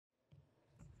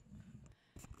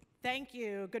Thank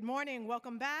you. Good morning.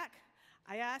 Welcome back.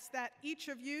 I ask that each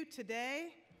of you today,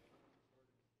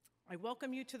 I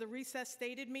welcome you to the recess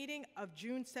stated meeting of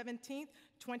June 17th,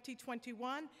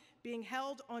 2021, being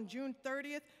held on June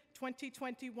 30th,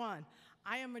 2021.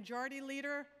 I am Majority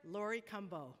Leader Lori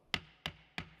Cumbo.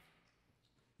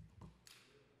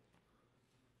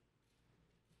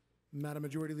 Madam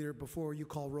Majority Leader, before you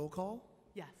call roll call,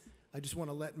 Yes. I just want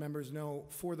to let members know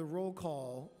for the roll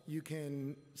call, you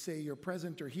can say you're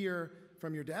present or here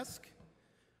from your desk,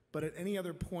 but at any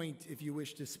other point, if you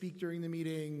wish to speak during the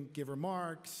meeting, give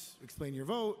remarks, explain your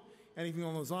vote, anything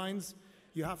along those lines,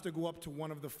 you have to go up to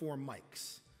one of the 4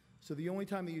 mics. So the only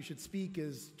time that you should speak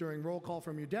is during roll call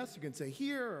from your desk. You can say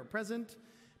here or present,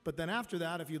 but then after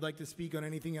that, if you'd like to speak on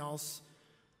anything else,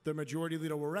 the Majority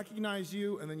Leader will recognize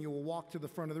you, and then you will walk to the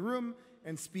front of the room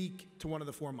and speak to one of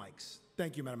the 4 mics.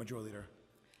 Thank you, Madam Majority Leader.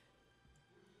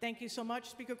 Thank you so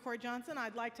much, Speaker Corey Johnson.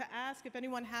 I'd like to ask if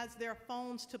anyone has their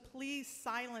phones to please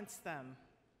silence them.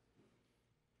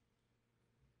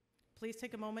 Please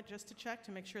take a moment just to check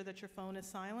to make sure that your phone is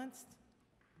silenced.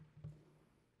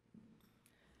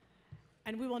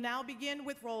 And we will now begin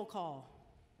with roll call.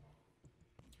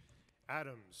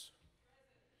 Adams.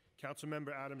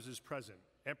 Councilmember Adams is present.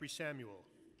 Empry Samuel.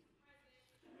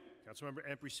 Councilmember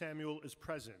Empry Samuel is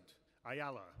present.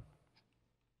 Ayala.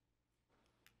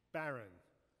 Barron.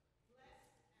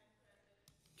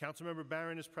 Councilmember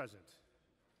Barron is present.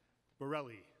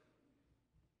 Borelli.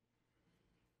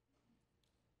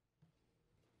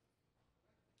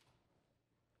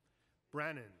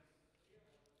 Brannan.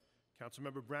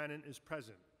 Councilmember Brannan is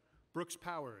present. Brooks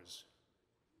Powers.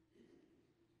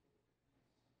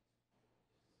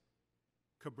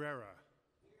 Cabrera.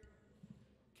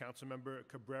 Councilmember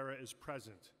Cabrera is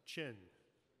present. Chin.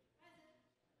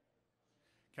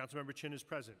 Councilmember Chin is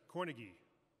present. Cornegie.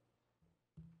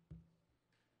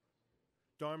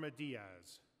 Darma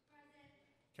Diaz.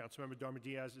 Councilmember Darma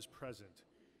Diaz is present.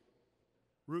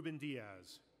 Ruben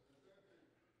Diaz.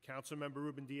 Councilmember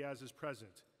Ruben Diaz is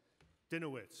present.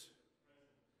 Dinowitz.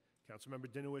 Councilmember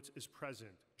Dinowitz is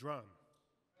present. Drum.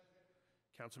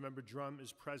 Councilmember Drum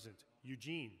is present.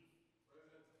 Eugene.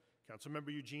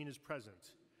 Councilmember Eugene is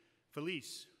present.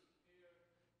 Felice.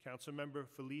 Councilmember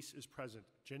Felice is present.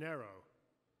 Gennaro.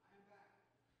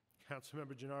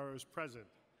 Councilmember Gennaro is present.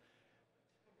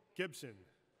 Gibson.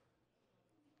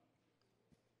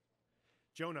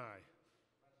 Jonai.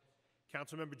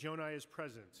 Councilmember Jonai is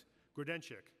present.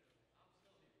 Grodenchik.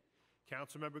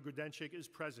 Councilmember Grodenchik is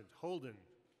present. Holden.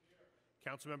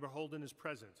 Councilmember Holden is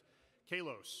present.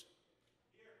 Kalos.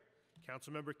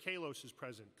 Councilmember Kalos is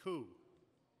present. Koo.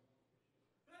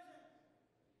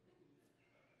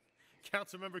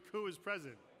 Councilmember Koo is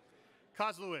present.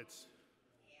 Kozlowitz.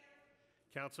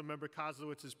 Councilmember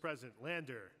Kozlowitz is present.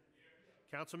 Lander.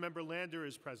 Councilmember Lander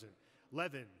is present.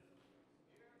 Levin.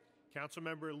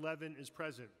 Councilmember Levin is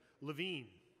present. Levine.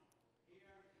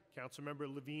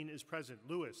 Councilmember Levine is present.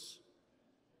 Lewis.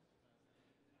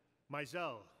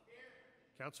 Mizell.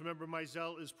 Councilmember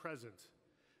Mizell is present.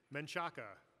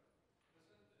 Menchaca.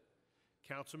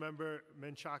 Councilmember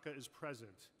Menchaca is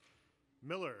present.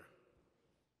 Miller.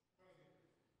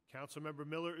 Councilmember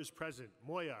Miller is present.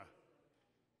 Moya.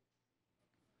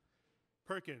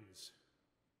 Perkins.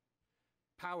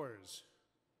 Powers.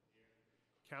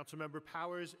 Councilmember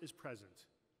Powers is present.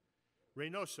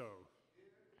 Reynoso.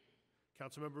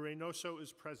 Councilmember Reynoso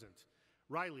is present.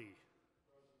 Riley.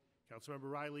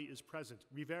 Councilmember Riley is present.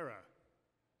 Rivera.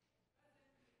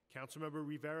 Councilmember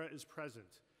Rivera is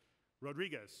present.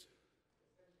 Rodriguez.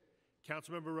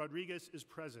 Councilmember Rodriguez is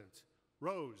present.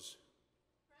 Rose.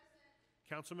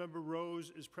 Councilmember Rose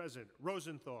is present.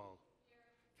 Rosenthal.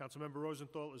 Councilmember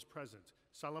Rosenthal is present.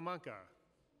 Salamanca.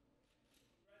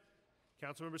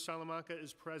 Councilmember Salamanca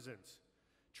is present.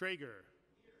 Traeger.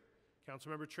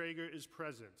 Councilmember Traeger is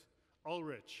present.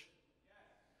 Ulrich.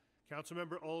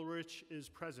 Councilmember Ulrich is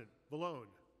present.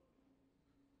 Vallone.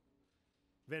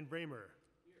 Van Bramer.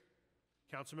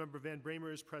 Councilmember Van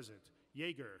Bramer is present.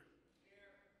 Yeager.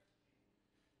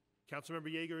 Councilmember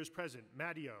Yeager is present.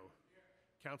 Matteo.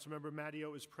 Councilmember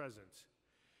Matteo is present.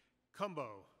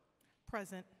 Cumbo.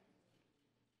 Present.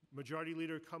 Majority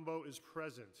Leader Cumbo is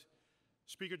present.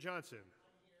 Speaker Johnson.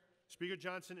 Speaker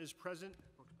Johnson is present.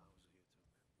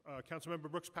 Councilmember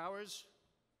Brooks Powers.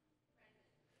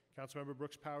 Councilmember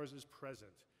Brooks Powers is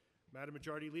present. Madam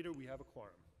Majority Leader, we have a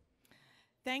quorum.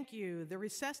 Thank you. The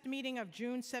recessed meeting of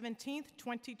June 17th,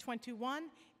 2021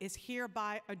 is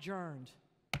hereby adjourned.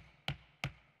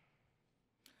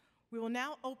 We will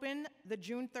now open the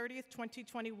June 30th,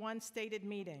 2021 stated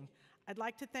meeting. I'd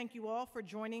like to thank you all for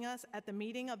joining us at the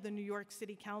meeting of the New York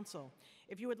City Council.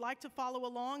 If you would like to follow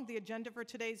along, the agenda for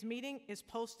today's meeting is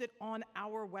posted on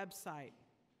our website.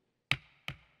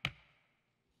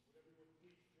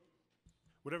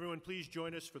 Would everyone please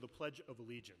join us for the Pledge of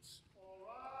Allegiance? All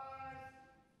rise.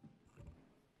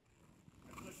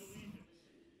 I pledge allegiance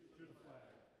to the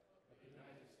flag of the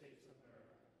United States of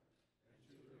America and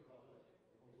to the republic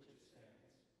for which it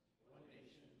stands, one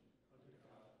nation, under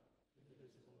God,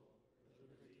 indivisible, with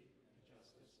liberty and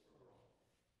justice for all.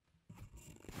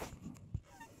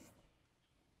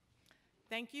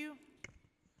 Thank you.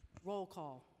 Roll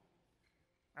call.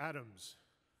 Adams.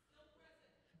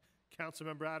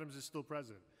 Councilmember Adams is still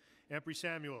present. Ampry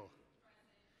Samuel.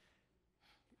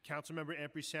 Councilmember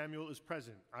Ampry Samuel is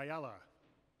present. Ayala.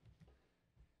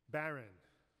 Barron.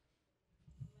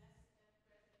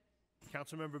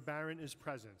 Councilmember Barron is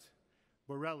present.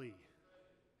 Borelli.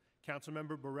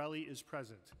 Councilmember Borelli is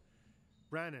present.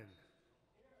 Brannan.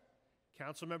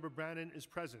 Councilmember Brannan is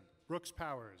present. Brooks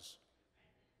Powers.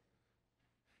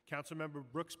 Councilmember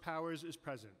Brooks Powers is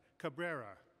present.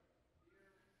 Cabrera.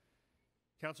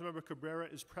 Councilmember Cabrera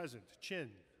is present. Chin.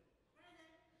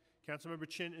 Councilmember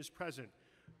Chin is present.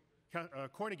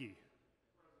 Cornegie.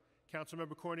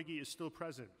 Councilmember Cornegie is still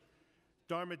present.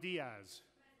 Darma Diaz.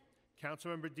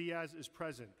 Councilmember Diaz is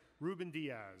present. Ruben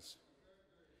Diaz.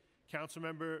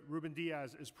 Councilmember Ruben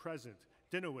Diaz is present.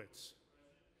 Dinowitz.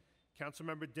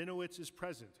 Councilmember Dinowitz is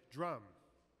present. Drum.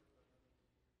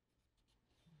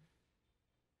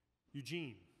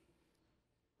 Eugene.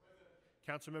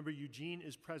 Councilmember Eugene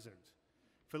is present.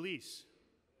 Felice.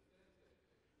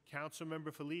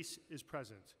 Councilmember Felice is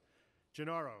present.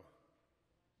 Gennaro.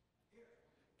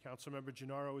 Councilmember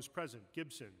Gennaro is present.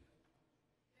 Gibson.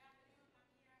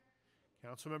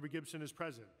 Councilmember Gibson is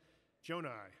present.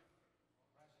 Jonai.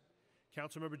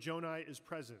 Councilmember Jonai is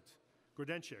present.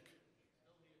 Grodenchik.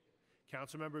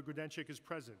 Councilmember Grodenchik is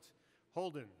present.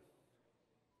 Holden.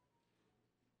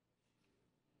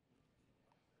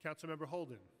 Councilmember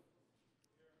Holden.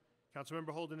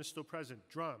 Councilmember Holden is still present.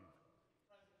 Drum.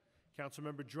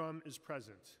 Councilmember Drum is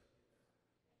present.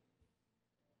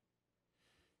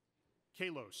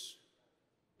 Kalos.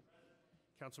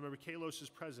 Councilmember Kalos is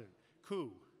present.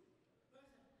 Koo.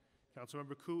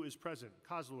 Councilmember Koo is present.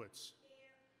 Koslowitz.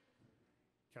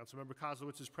 Councilmember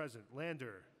Koslowitz is present.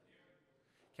 Lander.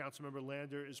 Councilmember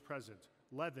Lander is present.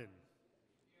 Levin.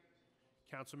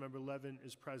 Councilmember Levin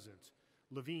is present.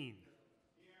 Levine.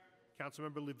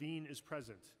 Councilmember Levine is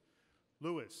present.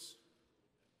 Lewis.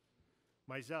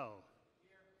 Mizell.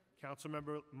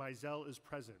 Councilmember Mizell is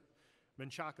present.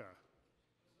 Menchaca.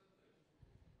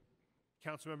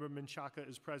 Councilmember Menchaca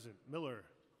is present. Miller.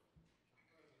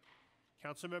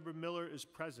 Councilmember Miller is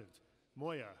present.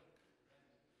 Moya.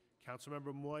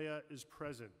 Councilmember Moya is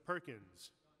present. Perkins.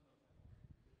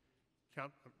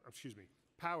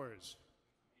 Powers.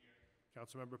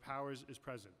 Councilmember Powers is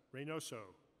present.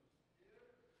 Reynoso.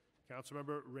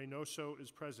 Councilmember Reynoso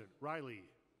is present. Riley.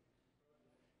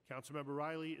 Councilmember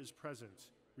Riley is present.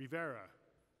 Rivera.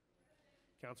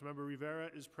 Councilmember Rivera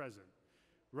is present.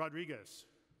 Rodriguez.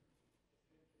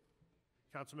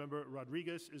 Councilmember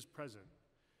Rodriguez is present.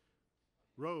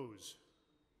 Rose.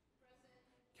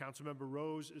 Councilmember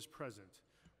Rose is present.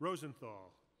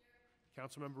 Rosenthal.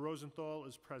 Councilmember Rosenthal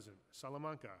is present.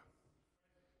 Salamanca.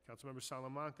 Councilmember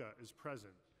Salamanca is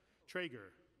present.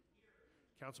 Traeger.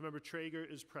 Councilmember Traeger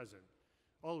is present.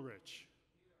 Ulrich.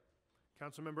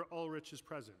 Councilmember Ulrich is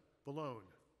present. Vallone.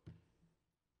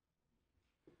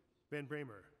 Van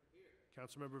Bramer.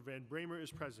 Councilmember Van Bramer is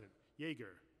present.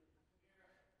 Yeager.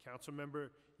 Councilmember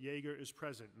Yeager is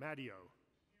present. Matteo.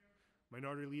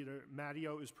 Minority Leader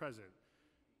Matteo is present.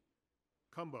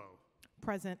 Cumbo.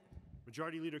 Present.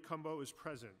 Majority Leader Cumbo is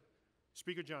present.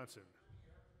 Speaker Johnson.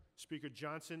 Speaker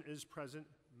Johnson is present.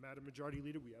 Madam Majority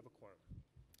Leader, we have a quorum.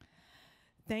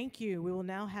 Thank you. We will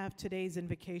now have today's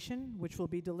invocation, which will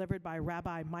be delivered by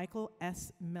Rabbi Michael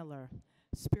S. Miller,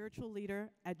 spiritual leader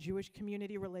at Jewish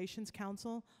Community Relations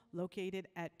Council, located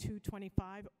at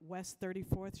 225 West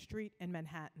 34th Street in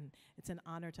Manhattan. It's an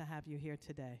honor to have you here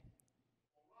today.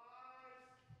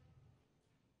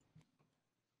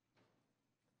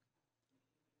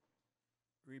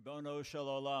 Ribono Shel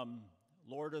Olam,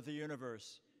 Lord of the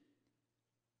universe,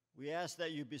 we ask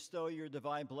that you bestow your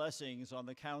divine blessings on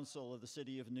the Council of the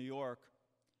City of New York.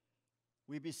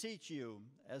 We beseech you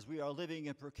as we are living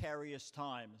in precarious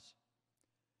times.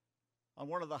 On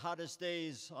one of the hottest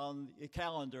days on the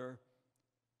calendar,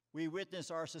 we witness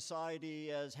our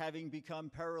society as having become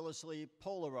perilously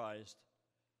polarized.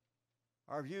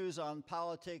 Our views on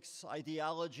politics,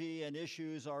 ideology, and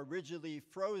issues are rigidly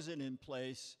frozen in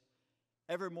place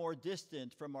ever more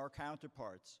distant from our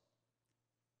counterparts?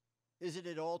 Isn't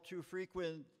it all too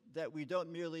frequent that we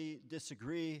don't merely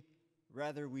disagree,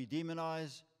 rather we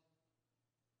demonize?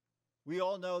 We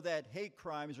all know that hate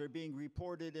crimes are being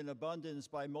reported in abundance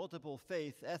by multiple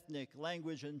faith, ethnic,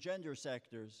 language, and gender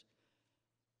sectors.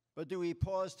 But do we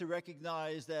pause to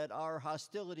recognize that our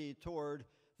hostility toward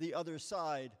the other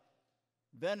side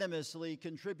venomously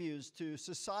contributes to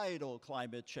societal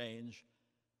climate change,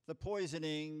 the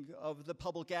poisoning of the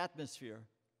public atmosphere?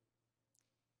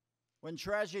 When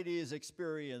tragedy is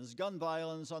experienced, gun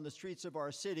violence on the streets of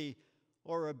our city,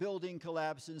 or a building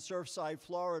collapse in Surfside,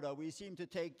 Florida, we seem to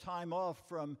take time off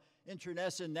from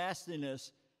internecine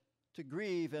nastiness to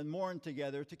grieve and mourn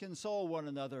together, to console one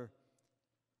another.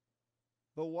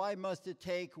 But why must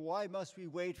we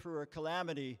wait for a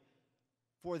calamity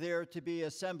for there to be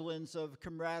a semblance of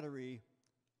camaraderie,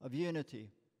 of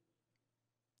unity?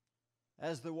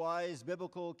 As the wise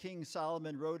biblical King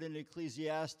Solomon wrote in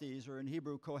Ecclesiastes, or in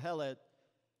Hebrew, Kohelet,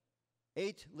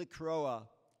 "Eit likroa,"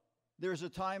 there's a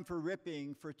time for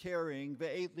ripping, for tearing,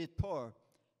 ve'et litpor,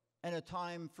 and a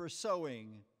time for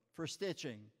sewing, for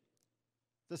stitching.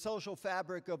 The social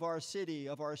fabric of our city,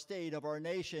 of our state, of our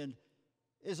nation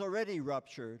is already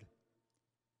ruptured.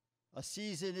 A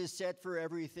season is set for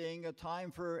everything, a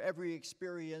time for every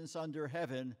experience under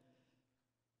heaven,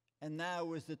 and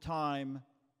now is the time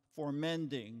for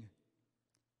mending.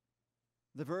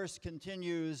 The verse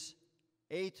continues,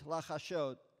 "Eit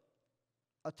lachashot,"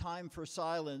 a time for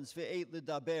silence, ve'et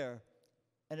ledaber,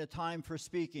 and a time for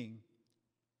speaking.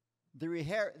 The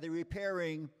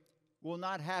repairing will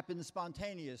not happen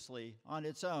spontaneously on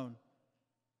its own.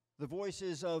 The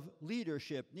voices of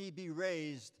leadership need be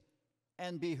raised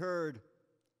and be heard.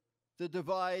 The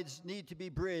divides need to be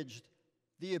bridged.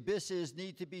 The abysses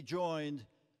need to be joined.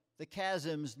 The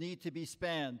chasms need to be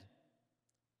spanned.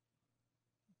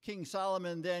 King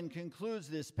Solomon then concludes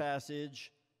this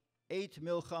passage, "Eit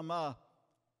milchama,"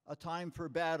 a time for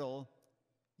battle.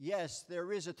 Yes,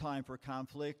 there is a time for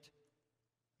conflict.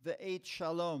 Ve'et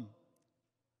shalom,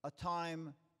 a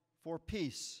time for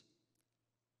peace.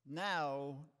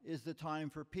 Now is the time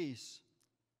for peace.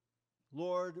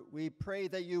 Lord, we pray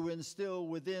that you instill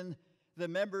within the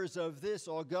members of this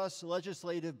august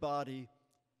legislative body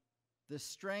the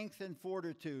strength and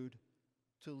fortitude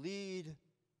to lead,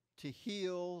 to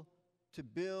heal, to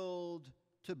build,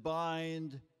 to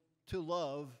bind, to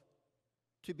love,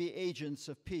 to be agents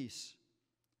of peace.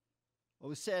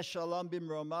 Oseh shalom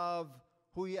bimromav,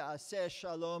 hu ya'aseh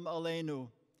shalom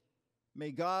aleinu.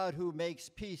 May God, who makes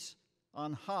peace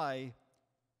on high,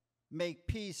 make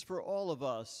peace for all of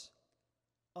us,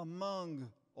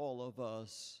 among all of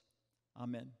us.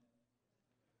 Amen.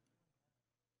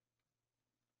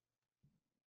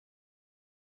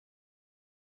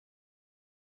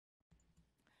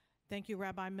 Thank you,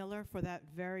 Rabbi Miller, for that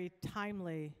very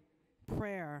timely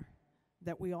prayer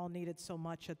that we all needed so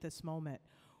much at this moment.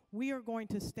 We are going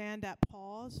to stand at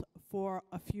pause for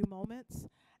a few moments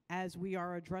as we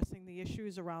are addressing the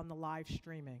issues around the live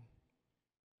streaming.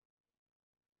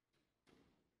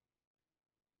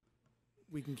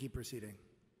 We can keep proceeding.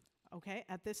 Okay,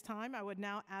 at this time, I would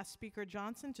now ask Speaker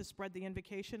Johnson to spread the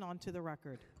invocation onto the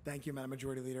record. Thank you, Madam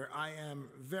Majority Leader. I am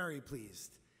very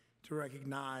pleased to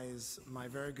recognize my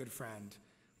very good friend,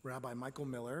 Rabbi Michael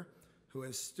Miller, who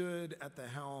has stood at the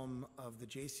helm of the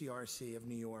JCRC of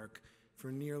New York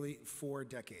for nearly 4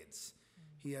 decades.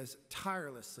 He has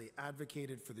tirelessly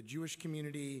advocated for the Jewish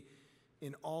community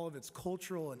in all of its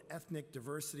cultural and ethnic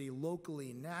diversity,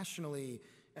 locally, nationally,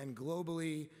 and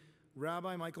globally.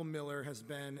 Rabbi Michael Miller has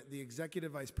been the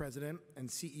Executive Vice President and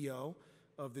CEO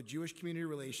of the Jewish Community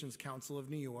Relations Council of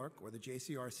New York, or the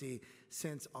JCRC,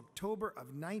 since October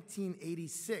of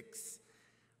 1986.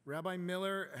 Rabbi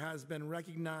Miller has been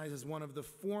recognized as one of the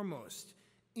foremost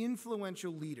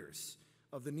influential leaders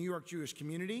of the New York Jewish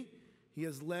community. He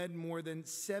has led more than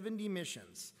 70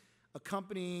 missions,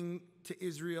 accompanying to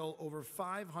Israel over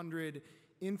 500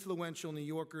 influential New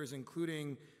Yorkers,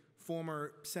 including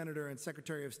former Senator and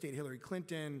Secretary of State Hillary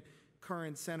Clinton,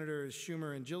 current Senators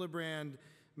Schumer and Gillibrand,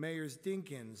 Mayors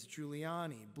Dinkins,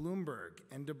 Giuliani, Bloomberg,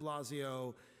 and de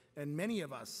Blasio, and many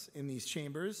of us in these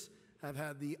chambers have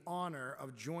had the honor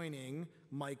of joining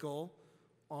Michael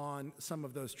on some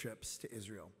of those trips to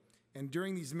Israel. And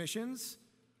during these missions,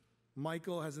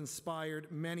 Michael has inspired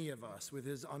many of us with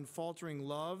his unfaltering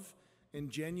love and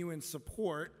genuine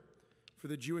support for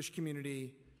the Jewish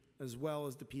community as well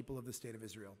as the people of the State of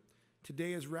Israel.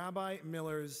 Today is Rabbi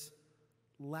Miller's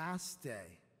last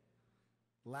day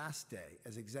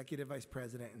as Executive Vice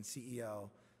President and CEO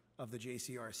of the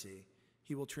JCRC.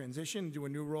 He will transition to a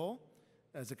new role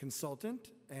as a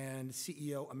consultant and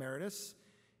CEO emeritus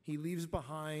He leaves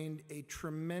behind a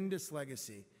tremendous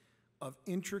legacy of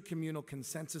intracommunal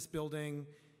consensus building,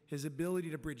 his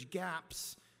ability to bridge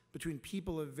gaps between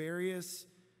people of various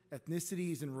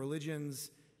ethnicities and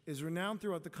religions is renowned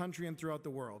throughout the country and throughout the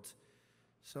world.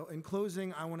 So in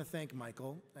closing, I want to thank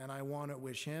Michael, and I want to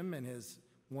wish him and his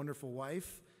wonderful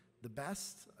wife the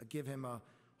best, give him a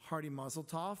hearty mazel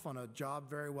tov on a job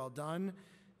very well done,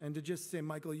 and to just say,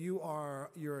 Michael,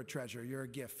 you're a treasure, you're a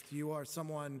gift. You are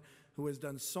someone who has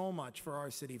done so much for our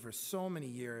city for so many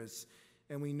years,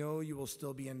 and we know you will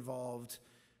still be involved.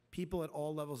 People at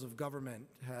all levels of government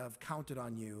have counted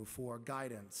on you for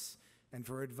guidance and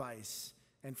for advice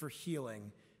and for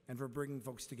healing and for bringing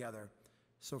folks together.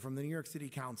 So from the New York City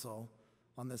Council,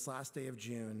 on this last day of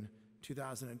June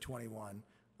 2021,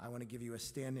 I want to give you a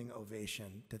standing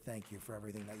ovation to thank you for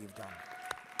everything that you've done.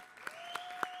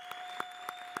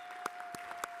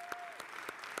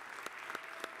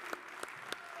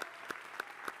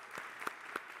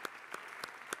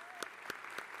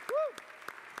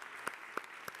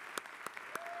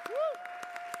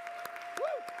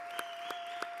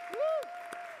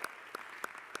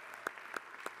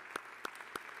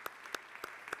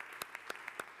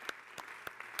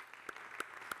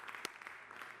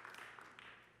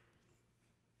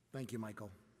 Thank you, Michael.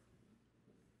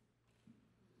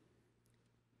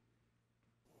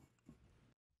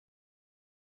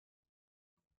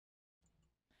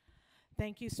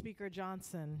 Thank you, Speaker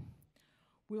Johnson.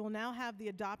 We will now have the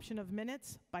adoption of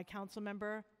minutes by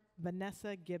Councilmember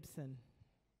Vanessa Gibson.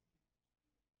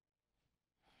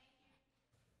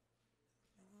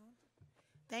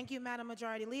 Thank you, Madam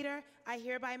Majority Leader. I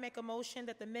hereby make a motion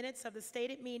that the minutes of the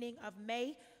stated meeting of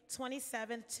May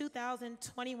 27,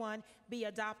 2021 be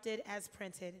adopted as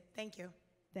printed. Thank you.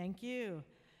 Thank you.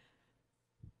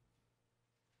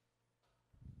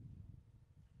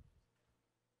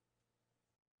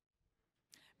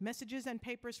 Messages and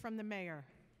papers from the mayor.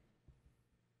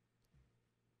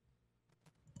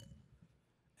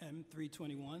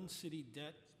 M321, City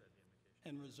Debt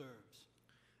and Reserves.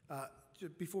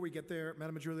 Before we get there,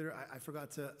 Madam Majority Leader, I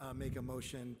forgot to make a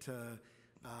motion to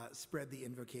spread the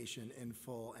invocation in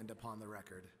full and upon the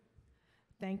record.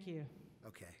 Thank you.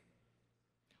 Okay.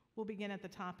 We'll begin at the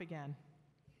top again.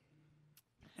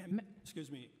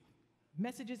 Excuse me,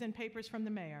 Messages and papers from the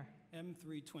mayor.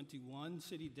 M321,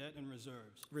 City Debt and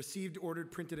Reserves. Received,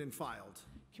 ordered, printed, and filed.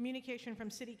 Communication from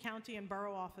city, county, and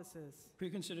borough offices.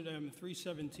 Preconsidered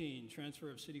M317, Transfer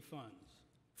of City Funds.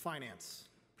 Finance.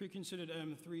 Preconsidered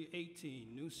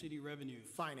M318, New City Revenues.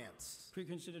 Finance.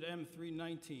 Preconsidered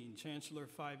M319, Chancellor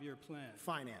 5-Year Plan.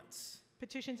 Finance.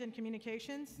 Petitions and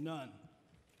communications. None.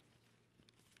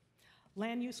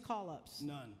 Land use call-ups.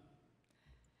 None.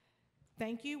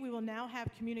 Thank you. We will now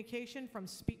have communication from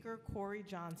Speaker Corey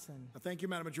Johnson. Thank you,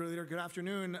 Madam Majority Leader. Good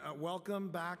afternoon. Welcome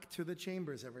back to the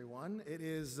chambers, everyone. It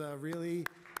is really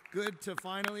good to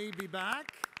finally be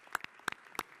back.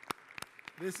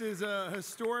 This is a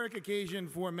historic occasion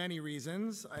for many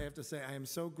reasons. I have to say, I am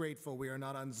so grateful we are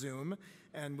not on Zoom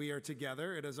and we are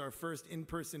together. It is our first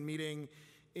in-person meeting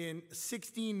in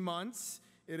 16 months.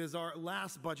 It is our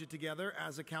last budget together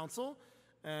as a council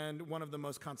and one of the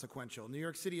most consequential. New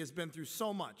York City has been through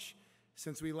so much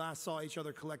since we last saw each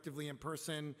other collectively in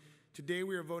person. Today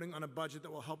we are voting on a budget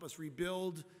that will help us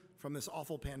rebuild from this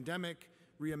awful pandemic,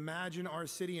 reimagine our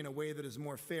city in a way that is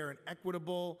more fair and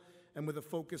equitable, and with a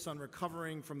focus on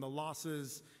recovering from the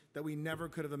losses that we never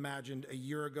could have imagined a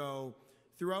year ago.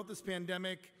 Throughout this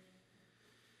pandemic,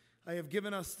 I have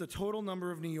given us the total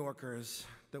number of New Yorkers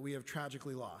that we have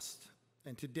tragically lost.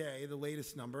 And today, the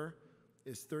latest number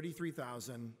is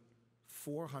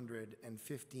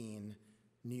 33,415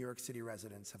 New York City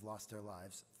residents have lost their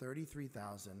lives.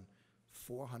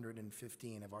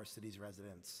 33,415 of our city's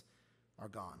residents are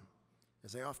gone.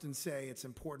 As I often say, it's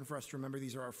important for us to remember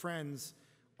these are our friends,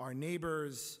 our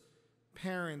neighbors,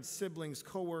 parents, siblings,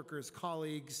 coworkers,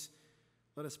 colleagues.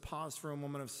 Let us pause for a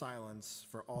moment of silence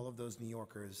for all of those New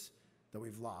Yorkers that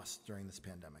we've lost during this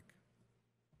pandemic.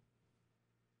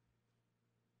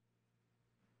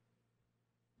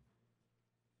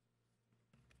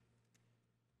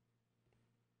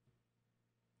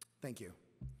 Thank you.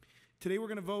 Today we're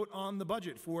going to vote on the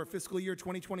budget for fiscal year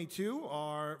 2022,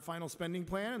 our final spending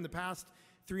plan. In the past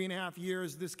 3.5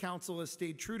 years, this council has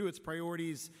stayed true to its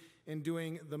priorities in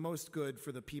doing the most good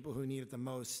for the people who need it the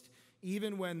most.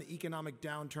 Even when the economic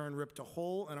downturn ripped a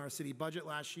hole in our city budget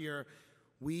last year,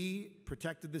 we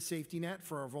protected the safety net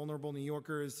for our vulnerable New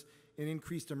Yorkers and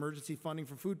increased emergency funding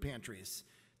for food pantries.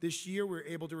 This year, we were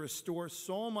able to restore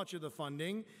so much of the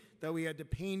funding that we had to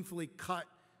painfully cut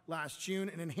last June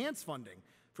and enhance funding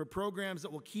for programs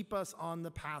that will keep us on the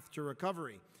path to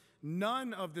recovery.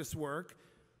 None of this work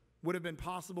would have been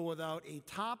possible without a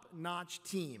top-notch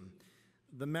team.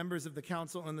 The members of the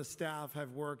council and the staff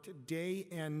have worked day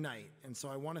and night. And so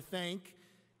I want to thank,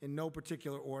 in no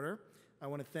particular order, I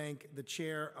want to thank the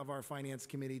chair of our Finance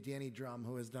Committee, Danny Drum,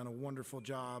 who has done a wonderful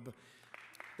job.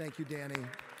 Thank you, Danny.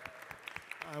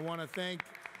 I want to thank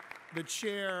the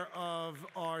chair of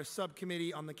our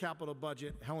subcommittee on the capital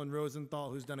budget, Helen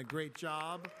Rosenthal, who's done a great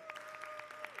job.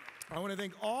 I want to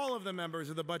thank all of the members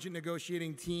of the budget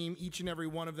negotiating team, each and every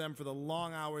one of them, for the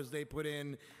long hours they put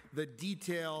in, the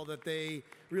detail that they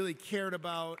really cared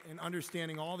about in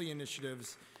understanding all the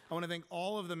initiatives. I want to thank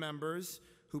all of the members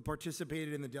who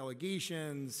participated in the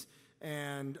delegations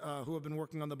and who have been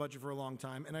working on the budget for a long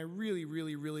time. And I really,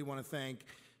 really, really want to thank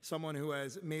someone who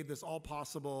has made this all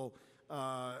possible.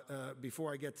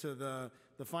 Before I get to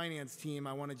the finance team,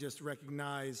 I want to just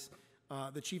recognize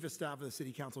the Chief of Staff of the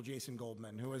City Council, Jason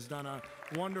Goldman, who has done a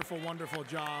wonderful, wonderful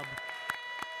job.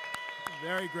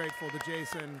 Very grateful to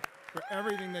Jason for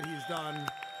everything that he's done.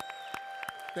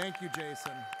 Thank you,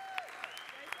 Jason.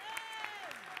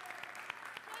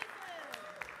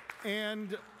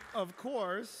 And of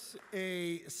course,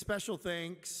 a special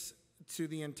thanks to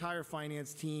the entire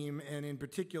finance team, and in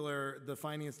particular, the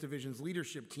Finance Division's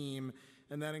leadership team,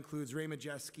 and that includes Ray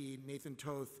Majeski, Nathan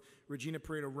Toth, Regina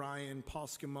Pareto-Ryan, Paul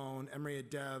Scamone, Emre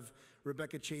Adev,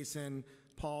 Rebecca Chasen,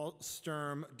 Paul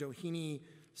Sturm, Doheny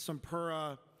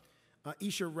Sampura,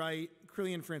 Isha Wright,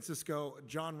 Krillian Francisco,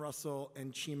 John Russell,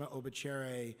 and Chima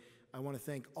Obichere. I want to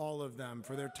thank all of them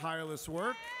for their tireless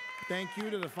work. Thank you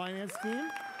to the finance team.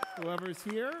 Whoever's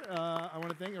here, I want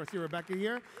to thank, I see Rebecca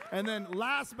here. And then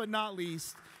last but not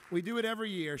least, we do it every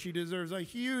year. She deserves a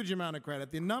huge amount of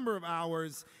credit. The number of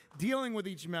hours dealing with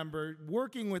each member,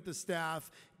 working with the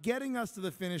staff, getting us to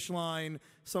the finish line.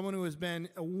 Someone who has been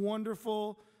a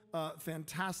wonderful,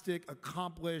 fantastic,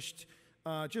 accomplished,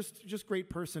 just great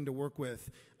person to work with.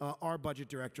 Our budget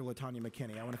director, LaTanya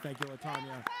McKinney. I want to thank you,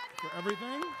 LaTanya, for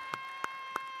everything.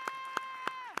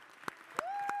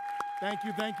 Thank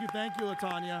you, thank you, thank you,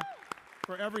 LaTanya,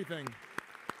 for everything.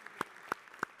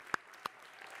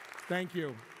 Thank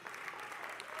you.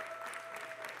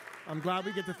 I'm glad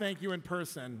we get to thank you in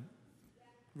person.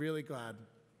 Really glad.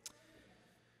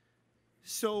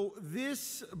 So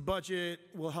this budget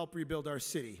will help rebuild our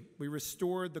city. We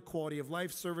restored the quality of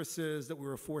life services that we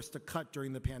were forced to cut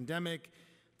during the pandemic.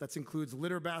 That includes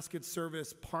litter basket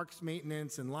service, parks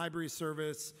maintenance, and library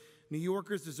service. New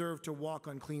Yorkers deserve to walk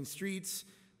on clean streets,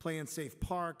 play in safe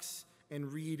parks,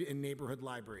 and read in neighborhood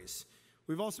libraries.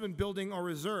 We've also been building our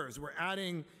reserves. We're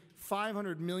adding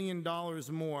 $500 million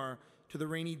more to the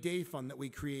rainy day fund that we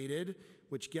created,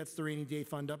 which gets the rainy day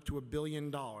fund up to $1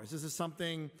 billion. This is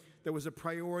something that was a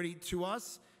priority to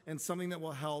us and something that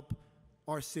will help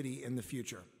our city in the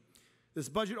future. This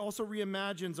budget also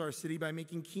reimagines our city by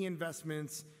making key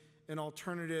investments in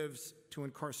alternatives to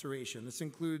incarceration. This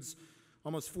includes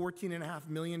almost $14.5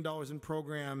 million in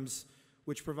programs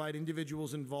which provide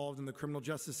individuals involved in the criminal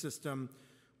justice system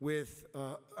with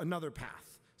another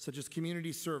path, such as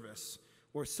community service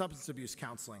or substance abuse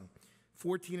counseling.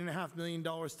 $14.5 million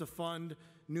to fund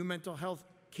new mental health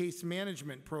case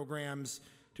management programs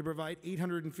to provide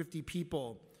 850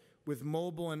 people with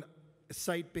mobile and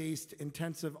site-based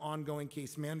intensive ongoing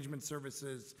case management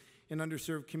services in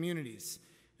underserved communities.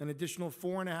 An additional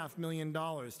 $4.5 million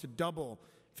to double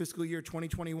fiscal year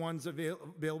 2021's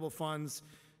available funds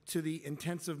to the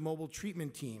intensive mobile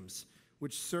treatment teams,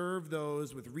 which serve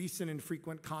those with recent and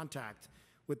frequent contact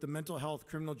with the mental health,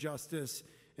 criminal justice,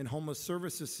 and homeless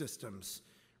services systems.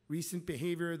 Recent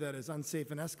behavior that is unsafe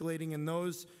and escalating in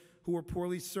those who are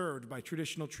poorly served by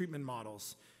traditional treatment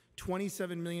models.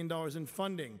 $27 million in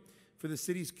funding for the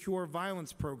city's Cure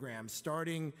Violence program,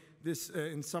 starting this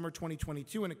in summer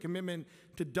 2022, and a commitment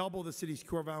to double the city's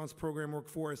Cure Violence program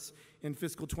workforce in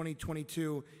fiscal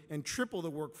 2022 and triple the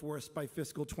workforce by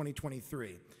fiscal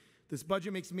 2023. This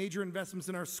budget makes major investments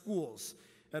in our schools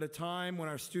at a time when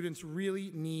our students really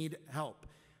need help.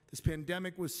 This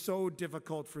pandemic was so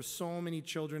difficult for so many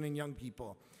children and young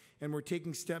people, and we're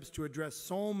taking steps to address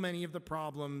so many of the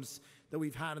problems that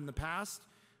we've had in the past.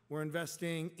 We're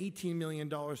investing $18 million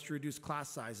to reduce class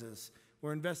sizes.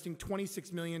 We're investing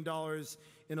 $26 million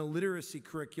in a literacy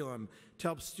curriculum to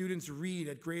help students read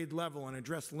at grade level and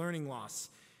address learning loss.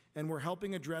 And we're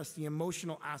helping address the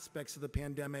emotional aspects of the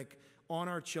pandemic on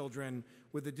our children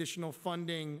with additional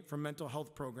funding for mental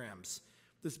health programs.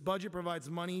 This budget provides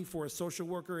money for a social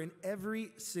worker in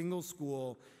every single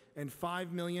school and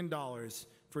 $5 million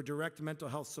for direct mental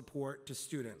health support to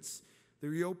students. The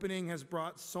reopening has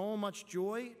brought so much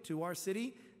joy to our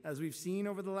city, as we've seen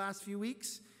over the last few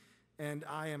weeks, and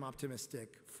I am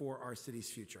optimistic for our city's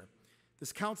future.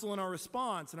 This council, in our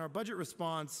response, in our budget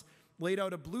response, laid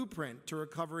out a blueprint to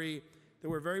recovery that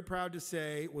we're very proud to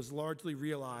say was largely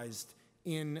realized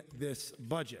in this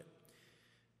budget.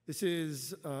 This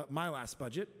is my last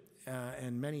budget,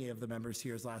 and many of the members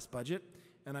here's last budget,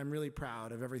 and I'm really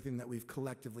proud of everything that we've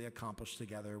collectively accomplished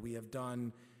together. We have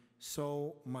done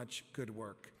so much good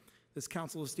work. This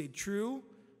council has stayed true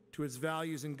to its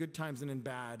values in good times and in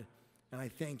bad, and I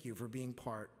thank you for being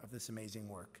part of this amazing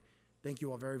work. Thank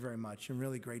you all very, very much. I'm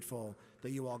really grateful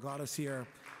that you all got us here.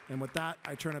 And with that,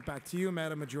 I turn it back to you,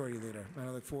 Madam Majority Leader, and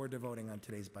I look forward to voting on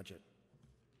today's budget.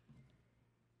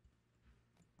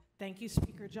 Thank you,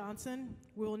 Speaker Johnson.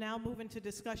 We will now move into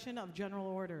discussion of general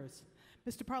orders.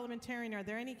 Mr. Parliamentarian, are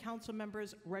there any council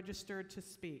members registered to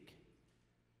speak?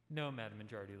 No, Madam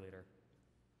Majority Leader.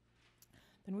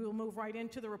 Then we will move right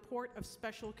into the report of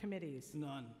special committees.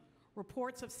 None.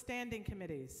 Reports of standing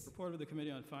committees. Report of the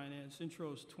Committee on Finance,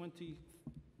 intros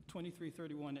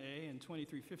 2331A and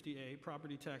 2350A,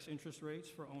 property tax interest rates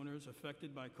for owners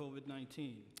affected by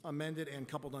COVID-19. Amended and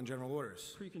coupled on general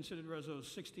orders. Pre-considered resos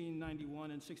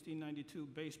 1691 and 1692,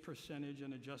 base percentage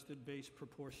and adjusted base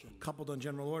proportion. Coupled on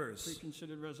general orders.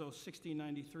 Pre-considered reso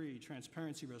 1693,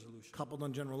 transparency resolution. Coupled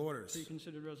on general orders.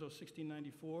 Pre-considered reso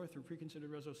 1694 through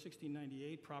pre-considered reso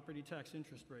 1698, property tax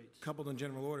interest rates. Coupled on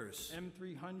general orders.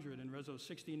 M300 and reso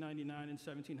 1699 and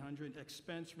 1700,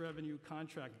 expense revenue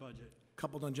contract budget.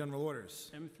 Coupled on general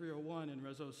orders. M301 and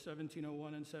reso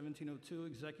 1701 and 1702,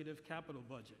 executive capital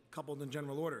budget. Coupled on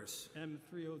general orders.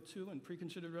 M302 and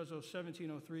preconsidered reso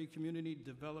 1703, community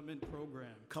development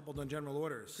program. Coupled on general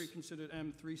orders. Preconsidered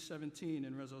M317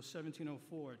 and reso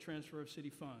 1704, transfer of city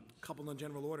funds. Coupled on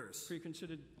general orders.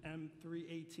 Preconsidered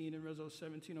M318 and reso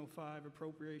 1705,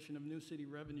 appropriation of new city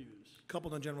revenues.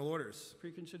 Coupled on general orders.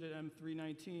 Preconsidered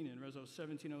M319 and reso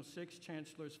 1706,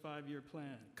 chancellor's 5-year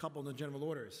plan. Coupled on general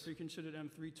orders. Preconsidered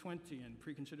M320 and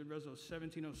preconsidered reso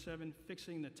 1707,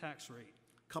 fixing the tax rate.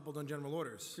 Coupled on general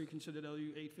orders. Preconsidered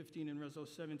LU 815 and reso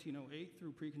 1708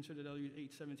 through preconsidered LU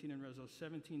 817 and reso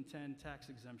 1710, tax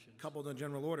exemptions. Coupled on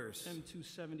general orders.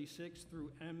 M276 through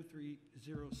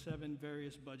M307,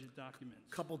 various budget documents.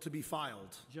 Coupled to be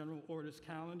filed. General orders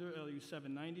calendar, LU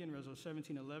 790 and reso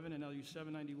 1711 and LU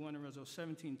 791 and reso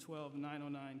 1712,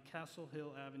 909, Castle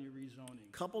Hill Avenue rezoning.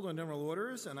 Coupled on general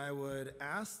orders, and I would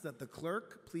ask that the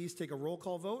clerk please take a roll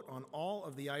call vote on all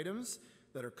of the items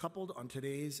that are coupled on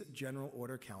today's general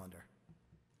order calendar.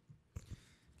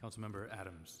 Councilmember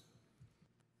Adams.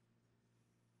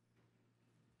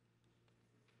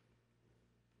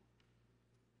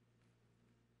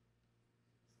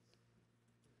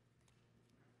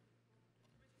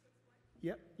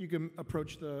 Yep, you can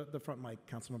approach the front mic,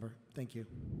 Councilmember. Thank you.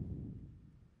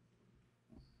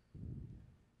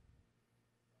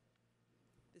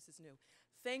 This is new.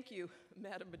 Thank you,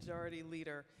 Madam Majority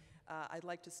Leader. I'd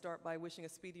like to start by wishing a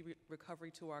speedy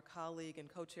recovery to our colleague and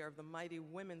co-chair of the mighty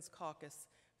Women's Caucus,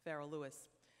 Farrah Lewis.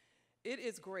 It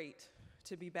is great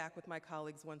to be back with my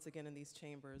colleagues once again in these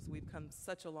chambers. We've come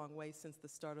such a long way since the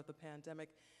start of the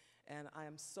pandemic, and I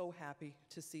am so happy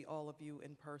to see all of you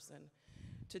in person.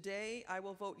 Today, I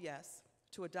will vote yes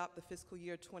to adopt the fiscal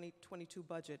year 2022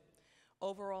 budget.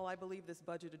 Overall, I believe this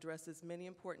budget addresses many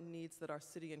important needs that our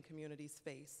city and communities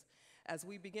face. As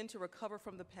we begin to recover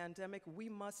from the pandemic, we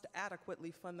must adequately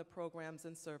fund the programs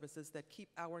and services that keep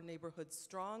our neighborhoods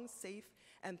strong, safe,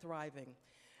 and thriving.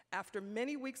 After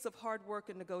many weeks of hard work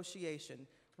and negotiation,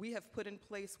 we have put in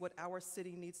place what our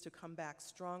city needs to come back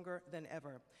stronger than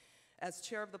ever. As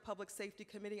chair of the Public Safety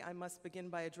Committee, I must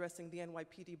begin by addressing the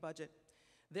NYPD budget.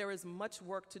 There is much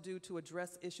work to do to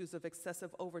address issues of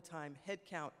excessive overtime,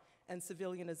 headcount, and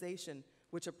civilianization,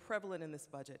 which are prevalent in this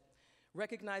budget.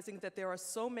 Recognizing that there are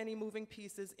so many moving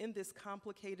pieces in this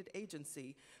complicated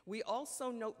agency, we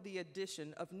also note the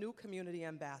addition of new community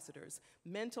ambassadors,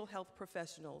 mental health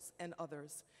professionals, and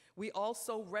others. We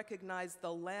also recognize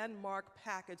the landmark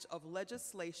package of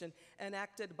legislation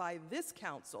enacted by this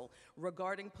council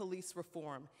regarding police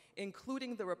reform,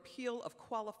 including the repeal of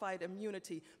qualified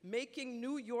immunity, making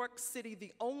New York City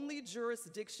the only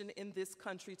jurisdiction in this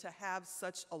country to have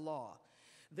such a law.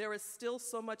 There is still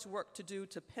so much work to do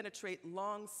to penetrate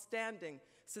long-standing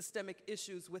systemic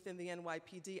issues within the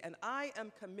NYPD, and I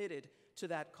am committed to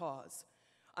that cause.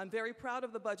 I'm very proud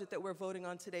of the budget that we're voting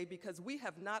on today because we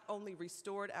have not only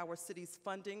restored our city's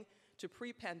funding to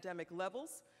pre-pandemic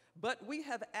levels, but we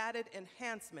have added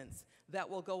enhancements that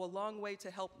will go a long way to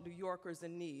help New Yorkers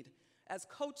in need. As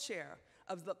co-chair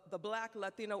of the Black,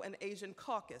 Latino, and Asian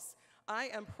Caucus, I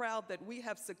am proud that we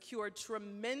have secured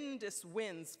tremendous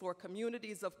wins for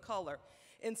communities of color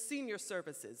in senior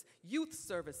services, youth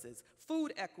services,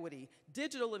 food equity,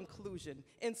 digital inclusion,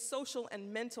 in social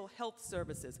and mental health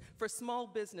services, for small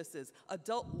businesses,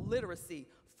 adult literacy,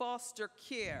 foster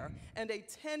care, and a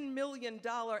 $10 million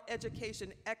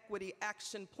education equity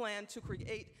action plan to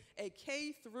create a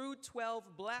K-12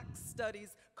 Black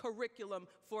Studies curriculum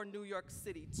for New York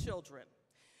City children.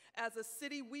 As a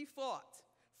city, we fought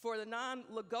for the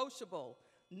non-negotiable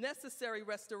necessary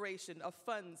restoration of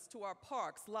funds to our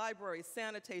parks, libraries,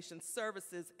 sanitation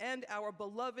services, and our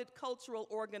beloved cultural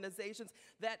organizations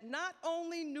that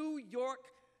only New York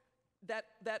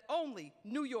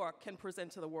can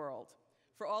present to the world.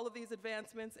 For all of these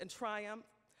advancements and triumph,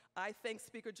 I thank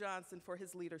Speaker Johnson for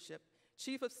his leadership,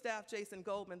 Chief of Staff Jason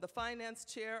Goldman, the Finance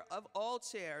Chair of all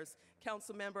chairs,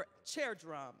 Councilmember Chair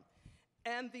Drum,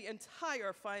 and the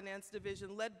entire Finance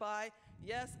Division led by,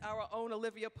 yes, our own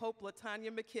Olivia Pope,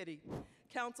 LaTanya McKitty,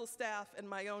 Council staff, and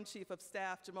my own Chief of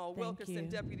Staff, Jamal Wilkerson,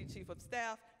 Deputy Chief of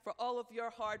Staff, for all of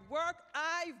your hard work.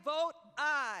 I vote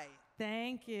aye.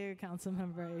 Thank you,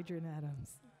 Councilmember Adrian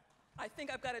Adams. I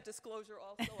think I've got a disclosure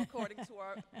also according to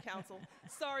our council.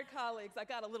 Sorry, colleagues, I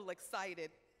got a little excited.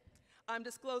 I'm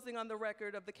disclosing on the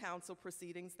record of the council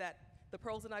proceedings that the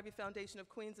Pearls and Ivy Foundation of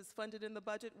Queens is funded in the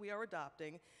budget we are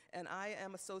adopting, and I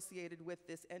am associated with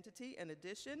this entity. In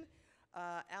addition,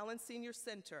 Allen Senior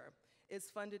Center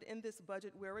is funded in this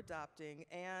budget we're adopting,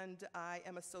 and I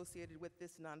am associated with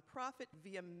this nonprofit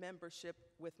via membership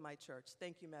with my church.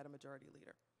 Thank you, Madam Majority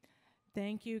Leader.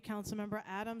 Thank you, Councilmember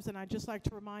Adams, and I'd just like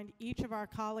to remind each of our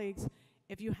colleagues,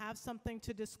 if you have something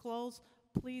to disclose,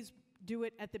 please do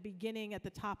it at the beginning, at the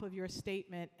top of your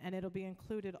statement, and it'll be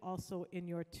included also in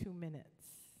your 2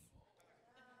 minutes.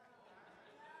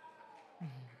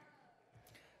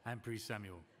 I'm Priest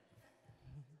Samuel. I wasn't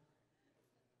ready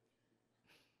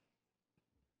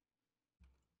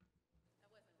for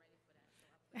that, so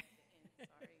I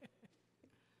put it in.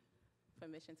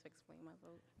 Sorry. Permission to explain my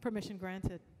vote. Permission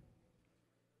granted.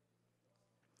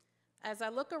 As I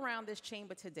look around this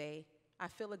chamber today, I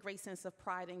feel a great sense of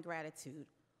pride and gratitude.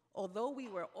 Although we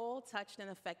were all touched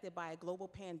and affected by a global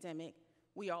pandemic,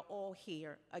 we are all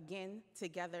here again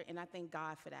together, and I thank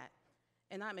God for that.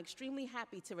 And I'm extremely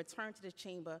happy to return to the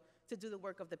chamber to do the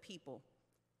work of the people.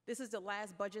 This is the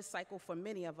last budget cycle for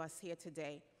many of us here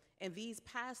today, and these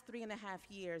past 3.5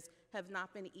 years have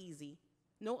not been easy.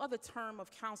 No other term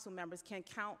of council members can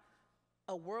count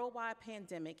a worldwide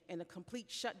pandemic and a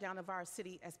complete shutdown of our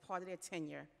city as part of their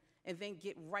tenure, and then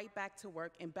get right back to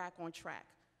work and back on track.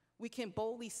 We can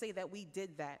boldly say that we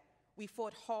did that. We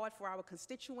fought hard for our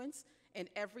constituents and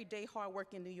everyday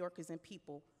hardworking New Yorkers and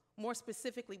people. More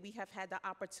specifically, we have had the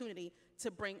opportunity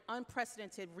to bring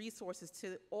unprecedented resources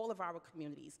to all of our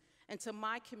communities, and to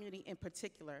my community in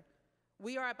particular.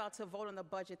 We are about to vote on a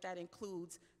budget that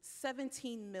includes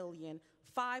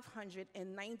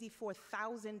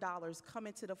 $17,594,000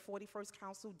 coming to the 41st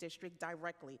Council District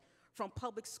directly, from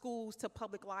public schools to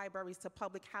public libraries to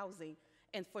public housing,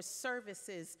 and for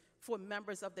services for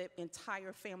members of the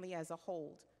entire family as a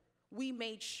whole. We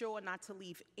made sure not to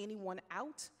leave anyone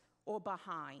out or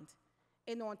behind.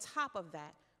 And on top of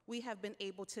that, we have been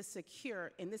able to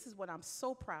secure, and this is what I'm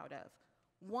so proud of,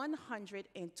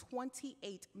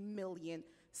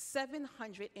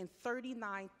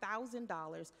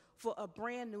 $128,739,000 for a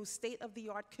brand new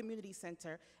state-of-the-art community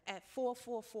center at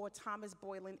 444 Thomas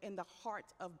Boylan in the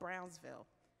heart of Brownsville.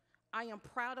 I am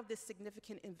proud of this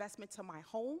significant investment to my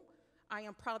home. I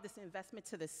am proud of this investment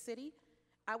to the city.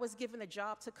 I was given a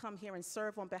job to come here and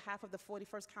serve on behalf of the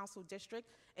 41st Council District,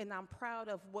 and I'm proud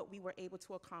of what we were able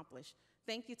to accomplish.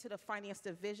 Thank you to the Finance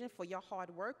Division for your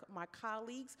hard work, my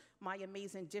colleagues, my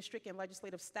amazing district and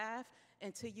legislative staff,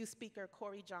 and to you, Speaker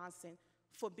Corey Johnson,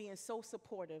 for being so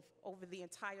supportive over the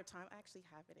entire time. I actually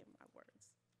have it in my words.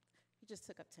 You just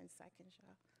took up 10 seconds,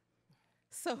 y'all.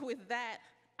 So with that,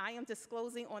 I am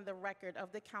disclosing on the record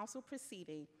of the council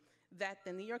proceeding that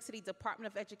the New York City Department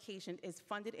of Education is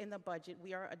funded in the budget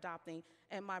we are adopting,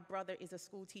 and my brother is a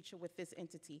school teacher with this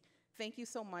entity. Thank you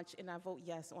so much, and I vote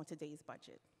yes on today's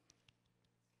budget.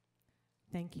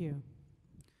 Thank you.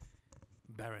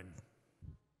 Barron.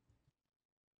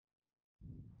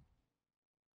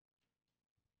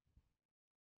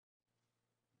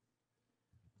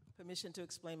 Permission to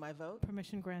explain my vote?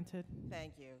 Permission granted.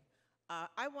 Thank you.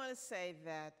 I want to say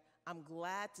that I'm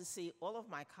glad to see all of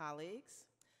my colleagues,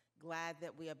 glad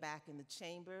that we are back in the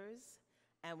chambers,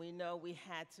 and we know we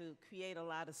had to create a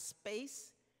lot of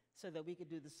space so that we could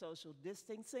do the social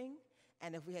distancing,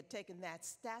 and if we had taken that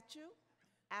statue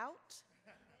out,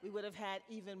 we would have had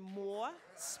even more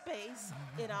space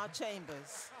in our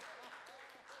chambers.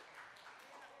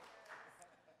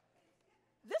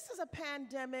 a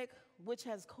pandemic which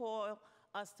has called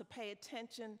us to pay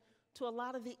attention to a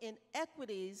lot of the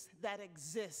inequities that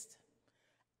exist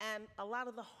and a lot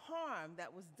of the harm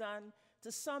that was done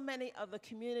to so many of the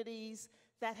communities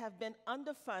that have been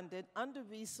underfunded,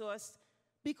 under-resourced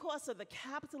because of the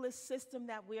capitalist system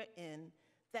that we're in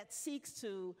that seeks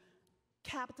to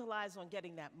capitalize on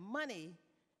getting that money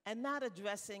and not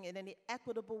addressing in any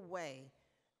equitable way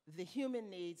the human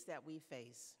needs that we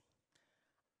face.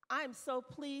 I'm so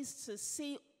pleased to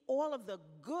see all of the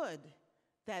good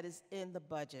that is in the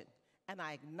budget, and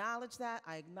I acknowledge that.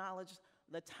 I acknowledge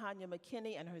LaTanya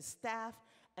McKinney and her staff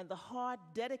and the hard,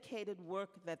 dedicated work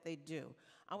that they do.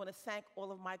 I want to thank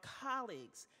all of my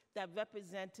colleagues that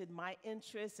represented my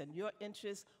interests and your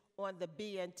interests on the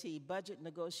BNT, Budget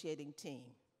Negotiating Team.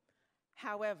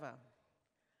 However,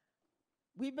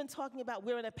 we've been talking about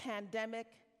we're in a pandemic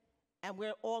and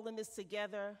we're all in this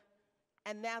together,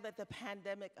 and now that the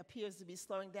pandemic appears to be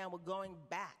slowing down, we're going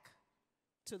back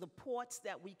to the ports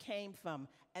that we came from,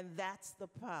 and that's the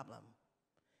problem.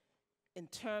 In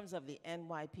terms of the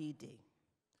NYPD,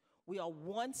 we are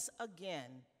once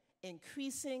again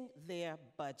increasing their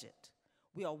budget.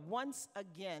 We are once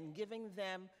again giving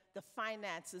them the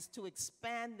finances to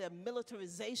expand their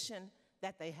militarization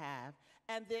that they have,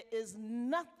 and there is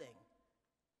nothing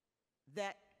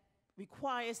that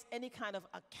requires any kind of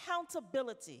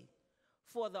accountability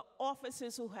for the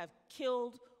officers who have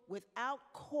killed without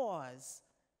cause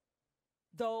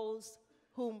those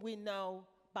whom we know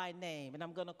by name, and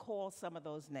I'm going to call some of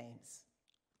those names.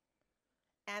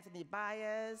 Anthony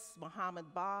Baez, Muhammad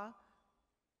Ba,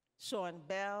 Sean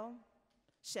Bell,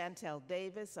 Chantel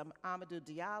Davis, Amadou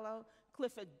Diallo,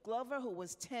 Clifford Glover, who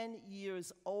was 10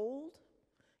 years old,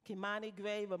 Kimani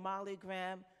Gray, Ramali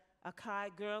Graham, Akai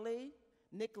Gurley,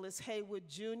 Nicholas Haywood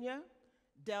Jr.,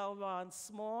 Delron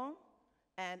Small,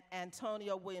 and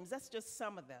Antonio Williams. That's just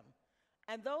some of them.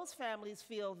 And those families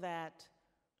feel that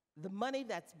the money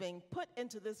that's being put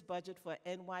into this budget for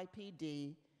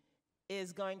NYPD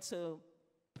is going to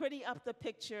pretty up the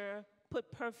picture, put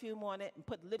perfume on it, and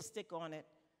put lipstick on it,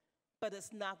 but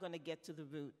it's not going to get to the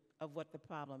root of what the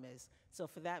problem is. So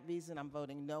for that reason, I'm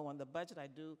voting no on the budget. I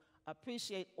do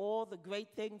appreciate all the great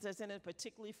things that's in it,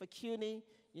 particularly for CUNY.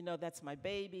 You know, that's my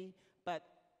baby. But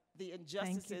the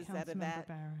injustices that are there,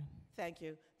 thank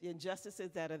you. The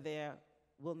injustices that are there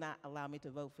will not allow me to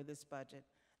vote for this budget.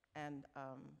 And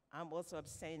I'm also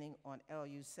abstaining on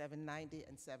LU 790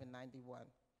 and 791.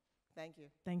 Thank you.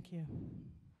 Thank you.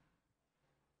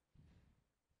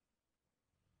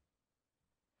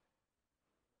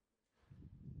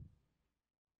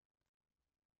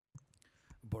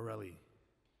 Borelli.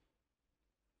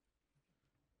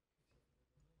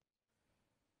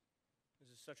 This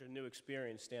is such a new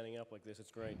experience standing up like this.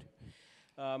 It's great.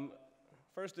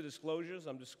 First, the disclosures.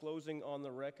 I'm disclosing on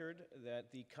the record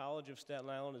that the College of Staten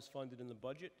Island is funded in the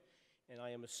budget, and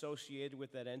I am associated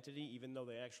with that entity, even though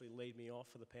they actually laid me off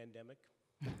for the pandemic.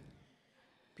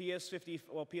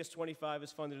 PS 25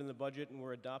 is funded in the budget, and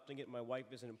we're adopting it. My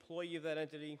wife is an employee of that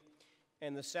entity.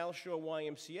 And the South Shore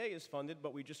YMCA is funded,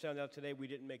 but we just found out today we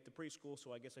didn't make the preschool,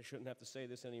 so I guess I shouldn't have to say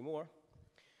this anymore.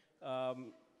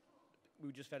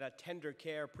 We just found out Tender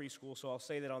Care Preschool, so I'll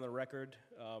say that on the record.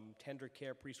 Tender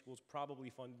Care Preschool is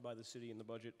probably funded by the city in the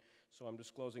budget, so I'm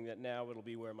disclosing that now. It'll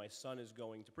be where my son is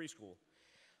going to preschool.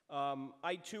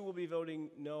 I, too, will be voting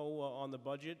no on the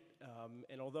budget,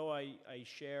 and although I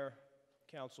share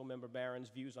Councilmember Barron's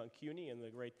views on CUNY and the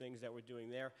great things that we're doing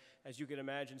there, as you can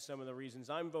imagine, some of the reasons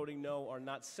I'm voting no are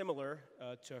not similar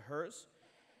to hers.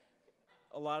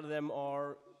 A lot of them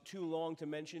are too long to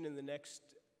mention in the next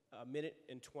minute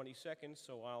and 20 seconds,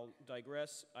 so I'll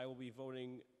digress. I will be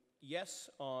voting yes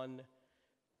on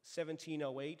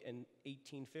 1708 and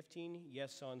 1815,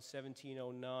 yes on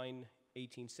 1709,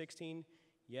 1816,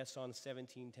 yes on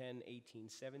 1710,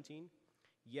 1817,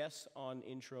 yes on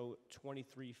Intro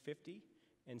 2350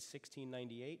 and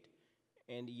 1698,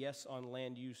 and yes on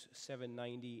Land Use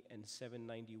 790 and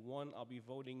 791. I'll be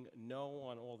voting no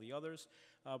on all the others,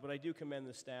 but I do commend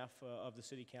the staff of the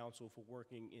City Council for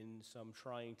working in some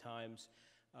trying times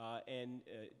and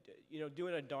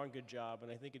doing a darn good job,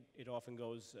 and I think it often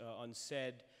goes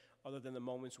unsaid, other than the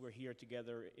moments we're here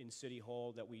together in City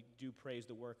Hall, that we do praise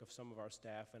the work of some of our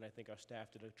staff, and I think our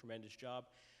staff did a tremendous job.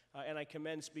 And I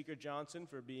commend Speaker Johnson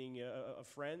for being a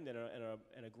friend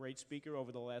and a great speaker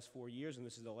over the last 4 years, and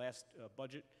this is the last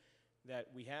budget that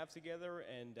we have together,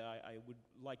 and I would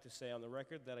like to say on the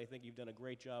record that I think you've done a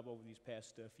great job over these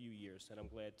past few years, and I'm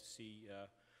glad to see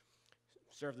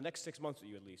serve the next 6 months with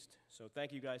you at least. So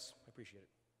thank you guys, I appreciate it.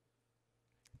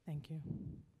 Thank you.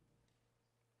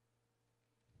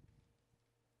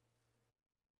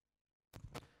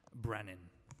 Brennan.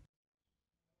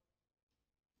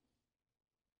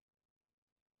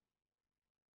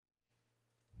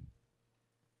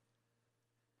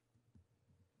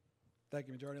 Thank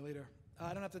you, Majority Leader.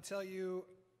 I don't have to tell you,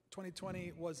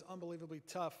 2020 was unbelievably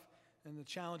tough and a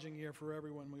challenging year for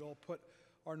everyone. We all put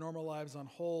our normal lives on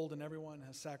hold, and everyone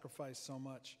has sacrificed so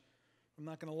much. I'm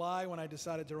not going to lie, when I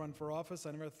decided to run for office,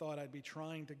 I never thought I'd be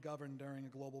trying to govern during a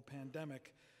global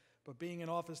pandemic. But being in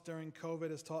office during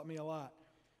COVID has taught me a lot.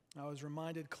 I was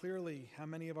reminded clearly how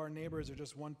many of our neighbors are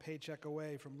just one paycheck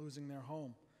away from losing their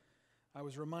home. I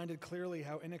was reminded clearly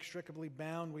how inextricably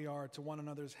bound we are to one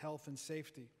another's health and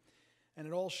safety. And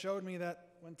it all showed me that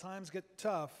when times get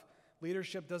tough,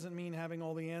 leadership doesn't mean having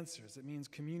all the answers. It means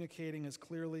communicating as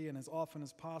clearly and as often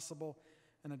as possible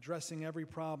and addressing every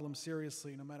problem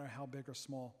seriously, no matter how big or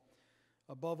small.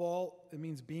 Above all, it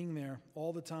means being there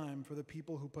all the time for the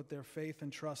people who put their faith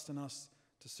and trust in us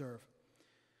to serve.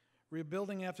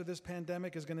 Rebuilding after this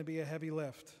pandemic is going to be a heavy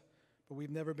lift, but we've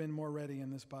never been more ready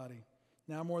in this body.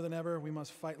 Now more than ever, we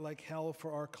must fight like hell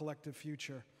for our collective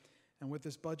future. And with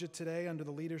this budget today, under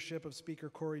the leadership of Speaker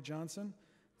Corey Johnson,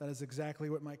 that is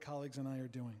exactly what my colleagues and I are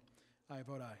doing. I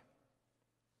vote aye.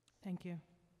 Thank you.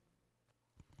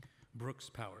 Brooks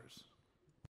Powers.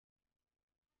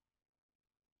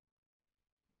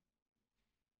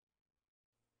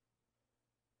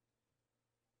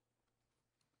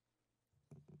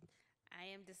 I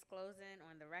am disclosing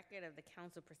on the record of the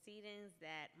council proceedings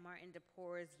that Martin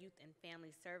DePore's Youth and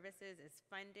Family Services is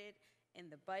funded in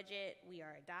the budget we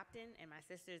are adopting, and my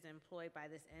sister is employed by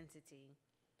this entity.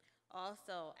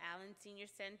 Also, Allen Senior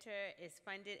Center is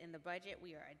funded in the budget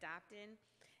we are adopting,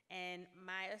 and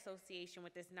my association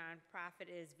with this nonprofit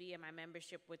is via my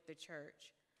membership with the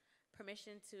church.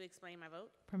 Permission to explain my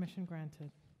vote? Permission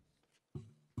granted.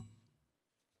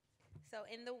 So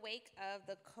in the wake of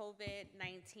the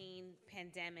COVID-19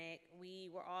 pandemic, we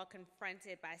were all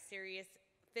confronted by serious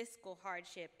fiscal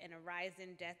hardship and a rise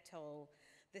in death toll.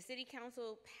 The City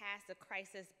Council passed a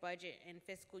crisis budget in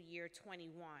fiscal year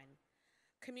 21.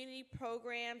 Community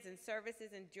programs and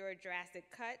services endured drastic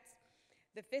cuts.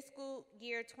 The fiscal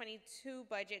year 22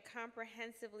 budget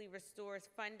comprehensively restores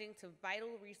funding to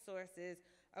vital resources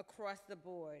across the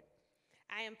board.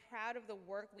 I am proud of the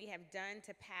work we have done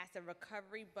to pass a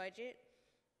recovery budget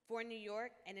for New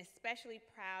York, and especially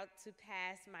proud to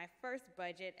pass my first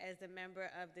budget as a member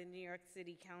of the New York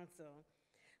City Council.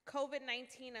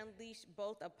 COVID-19 unleashed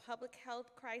both a public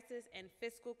health crisis and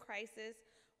fiscal crisis,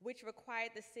 which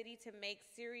required the city to make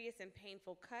serious and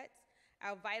painful cuts.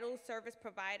 Our vital service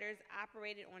providers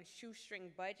operated on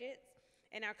shoestring budgets,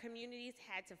 and our communities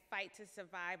had to fight to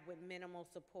survive with minimal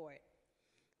support.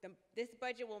 This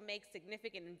budget will make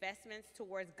significant investments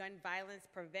towards gun violence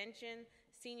prevention,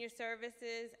 senior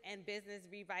services, and business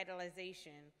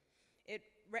revitalization. It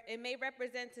may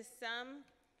represent to some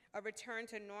a return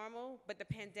to normal, but the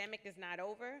pandemic is not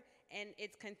over, and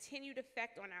its continued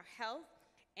effect on our health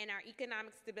and our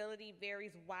economic stability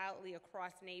varies wildly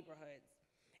across neighborhoods.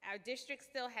 Our district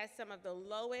still has some of the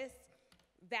lowest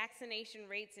vaccination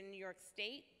rates in New York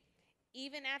State.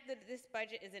 Even after this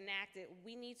budget is enacted,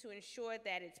 we need to ensure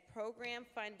that its program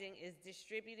funding is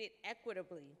distributed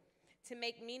equitably to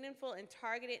make meaningful and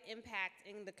targeted impact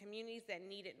in the communities that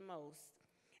need it most.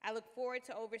 I look forward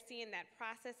to overseeing that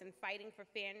process and fighting for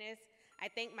fairness. I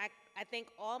thank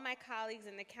all my colleagues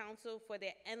in the council for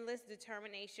their endless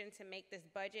determination to make this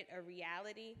budget a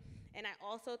reality. And I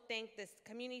also thank the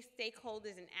community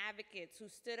stakeholders and advocates who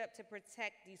stood up to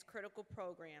protect these critical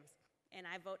programs. And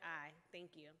I vote aye.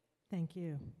 Thank you. Thank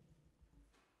you.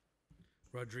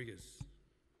 Rodriguez.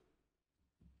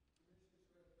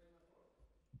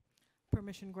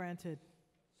 Permission granted.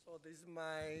 So this is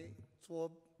my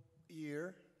 12th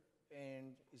year,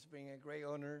 and it's been a great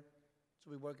honor to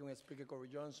be working with Speaker Corey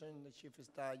Johnson, the Chief of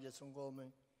Staff, Jason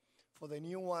Goldman. For the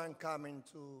new one coming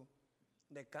to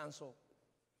the council,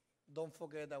 don't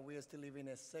forget that we still live in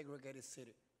a segregated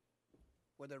city,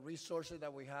 where the resources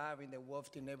that we have in the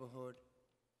wealthy neighborhood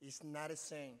is not the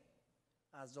same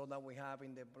as those that we have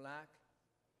in the Black,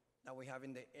 that we have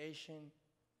in the Asian,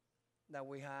 that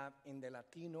we have in the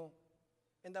Latino,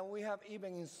 and that we have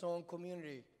even in some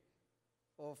community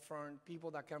or from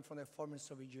people that come from the former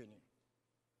Soviet Union.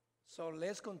 So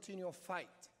let's continue to fight.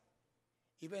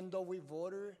 Even though we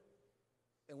voted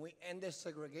and we ended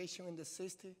segregation in the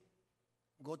 60s,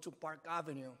 go to Park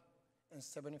Avenue and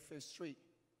 75th Street.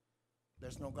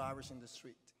 There's no garbage in the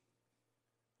street.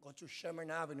 Go to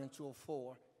Sherman Avenue and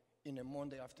 204 in a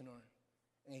Monday afternoon,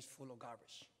 and it's full of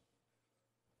garbage.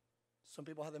 Some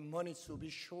people have the money to be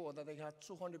sure that they have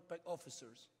 200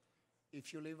 officers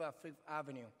if you live at 5th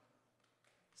Avenue,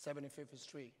 75th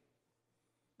Street.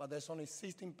 but there's only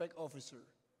 16 PEC officers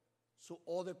to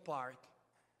all the park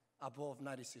above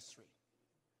 96th Street.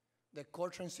 The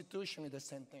cultural institution is the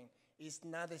same thing. It's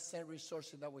not the same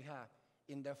resources that we have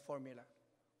in the formula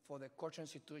for the cultural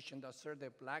institution that serve the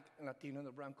Black, Latino, and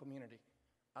the brown community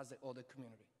as the other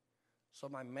community. So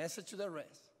my message to the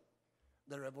rest,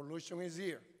 the revolution is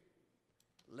here.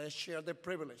 Let's share the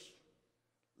privilege.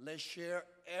 Let's share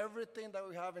everything that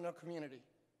we have in our community.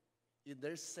 If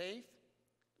they're safe,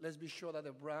 let's be sure that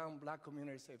the brown, Black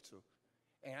community is safe too.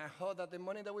 And I hope that the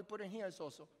money that we put in here is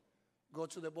also go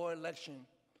to the board election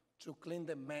to clean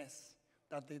the mess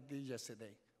that they did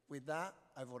yesterday. With that,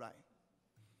 I vote aye.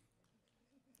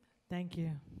 Thank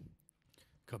you.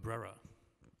 Cabrera.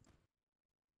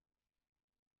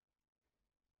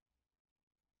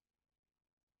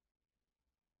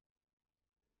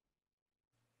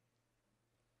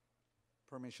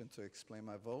 Permission to explain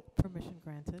my vote. Permission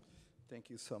granted.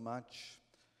 Thank you so much.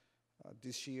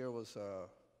 This year was a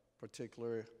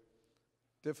particularly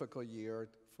difficult year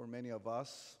for many of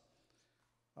us.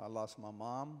 I lost my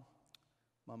mom,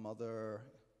 my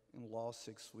mother-in-law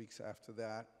 6 weeks after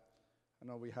that. I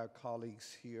know we have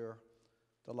colleagues here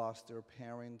that lost their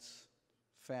parents,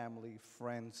 family,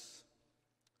 friends.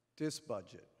 This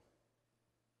budget,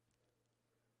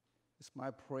 it's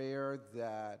my prayer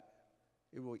that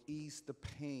it will ease the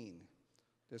pain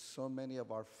that so many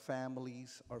of our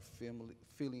families are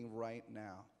feeling right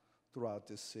now throughout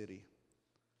this city.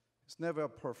 It's never a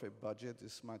perfect budget.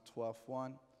 This is my 12th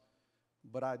one.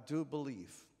 But I do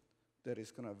believe that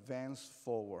it's going to advance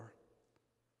forward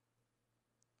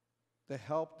the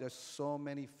help that so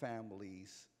many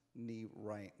families need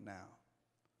right now.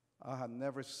 I have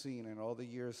never seen in all the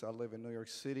years I live in New York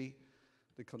City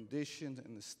the conditions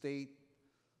in the state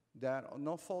that,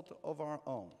 no fault of our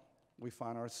own, we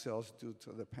find ourselves due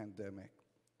to the pandemic.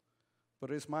 But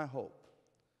it's my hope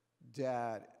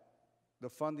that the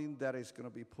funding that is going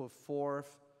to be put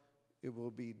forth, it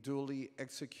will be duly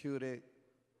executed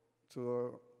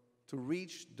to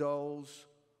reach those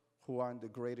who are in the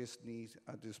greatest need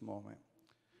at this moment.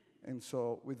 And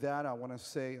so with that, I want to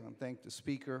say and thank the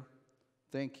speaker.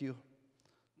 Thank you.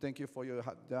 Thank you for your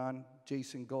done,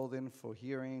 Jason Golden, for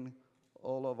hearing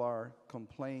all of our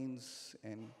complaints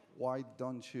and why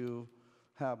don't you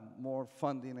have more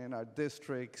funding in our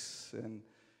districts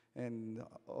and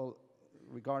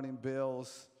regarding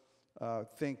bills.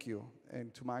 Thank you.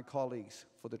 And to my colleagues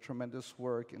for the tremendous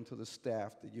work and to the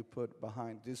staff that you put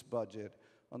behind this budget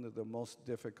under the most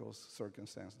difficult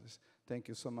circumstances. Thank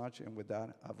you so much. And with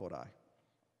that, I vote aye.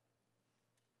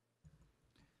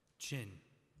 Chin.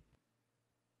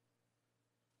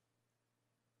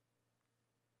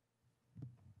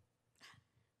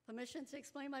 Permission to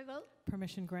explain my vote?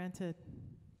 Permission granted.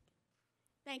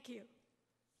 Thank you.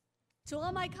 To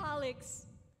all my colleagues,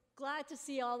 glad to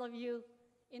see all of you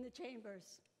in the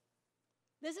chambers.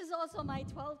 This is also my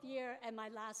 12th year and my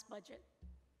last budget.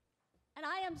 And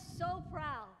I am so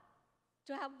proud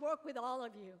to have worked with all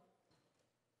of you.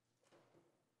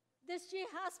 This year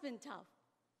has been tough.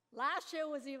 Last year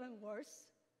was even worse.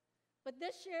 But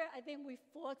this year, I think we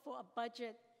fought for a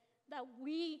budget that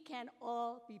we can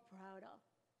all be proud of.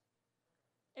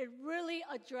 It really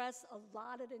addressed a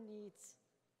lot of the needs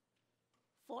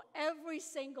for every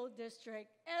single district,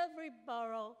 every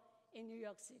borough in New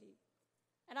York City.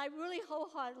 And I really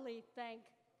wholeheartedly thank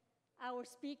our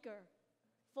speaker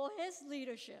for his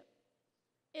leadership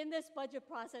in this budget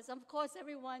process. Of course,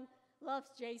 everyone loves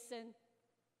Jason.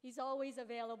 He's always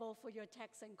available for your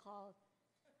texts and calls.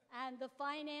 And the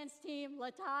finance team,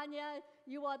 LaTanya,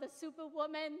 you are the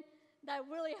superwoman that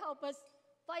really help us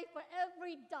fight for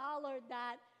every dollar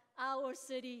that our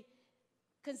city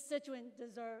constituents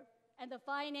deserve. And the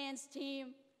finance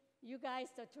team, you guys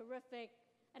are terrific.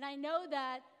 And I know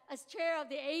that as chair of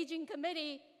the Aging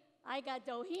Committee, I got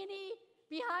Doheny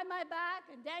behind my back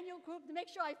and Daniel Krupp to make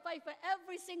sure I fight for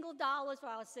every single dollar for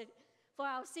our city, for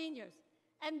our seniors.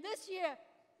 And this year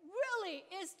really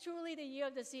is truly the year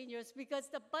of the seniors because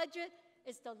the budget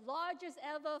is the largest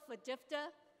ever for DFTA.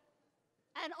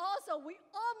 And also, we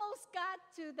almost got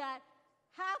to that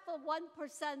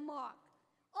 0.5% mark.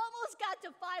 Almost got to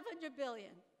 $500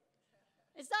 billion.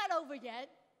 It's not over yet.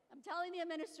 I'm telling the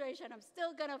administration I'm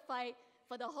still going to fight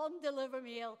for the home delivery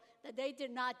meal that they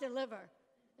did not deliver.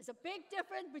 There's a big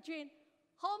difference between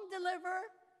home deliver,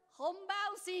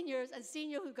 homebound seniors, and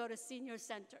seniors who go to senior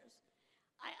centers.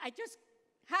 I just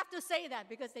have to say that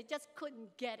because they just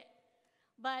couldn't get it.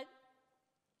 But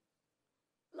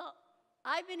look,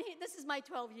 I've been here, this is my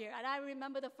 12th year, and I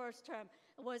remember the first term.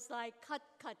 It was like cut,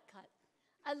 cut, cut.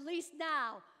 At least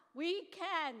now, we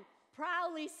can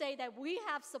proudly say that we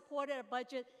have supported a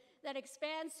budget that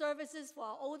expands services for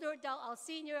our older adult, our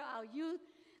senior, our youth,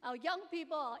 our young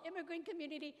people, our immigrant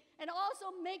community, and also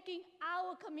making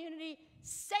our community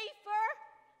safer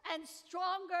and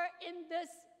stronger in this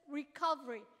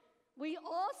recovery. We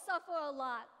all suffer a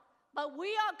lot, but we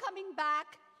are coming back.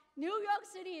 New York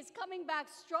City is coming back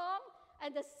strong,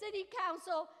 and the City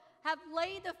Council have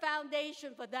laid the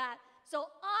foundation for that. So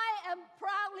I am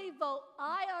proudly vote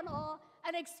aye on all,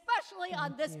 and especially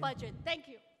on this budget. Thank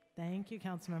you. Thank you,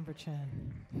 Councilmember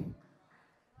Chen.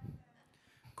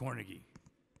 Cornegie.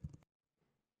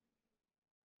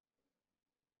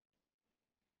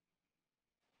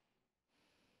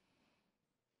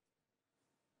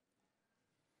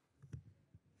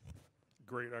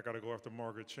 Great, I got to go after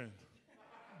Margaret Chin.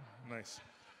 Nice.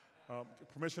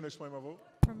 Permission to explain my vote?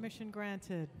 Permission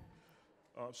granted.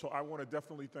 So I want to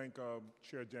definitely thank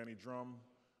Chair Danny Drum,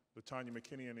 LaTanya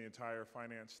McKinney, and the entire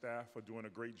finance staff for doing a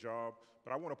great job.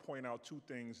 But I want to point out two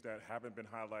things that haven't been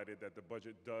highlighted that the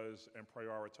budget does and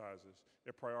prioritizes.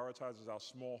 It prioritizes our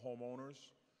small homeowners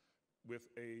with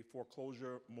a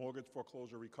mortgage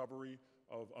foreclosure recovery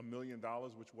of $1 million,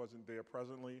 which wasn't there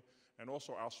presently, and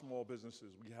also our small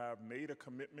businesses. We have made a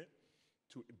commitment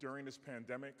to, during this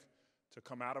pandemic, to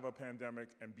come out of a pandemic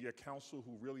and be a council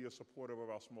who really is supportive of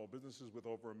our small businesses with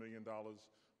over $1 million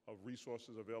of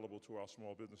resources available to our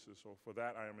small businesses. So for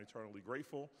that, I am eternally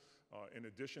grateful. In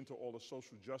addition to all the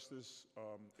social justice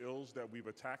ills that we've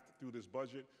attacked through this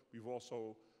budget, we've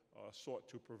also sought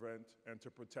to prevent and to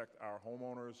protect our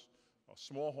homeowners,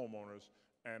 small homeowners,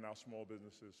 and our small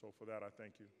businesses. So for that, I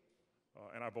thank you.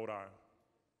 And I vote aye.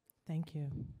 Thank you.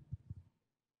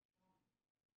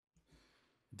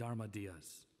 Dharma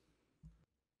Diaz.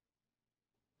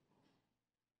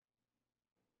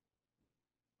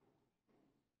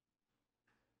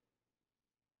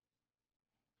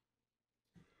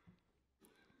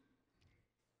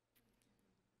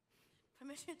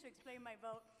 Permission to explain my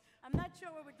vote. I'm not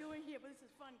sure what we're doing here, but this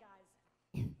is fun, guys.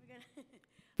 We're gonna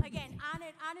again,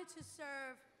 honored to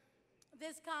serve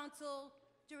this council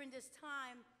during this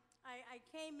time. I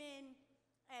came in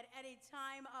at a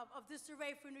time of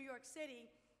disarray for New York City,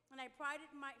 and I pride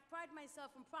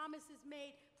myself in promises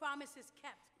made, promises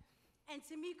kept. And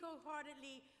to me,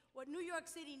 wholeheartedly, what New York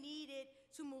City needed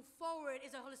to move forward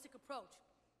is a holistic approach.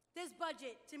 This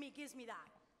budget, to me, gives me that.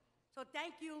 So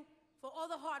thank you for all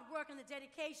the hard work and the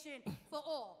dedication for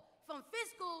all. From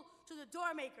fiscal to the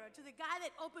door maker, to the guy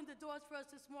that opened the doors for us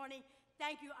this morning,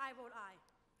 thank you, I vote aye.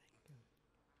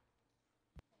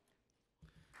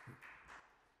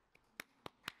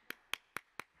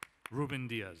 Ruben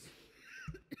Diaz.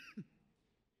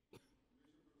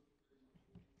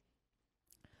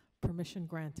 Permission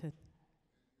granted.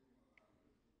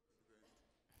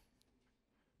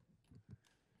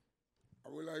 I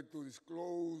would like to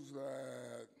disclose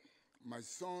that my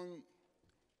son,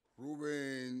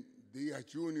 Ruben Diaz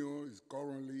Jr., is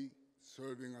currently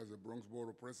serving as the Bronx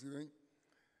Borough President,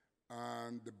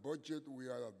 and the budget we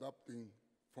are adopting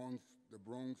funds the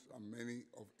Bronx and many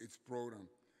of its programs.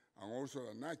 And also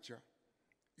the NACHA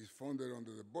is funded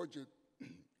under the budget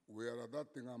we are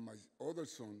adopting, and my other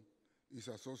son is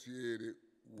associated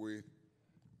with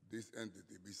this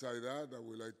entity. Besides that, I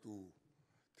would like to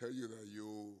tell you that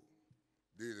you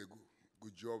did a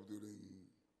good job during,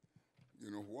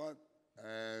 you know what?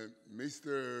 And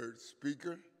Mr.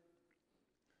 Speaker,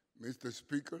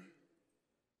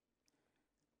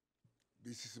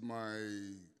 this is my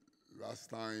last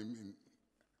time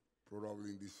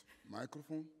probably in this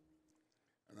microphone.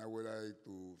 And I would like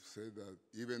to say that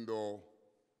even though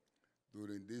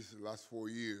during these last 4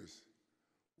 years,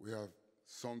 we have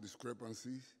some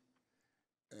discrepancies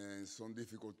and some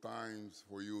difficult times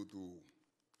for you to,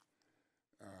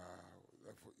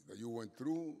 that you went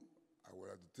through, I would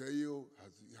like to tell you,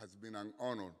 it has been an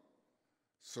honor,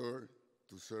 sir,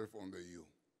 to serve under you.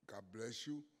 God bless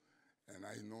you, and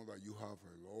I know that you have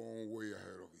a long way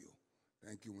ahead of you.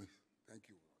 Thank you, thank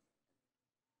you.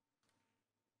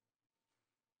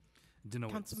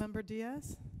 Councilmember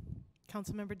Diaz?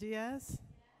 Councilmember Diaz?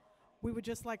 We would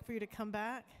just like for you to come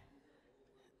back.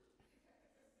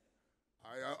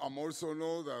 I'm also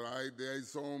know that there are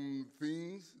some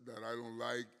things that I don't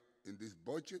like in this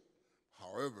budget.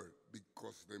 However,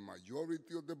 because the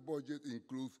majority of the budget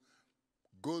includes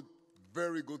good,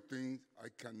 very good things, I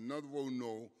cannot vote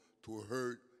no to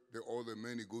hurt the other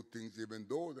many good things, even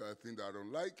though there are things that I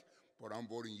don't like, but I'm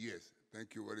voting yes.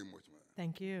 Thank you very much, man.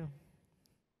 Thank you.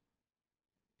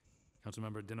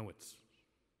 Councilmember Dinowitz.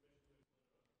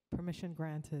 Permission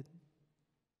granted.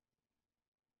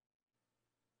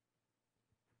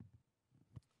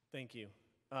 Thank you.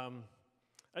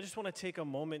 I just want to take a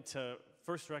moment to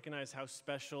first recognize how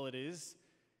special it is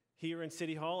here in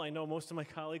City Hall. I know most of my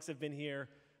colleagues have been here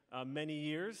many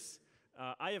years.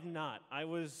 I have not. I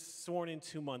was sworn in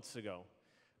 2 months ago.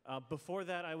 Before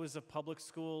that, I was a public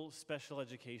school special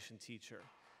education teacher.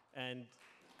 And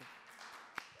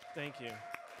thank you.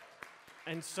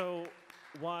 And so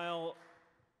while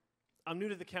I'm new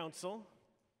to the council,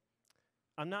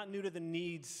 I'm not new to the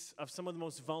needs of some of the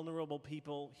most vulnerable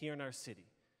people here in our city.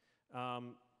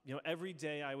 Every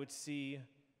day I would see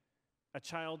a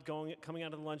child coming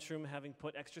out of the lunchroom having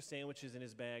put extra sandwiches in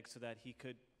his bag so that he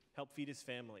could help feed his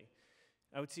family.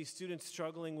 I would see students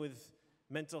struggling with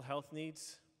mental health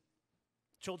needs,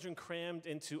 children crammed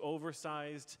into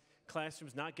oversized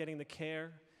classrooms, not getting the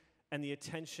care and the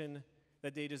attention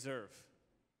that they deserve.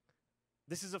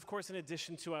 This is, of course, in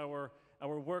addition to our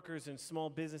workers and small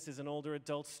businesses and older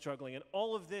adults struggling. And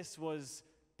all of this was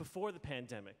before the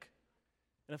pandemic.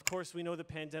 And of course, we know the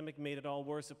pandemic made it all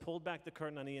worse. It pulled back the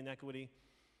curtain on the inequity.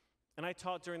 And I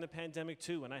taught during the pandemic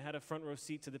too, and I had a front row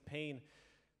seat to the pain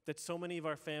that so many of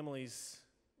our families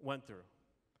went through.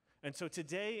 And so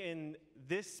today in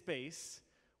this space,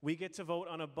 we get to vote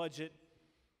on a budget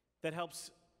that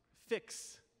helps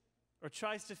fix or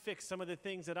tries to fix some of the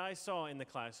things that I saw in the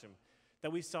classroom,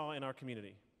 that we saw in our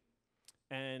community.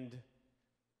 And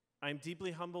I'm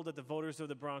deeply humbled that the voters of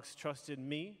the Bronx trusted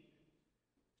me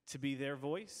to be their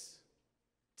voice,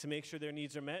 to make sure their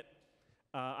needs are met.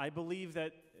 I believe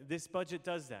that this budget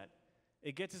does that.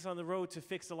 It gets us on the road to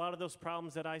fix a lot of those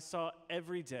problems that I saw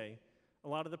every day, a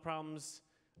lot of the problems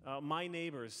my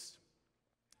neighbors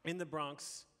in the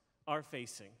Bronx are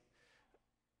facing.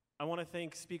 I want to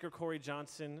thank Speaker Corey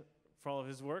Johnson for all of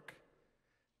his work,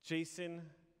 Jason,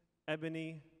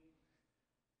 Ebony,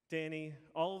 Danny,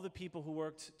 all of the people who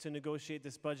worked to negotiate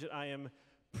this budget. I am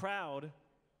proud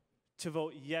to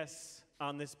vote yes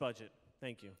on this budget.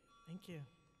 Thank you. Thank you.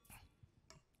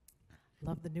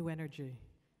 Love the new energy.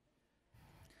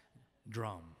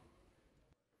 Drum.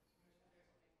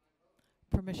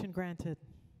 Permission granted.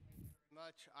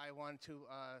 I want to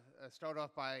start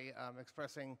off by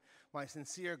expressing my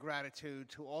sincere gratitude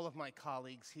to all of my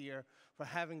colleagues here for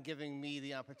having given me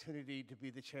the opportunity to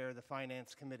be the chair of the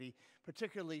Finance Committee,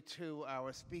 particularly to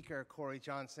our Speaker, Corey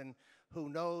Johnson, who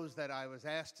knows that I was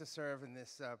asked to serve in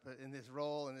this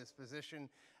role, in this position,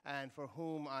 and for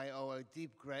whom I owe a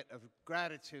deep of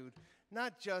gratitude,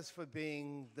 not just for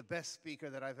being the best speaker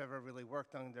that I've ever really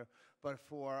worked under, but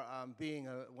for being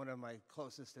one of my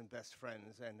closest and best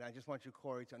friends. And I just want you,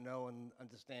 Corey, to know and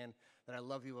understand that I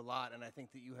love you a lot, and I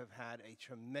think that you have had a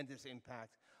tremendous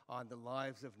impact on the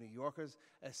lives of New Yorkers,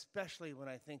 especially when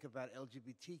I think about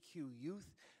LGBTQ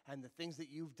youth and the things that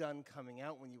you've done coming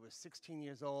out when you were 16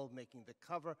 years old, making the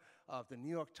cover of the New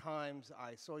York Times.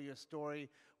 I saw your story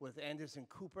with Anderson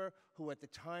Cooper, who at the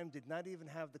time did not even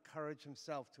have the courage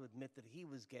himself to admit that he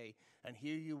was gay, and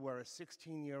here you were, a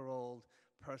 16-year-old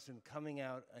person coming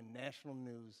out in national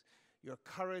news. Your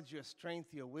courage, your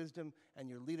strength, your wisdom, and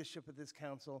your leadership of this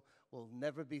council will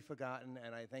never be forgotten,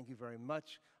 and I thank you very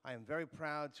much. I am very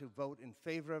proud to vote in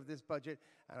favor of this budget,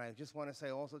 and I just want to say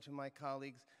also to my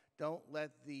colleagues, don't let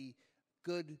the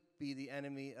good be the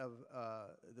enemy of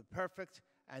the perfect,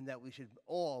 and that we should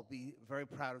all be very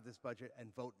proud of this budget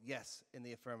and vote yes in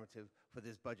the affirmative for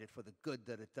this budget, for the good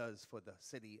that it does for the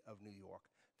city of New York.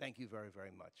 Thank you very,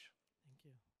 very much. Thank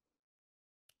you.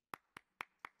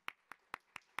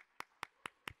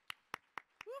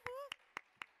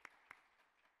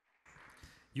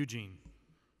 Eugene.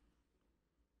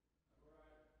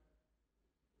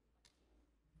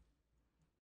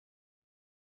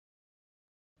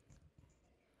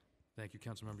 Thank you,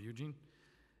 Councilmember Eugene.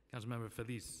 Councilmember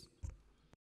Feliz.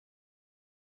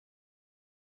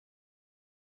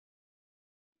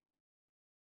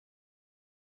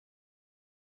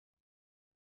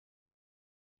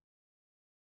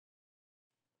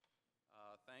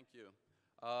 Thank you.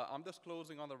 I'm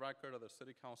disclosing on the record of the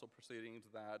City Council proceedings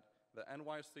that the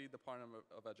NYC Department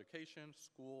of Education,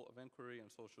 School of Inquiry and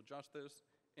Social Justice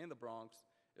in the Bronx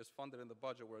is funded in the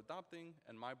budget we're adopting,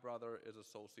 and my brother is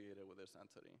associated with this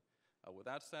entity. With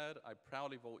that said, I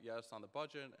proudly vote yes on the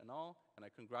budget and all, and I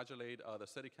congratulate the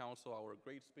City Council, our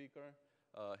great speaker,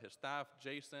 his staff,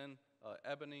 Jason,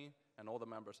 Ebony, and all the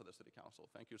members of the City Council.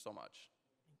 Thank you so much.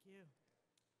 Thank you.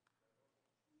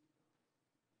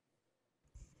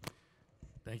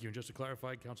 Thank you. And just to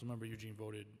clarify, Councilmember Eugene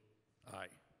voted aye.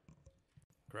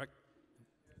 Correct?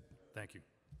 Thank you.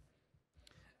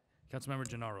 Councilmember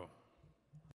Gennaro.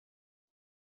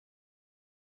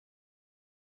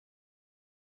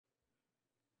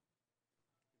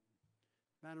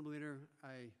 Madam Leader,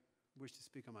 I wish to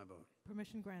speak on my vote.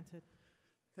 Permission granted.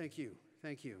 Thank you.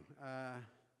 Thank you.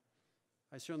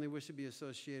 I certainly wish to be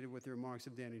associated with the remarks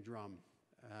of Danny Drum.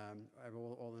 I have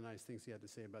all the nice things he had to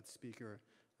say about the speaker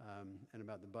and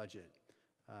about the budget.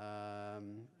 I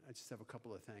just have a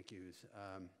couple of thank yous.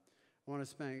 I want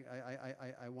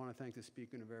to thank the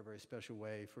speaker in a very, very special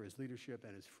way for his leadership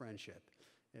and his friendship.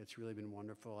 It's really been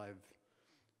wonderful. I've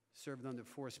served under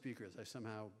 4 speakers. I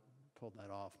somehow pulled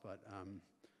that off, but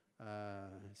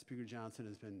Speaker Johnson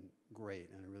has been great,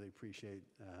 and I really appreciate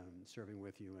serving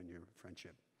with you and your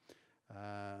friendship.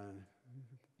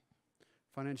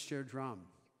 Finance Chair Drum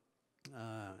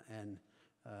and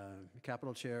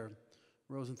Capital Chair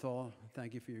Rosenthal,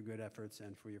 thank you for your good efforts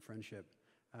and for your friendship.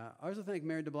 I also thank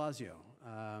Mayor de Blasio.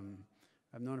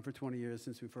 I've known him for 20 years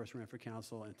since we first ran for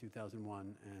council in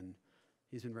 2001, and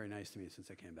he's been very nice to me since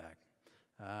I came back.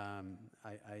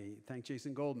 I thank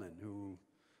Jason Goldman, who,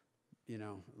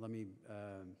 let me,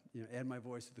 add my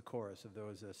voice to the chorus of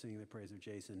those singing the praise of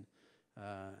Jason,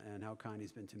 and how kind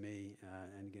he's been to me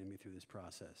and getting me through this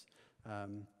process.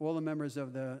 All the members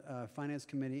of the Finance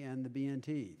Committee and the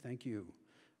BNT, thank you.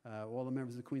 All the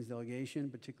members of the Queens delegation,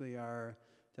 particularly our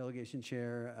delegation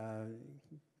chair,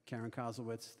 Karen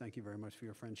Kozlowitz, thank you very much for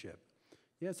your friendship.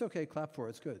 Yeah, it's okay, clap for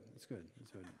it, it's good, it's good,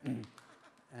 it's good.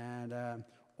 And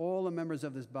all the members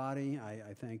of this body,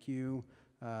 I thank you.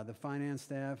 The finance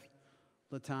staff,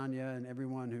 LaTanya, and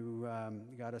everyone who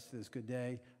got us to this good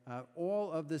day.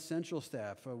 All of the central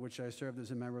staff, which I served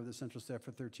as a member of the central staff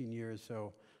for 13 years,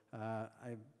 so I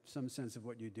have some sense of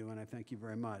what you do, and I thank you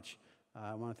very much.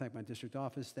 I want to thank my district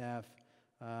office staff,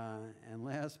 and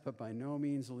last but by no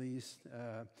means least,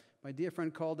 my dear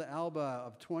friend Calda Alba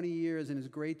of 20 years and his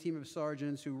great team of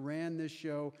sergeants who ran this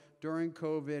show during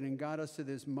COVID and got us to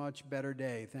this much better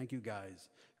day. Thank you, guys.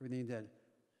 Everything that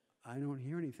I don't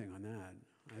hear anything on that.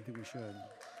 I think we should.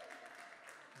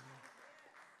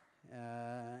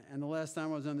 And the last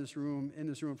time I was in this room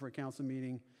for a council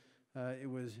meeting, it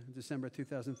was December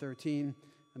 2013.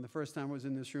 And the first time I was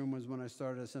in this room was when I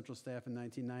started as central staff in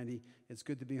 1990. It's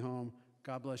good to be home.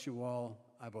 God bless you all.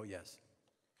 I vote yes.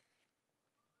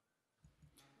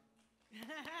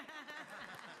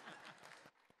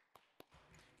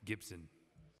 Gibson.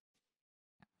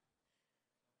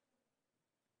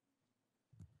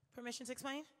 Permission to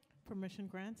explain? Permission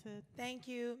granted. Thank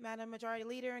you, Madam Majority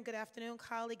Leader, and good afternoon,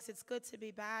 colleagues. It's good to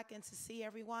be back and to see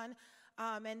everyone.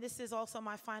 And this is also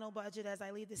my final budget as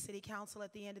I leave the City Council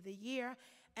at the end of the year.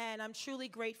 And I'm truly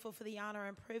grateful for the honor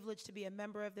and privilege to be a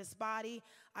member of this body.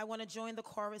 I want to join the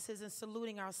choruses in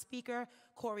saluting our Speaker,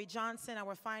 Corey Johnson,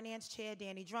 our Finance Chair,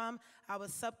 Danny Drum, our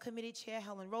Subcommittee Chair,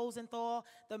 Helen Rosenthal,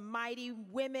 the mighty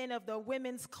women of the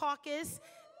Women's Caucus.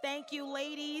 Thank you,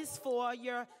 ladies, for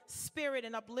your spirit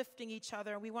in uplifting each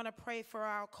other. We want to pray for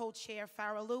our co-chair,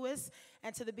 Farrah Lewis,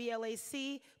 and to the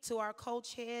BLAC, to our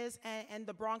co-chairs and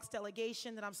the Bronx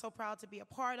delegation that I'm so proud to be a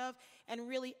part of, and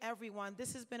really everyone.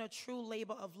 This has been a true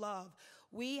labor of love.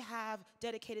 We have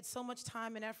dedicated so much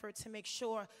time and effort to make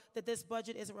sure that this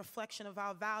budget is a reflection of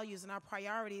our values and our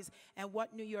priorities and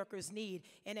what New Yorkers need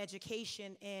in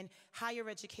education, in higher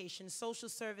education, social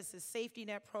services, safety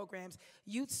net programs,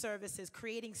 youth services,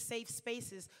 creating safe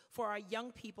spaces for our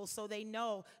young people so they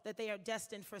know that they are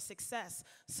destined for success.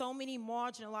 So many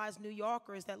marginalized New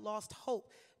Yorkers that lost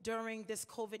hope during this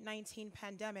COVID-19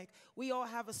 pandemic. We all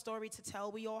have a story to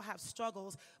tell. We all have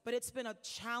struggles, but it's been a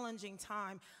challenging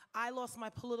time. I lost my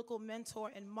political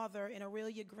mentor and mother in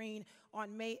Aurelia Green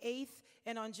on May 8th,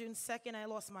 and on June 2nd, I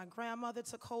lost my grandmother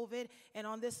to COVID, and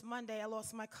on this Monday, I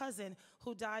lost my cousin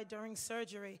who died during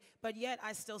surgery. But yet,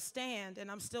 I still stand, and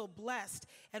I'm still blessed,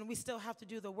 and we still have to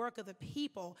do the work of the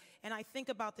people. And I think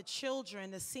about the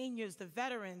children, the seniors, the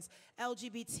veterans,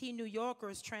 LGBT New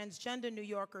Yorkers, transgender New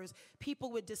Yorkers,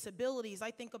 people with disabilities.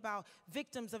 I think about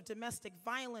victims of domestic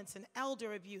violence and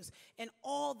elder abuse, and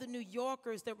all the New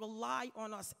Yorkers that rely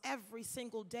on us every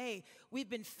single day. We've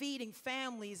been feeding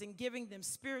families and giving them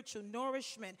spiritual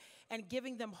nourishment and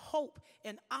giving them hope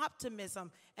and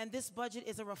optimism, and this budget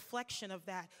is a reflection of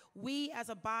that. We as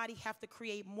a body have to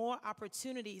create more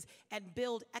opportunities and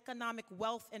build economic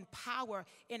wealth and power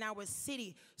in our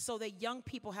city so that young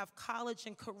people have college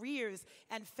and careers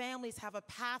and families have a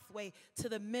pathway to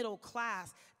the middle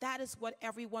class. That is what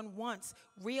everyone wants,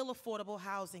 real affordable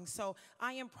housing. So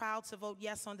I am proud to vote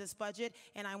yes on this budget,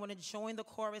 and I want to join the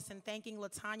chorus in thanking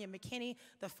LaTanya McKinney,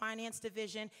 the Finance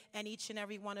Division, and each and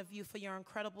every one of you for your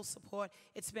incredible support.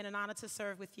 It's been an honor to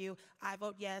serve with you. I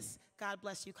vote yes. God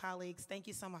bless you, colleagues. Thank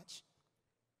you so much.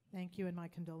 Thank you, and my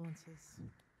condolences.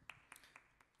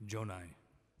 Jonai.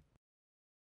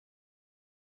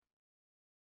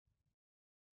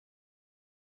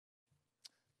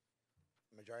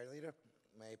 Majority Leader,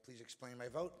 may I please explain my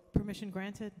vote? Permission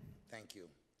granted. Thank you.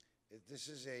 This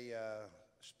is a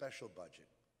special budget,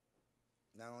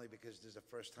 not only because this is the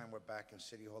first time we're back in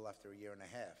City Hall after a year and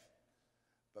a half,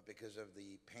 but because of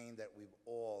the pain that we've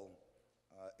all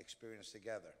experienced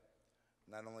together.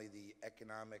 Not only the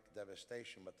economic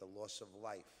devastation, but the loss of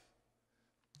life.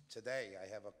 Today, I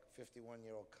have a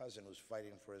 51-year-old cousin who's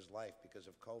fighting for his life because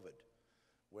of COVID.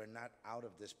 We're not out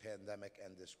of this pandemic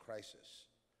and this crisis.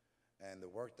 And the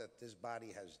work that this body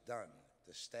has done,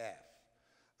 the staff,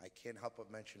 I can't help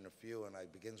but mention a few, and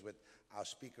it begins with our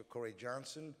Speaker, Corey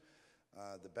Johnson,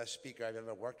 the best speaker I've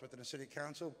ever worked with in the City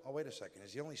Council. Oh, wait a second,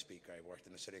 he's the only speaker I worked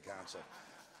in the City Council.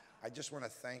 I just want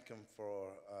to thank him for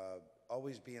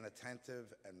always being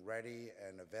attentive and ready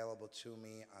and available to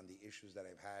me on the issues that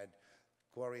I've had.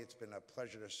 Corey, it's been a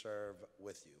pleasure to serve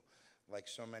with you. Like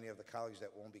so many of the colleagues that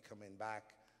won't be coming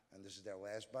back, and this is their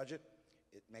last budget,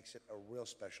 it makes it a real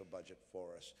special budget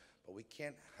for us. But we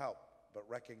can't help but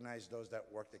recognize those that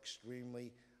worked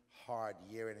extremely hard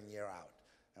year in and year out.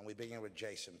 And we begin with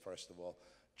Jason, first of all.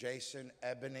 Jason,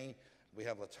 Ebony, we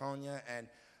have Latonia, and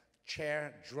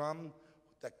Chair Drum.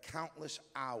 The countless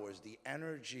hours, the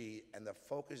energy, and the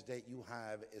focus that you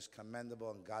have is commendable,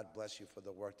 and God bless you for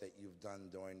the work that you've done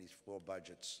during these 4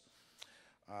 budgets.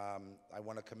 I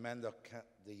want to commend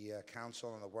the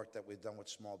council and the work that we've done with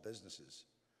small businesses.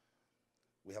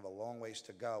 We have a long ways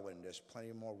to go, and there's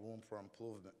plenty more room for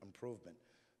improvement.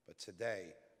 But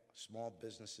today, small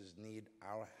businesses need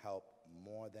our help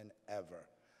more than ever.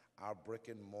 Our brick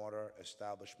and mortar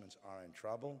establishments are in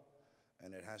trouble,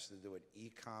 and it has to do with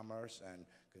e-commerce and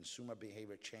consumer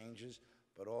behavior changes,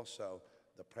 but also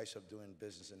the price of doing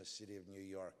business in the city of New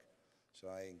York. So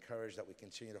I encourage that we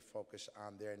continue to focus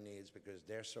on their needs, because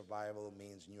their survival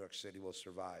means New York City will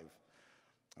survive.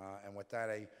 And with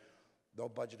that, no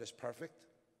budget is perfect.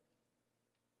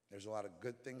 There's a lot of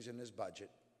good things in this budget,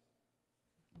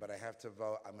 but I have to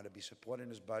vote. I'm going to be supporting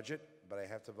this budget, but I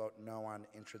have to vote no on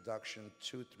Introduction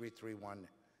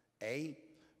 2331A,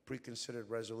 Preconsidered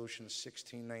Resolution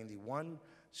 1691,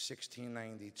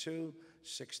 1692,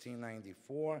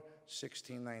 1694,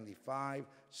 1695,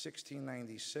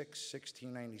 1696,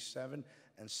 1697,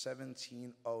 and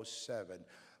 1707.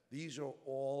 These are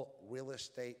all real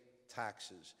estate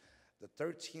taxes. The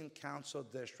 13th Council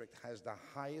District has the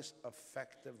highest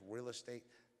effective real estate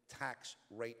tax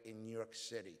rate in New York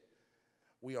City.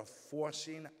 We are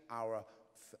forcing our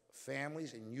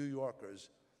families and New Yorkers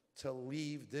to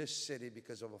leave this city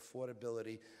because of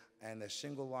affordability, and the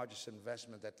single largest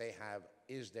investment that they have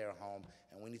is their home,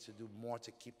 and we need to do more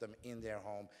to keep them in their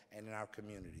home and in our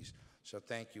communities. So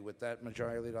thank you. With that,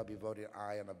 Majority Leader, I'll be voting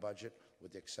aye on the budget,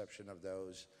 with the exception of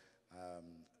those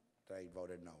that I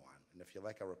voted no on. And if you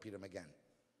like, I'll repeat them again.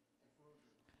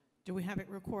 Do we have it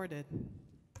recorded?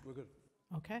 We're good.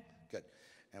 Okay. Good.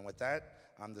 And with that,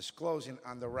 I'm disclosing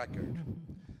on the record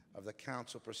of the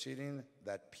council proceeding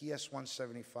that PS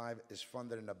 175 is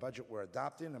funded in the budget we're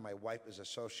adopting, and my wife is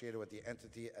associated with the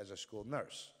entity as a school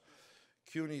nurse.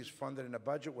 CUNY is funded in the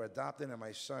budget we're adopting, and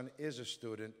my son is a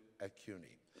student at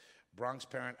CUNY. Bronx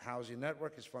Parent Housing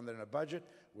Network is funded in a budget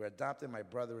we're adopting. My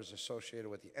brother is associated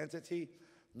with the entity.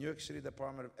 New York City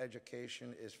Department of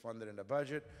Education is funded in the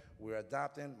budget we're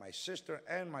adopting. My sister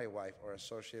and my wife are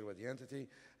associated with the entity.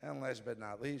 And last but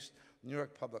not least, New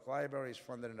York Public Library is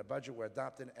funded in the budget we're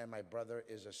adopting, and my brother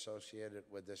is associated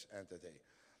with this entity.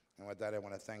 And with that, I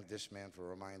want to thank this man for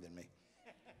reminding me.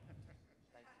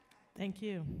 Thank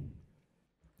you.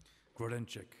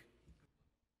 Grodenchik.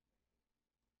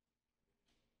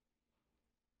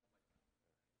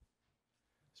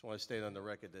 Just want to state on the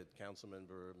record that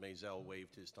Councilmember Maisel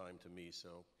waived his time to me,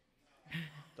 so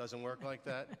doesn't work like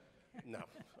that? No.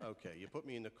 Okay, you put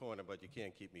me in the corner, but you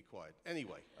can't keep me quiet.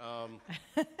 Anyway,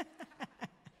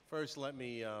 first let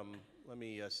me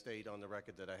state on the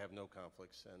record that I have no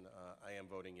conflicts, and I am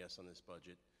voting yes on this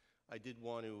budget. I did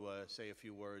want to say a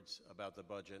few words about the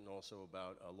budget and also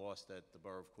about a loss that the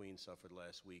Borough of Queens suffered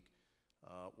last week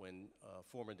when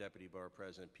former Deputy Borough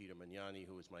President Peter Magnani,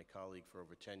 who was my colleague for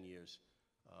over 10 years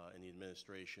in the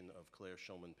administration of Claire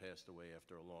Shulman, passed away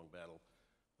after a long battle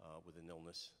with an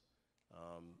illness.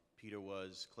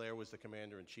 Claire was the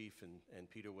commander-in-chief, and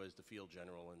Peter was the field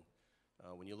general. And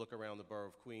when you look around the Borough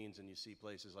of Queens and you see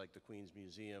places like the Queens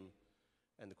Museum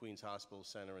and the Queens Hospital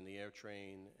Center and the air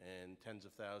train and tens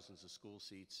of thousands of school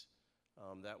seats,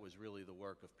 that was really the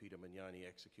work of Peter Magnani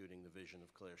executing the vision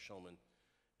of Claire Shulman.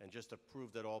 And just to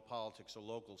prove that all politics are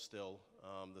local still,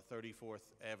 the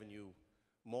 34th Avenue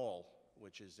Mall,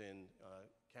 which is in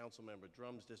Councilmember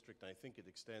Drum's district, and I think it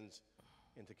extends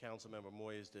into Councilmember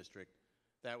Moya's district,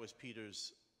 that was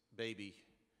Peter's baby,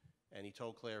 and he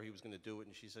told Claire he was going to do it,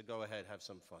 and she said, go ahead, have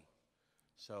some fun.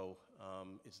 So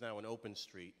it's now an open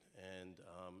street, and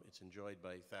it's enjoyed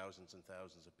by thousands and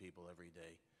thousands of people every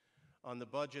day. On the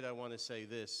budget, I want to say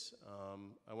this.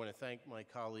 I want to thank my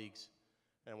colleagues,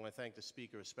 and I want to thank the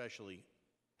speaker especially.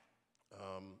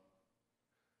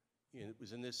 It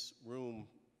was in this room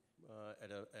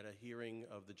at a hearing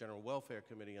of the General Welfare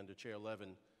Committee under Chair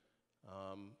Levin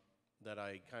that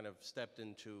I kind of stepped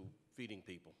into feeding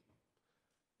people.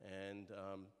 And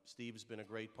Steve's been a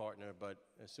great partner, but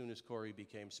as soon as Corey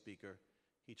became speaker,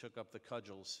 he took up the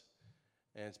cudgels.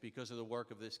 And it's because of the work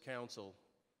of this council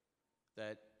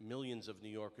that millions of New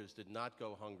Yorkers did not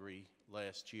go hungry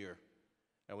last year.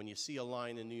 And when you see a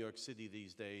line in New York City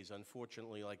these days,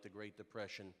 unfortunately, like the Great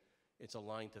Depression, it's a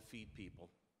line to feed people.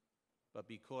 But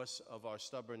because of our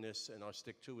stubbornness and our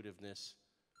stick-to-itiveness,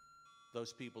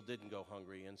 those people didn't go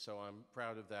hungry, and so I'm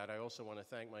proud of that. I also want to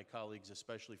thank my colleagues,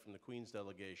 especially from the Queens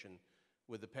delegation.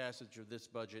 With the passage of this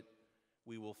budget,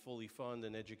 we will fully fund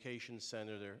an education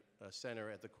center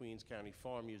at the Queens County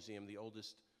Farm Museum, the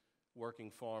oldest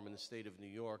working farm in the state of New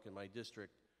York in my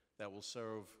district, that will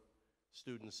serve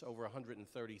students, over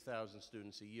 130,000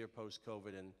 students a year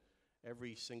post-COVID, and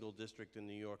every single district in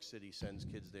New York City sends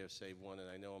kids there, save one, and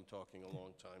I know I'm talking a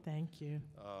long time. Thank you.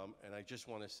 And I just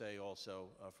want to say also,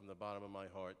 from the bottom of my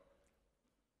heart,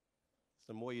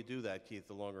 the more you do that, Keith,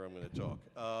 the longer I'm going to talk.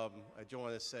 I do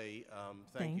want to say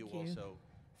thank you also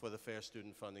for the Fair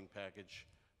Student Funding Package.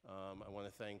 I want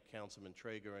to thank Councilman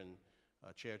Traeger and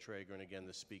Chair Traeger, and again,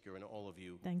 the speaker, and all of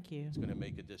you. Thank you. It's going to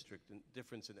make a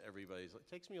difference in everybody's life.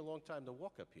 It takes me a long time to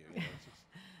walk up here. You know,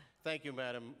 thank you,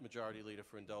 Madam Majority Leader,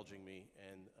 for indulging me,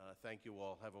 and thank you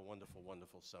all. Have a wonderful,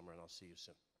 wonderful summer, and I'll see you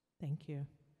soon. Thank you.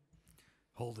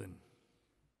 Holden.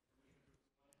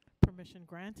 Permission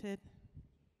granted.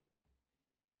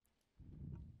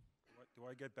 Do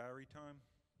I get Barry time?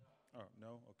 Oh, no?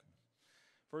 Okay.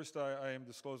 First, I am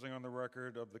disclosing on the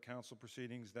record of the council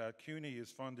proceedings that CUNY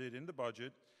is funded in the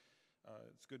budget.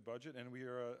 It's a good budget, and we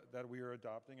are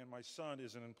adopting, and my son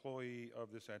is an employee of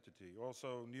this entity.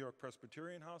 Also, New York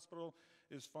Presbyterian Hospital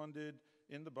is funded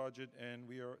in the budget, and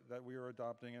we are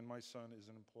adopting, and my son is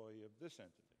an employee of this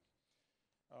entity.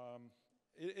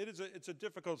 It's a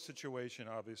difficult situation,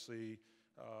 obviously,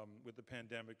 with the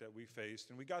pandemic that we faced,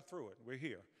 and we got through it. We're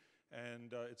here,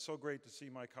 and it's so great to see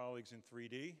my colleagues in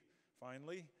 3D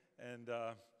finally, and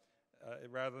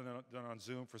rather than on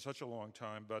Zoom for such a long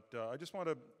time. But I just want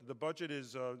to, the budget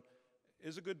is a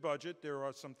good budget. There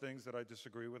are some things that I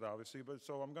disagree with, obviously, but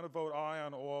so I'm going to vote aye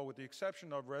on all, with the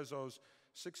exception of Resos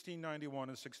 1691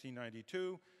 and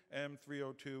 1692,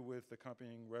 M302 with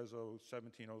accompanying Reso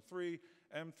 1703,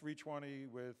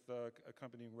 M320 with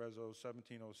accompanying Reso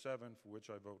 1707, for which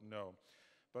I vote no.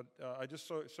 But I just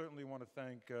certainly want to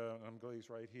thank, I'm glad he's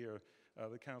right here,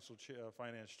 the Council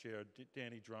Finance Chair,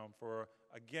 Danny Drum, for,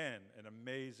 again, an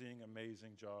amazing,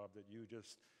 amazing job that you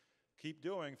just keep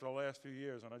doing for the last few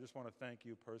years. And I just want to thank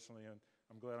you personally, and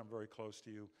I'm glad I'm very close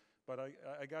to you. But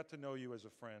I got to know you as a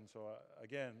friend, so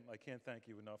again, I can't thank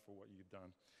you enough for what you've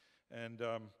done. And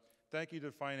thank you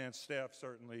to finance staff,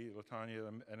 certainly, LaTanya,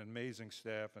 an amazing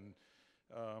staff, and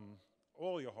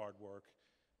all your hard work.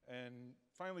 And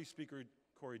finally, Speaker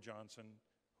Corey Johnson,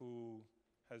 who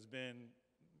has been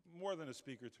more than a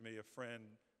speaker to me, a friend,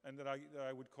 and that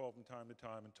I would call from time to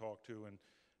time and talk to, and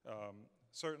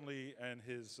certainly, and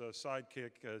his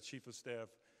sidekick, Chief of Staff,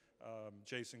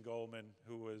 Jason Goldman,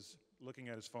 who is looking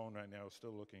at his phone right now,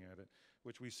 still looking at it,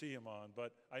 which we see him on.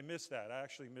 But I missed that. I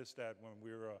actually missed that when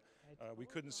we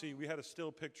couldn't see. We had a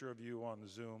still picture of you on the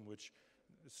Zoom, which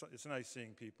it's nice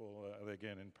seeing people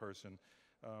again in person.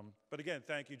 But again,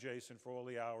 thank you, Jason, for all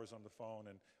the hours on the phone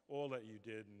and all that you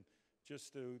did, and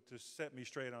just to set me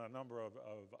straight on a number of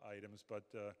items. But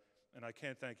and I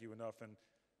can't thank you enough. And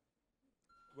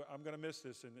I'm going to miss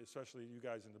this, and especially you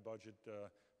guys in the budget.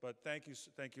 But thank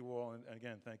you all, and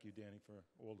again, thank you, Danny, for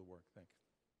all the work. Thank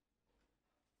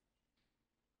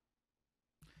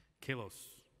you.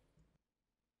 Kalos.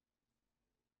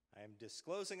 I am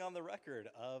disclosing on the record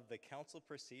of the council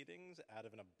proceedings out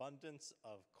of an abundance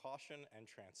of caution and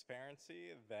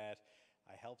transparency that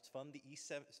I helped found the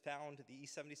East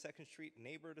 72nd Street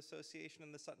Neighborhood Association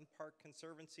and the Sutton Park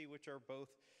Conservancy, which are both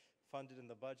funded in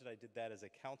the budget. I did that as a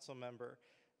council member.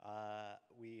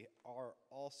 We are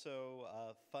also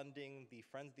funding the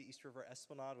Friends of the East River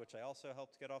Esplanade, which I also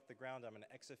helped get off the ground. I'm an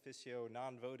ex officio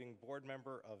non-voting board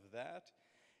member of that.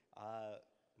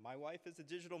 My wife is a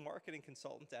digital marketing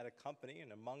consultant at a company,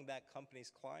 and among that company's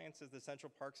clients is the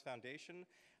Central Parks Foundation,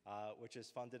 which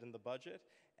is funded in the budget.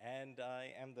 And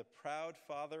I am the proud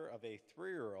father of a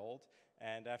 3-year-old,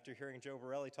 and after hearing Joe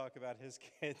Borelli talk about his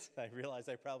kids, I realized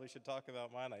I probably should talk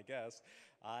about mine, I guess.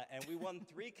 And we won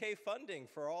 $3K funding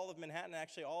for all of Manhattan,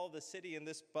 actually all of the city in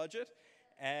this budget.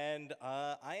 And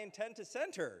I intend to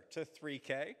send her to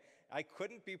 $3K. I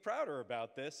couldn't be prouder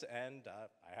about this, and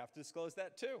I have to disclose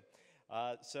that too.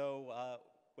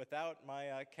 Without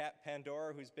my cat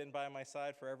Pandora, who's been by my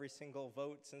side for every single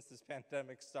vote since this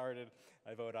pandemic started,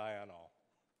 I vote aye on all.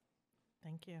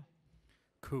 Thank you.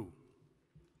 Coup.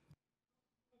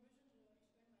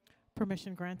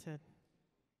 Permission granted.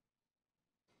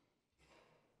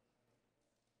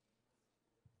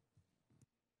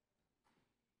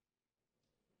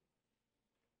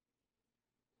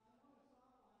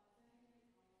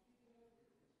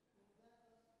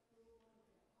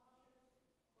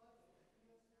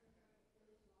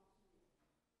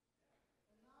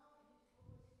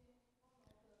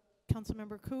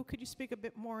 Councilmember Koo, could you speak a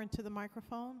bit more into the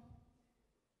microphone?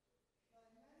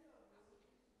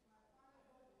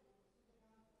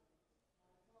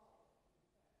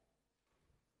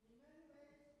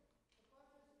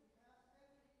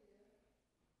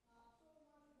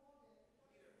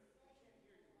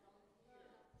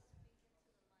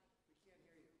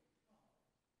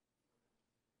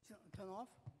 Turn off?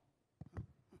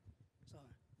 Sorry.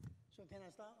 So can I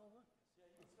start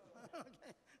over?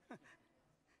 Okay.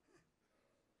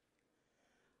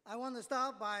 I want to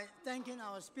start by thanking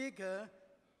our speaker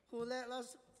who led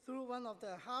us through one of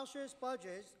the harshest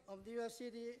budgets of New York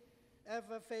City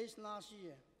ever faced last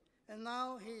year. And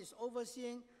now he is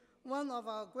overseeing one of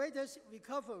our greatest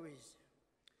recoveries.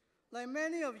 Like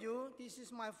many of you, this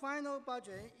is my final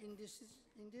budget in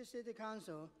this city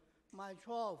council, my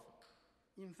 12th,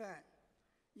 in fact.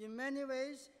 In many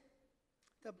ways,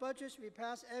 the budgets we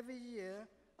pass every year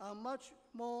are much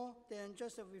more than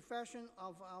just a reflection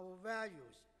of our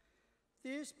values.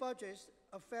 These budgets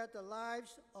affect the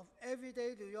lives of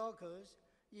everyday New Yorkers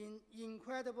in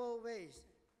incredible ways.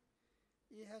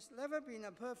 It has never been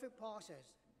a perfect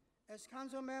process. As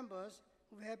council members,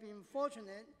 we have been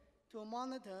fortunate to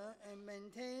monitor and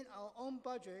maintain our own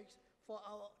budgets for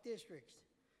our districts,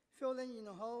 filling in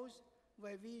the holes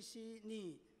where we see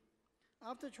need.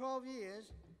 After 12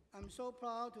 years, I'm so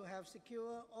proud to have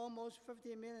secured almost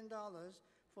 $50 million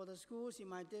for the schools in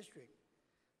my district.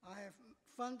 I have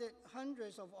funded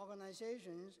hundreds of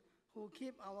organizations who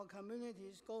keep our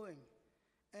communities going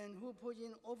and who put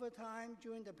in overtime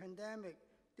during the pandemic,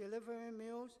 delivering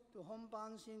meals to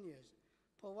homebound seniors,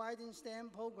 providing STEM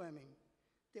programming.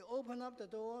 They open up the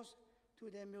doors to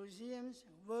their museums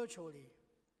virtually.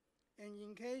 And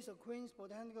in case of Queens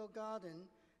Botanical Garden,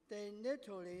 they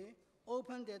literally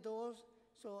open their doors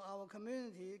so our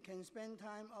community can spend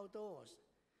time outdoors.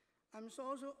 I'm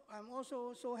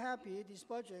also so happy this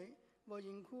budget will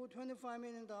include $25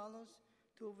 million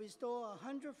to restore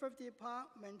 150 park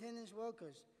maintenance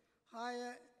workers,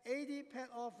 hire 80 pet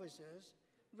officers,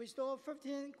 restore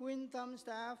 15 green thumb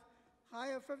staff,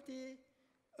 hire 50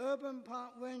 urban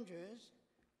park rangers,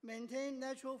 maintain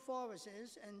natural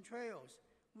forests and trails,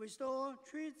 restore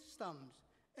tree stumps,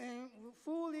 and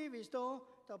fully restore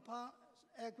the park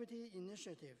equity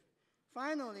initiative.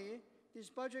 Finally, this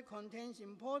budget contains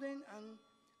important and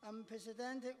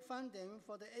unprecedented funding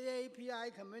for the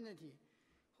AAPI community,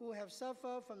 who have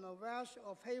suffered from a rash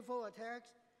of hateful attacks.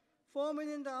 $4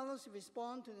 million to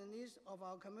respond to the needs of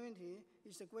our community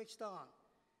is a great start.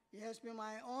 It has been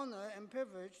my honor and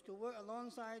privilege to work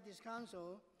alongside this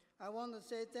council. I want to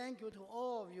say thank you to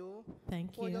all of you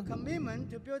for your commitment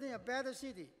to building a better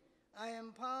city. I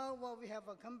am proud of what we have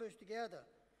accomplished together.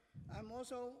 I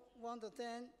also want to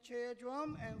thank Chair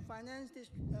Drum and Finance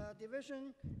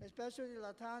Division, especially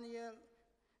Latanya,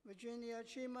 Virginia,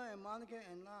 Chima, and Monica,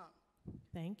 and La.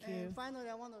 Thank you. And finally,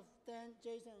 I want to thank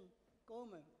Jason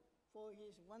Goldman for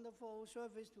his wonderful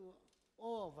service to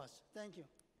all of us. Thank you.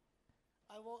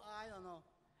 I vote aye or no.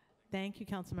 Thank you,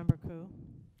 Councilmember Koo.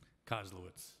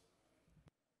 Kozlowitz.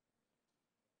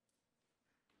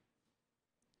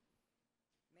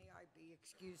 May I be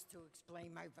excused to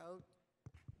explain my vote?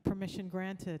 Permission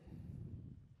granted.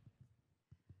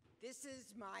 This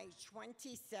is my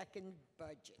 22nd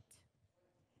budget.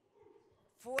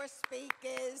 4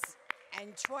 speakers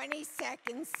and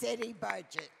 22nd city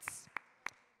budgets.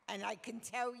 And I can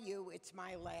tell you it's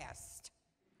my last.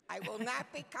 I will not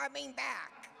be coming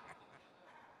back.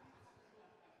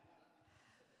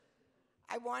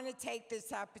 I want to take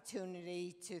this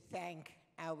opportunity to thank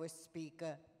our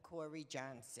speaker, Corey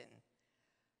Johnson.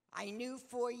 I knew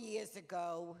 4 years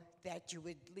ago that you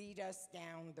would lead us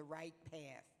down the right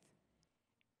path.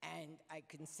 And I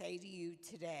can say to you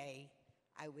today,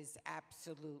 I was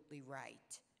absolutely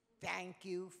right. Thank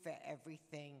you for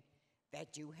everything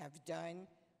that you have done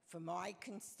for my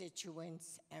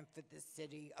constituents and for the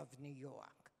city of New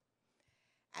York.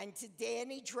 And to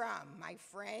Danny Drum, my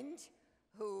friend,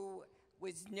 who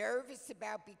was nervous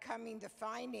about becoming the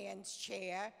finance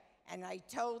chair, and I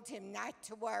told him not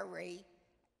to worry,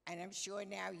 and I'm sure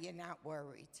now you're not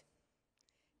worried.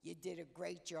 You did a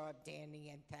great job, Danny,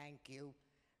 and thank you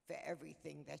for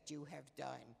everything that you have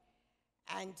done.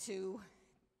 And to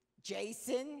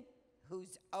Jason,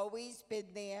 who's always been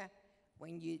there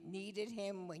when you needed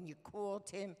him, when you called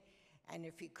him, and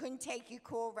if he couldn't take your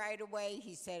call right away,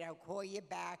 he said, I'll call you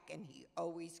back, and he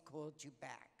always called you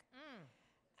back.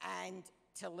 And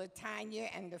to Latanya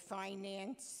and the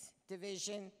finance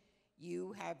division,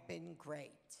 you have been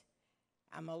great.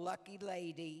 I'm a lucky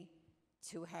lady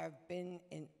to have been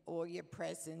in all your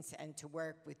presence and to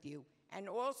work with you. And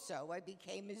also, I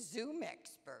became a Zoom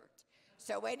expert.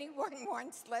 So anyone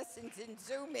wants lessons in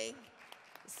Zooming,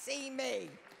 see me.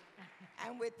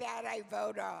 And with that, I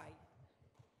vote aye.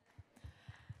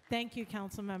 Thank you,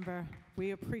 Councilmember.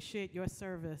 We appreciate your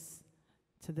service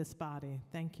to this body.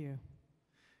 Thank you.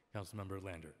 Councilmember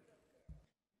Lander.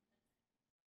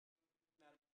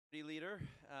 Leader,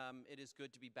 it is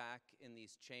good to be back in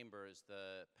these chambers.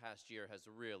 The past year has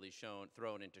really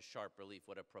thrown into sharp relief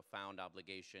what a profound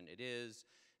obligation it is,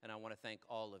 and I want to thank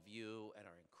all of you and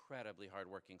our incredibly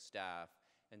hardworking staff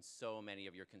and so many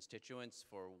of your constituents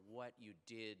for what you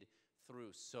did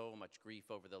through so much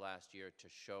grief over the last year to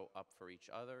show up for each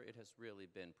other. It has really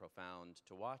been profound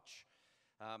to watch.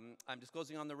 I'm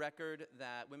disclosing on the record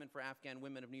that Women for Afghan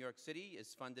Women of New York City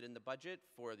is funded in the budget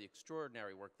for the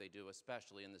extraordinary work they do,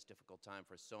 especially in this difficult time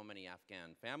for so many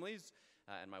Afghan families.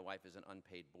 And my wife is an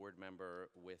unpaid board member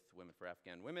with Women for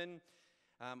Afghan Women.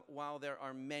 While there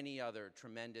are many other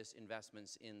tremendous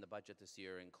investments in the budget this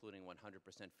year, including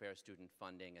 100% fair student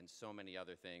funding and so many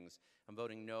other things, I'm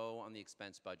voting no on the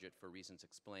expense budget for reasons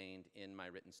explained in my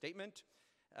written statement.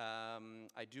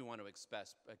 I do want to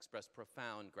express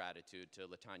profound gratitude to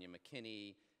Latanya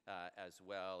McKinney, as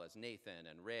well as Nathan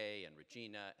and Ray and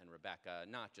Regina and Rebecca,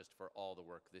 not just for all the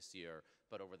work this year,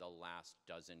 but over the last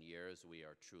dozen years. We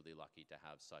are truly lucky to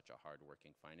have such a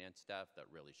hardworking finance staff that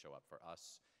really show up for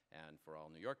us and for all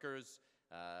New Yorkers.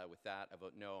 With that, I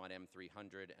vote no on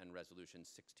M300 and Resolution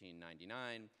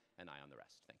 1699, and aye on the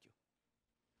rest. Thank you.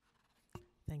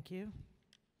 Thank you.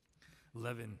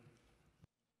 Levin.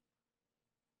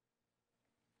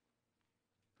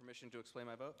 Permission to explain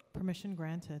my vote? Permission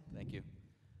granted. Thank you.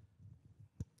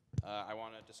 I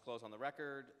want to disclose on the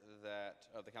record that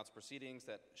of the council proceedings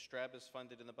that STREB is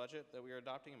funded in the budget that we are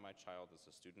adopting, and my child is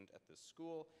a student at this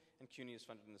school, and CUNY is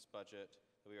funded in this budget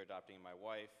that we are adopting, and my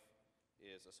wife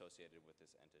is associated with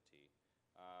this entity.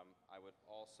 I would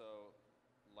also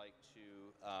like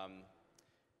to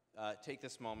take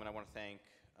this moment. I want to thank,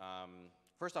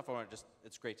 first off,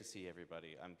 it's great to see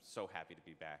everybody. I'm so happy to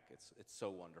be back. It's so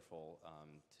wonderful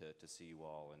to see you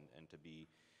all and to be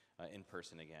in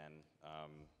person again.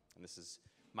 And this is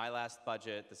my last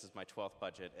budget. This is my 12th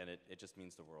budget, and it just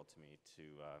means the world to me to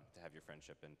have your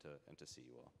friendship and to see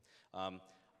you all.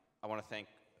 I want to thank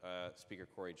Speaker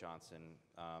Corey Johnson.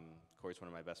 Corey's one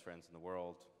of my best friends in the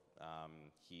world.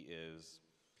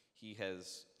 He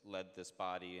has led this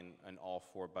body in all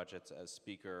 4 budgets as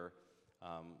Speaker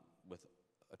with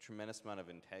a tremendous amount of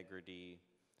integrity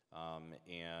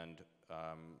and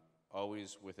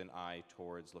always with an eye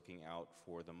towards looking out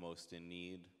for the most in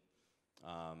need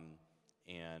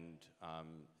and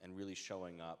really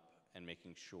showing up and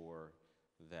making sure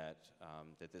that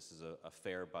this is a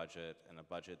fair budget and a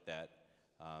budget that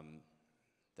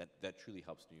truly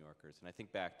helps New Yorkers. And I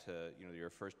think back to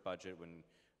your first budget when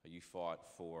you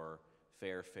fought for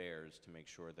fair fares to make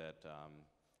sure that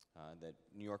that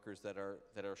New Yorkers that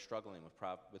are struggling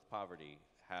with poverty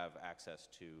have access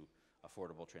to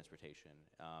affordable transportation,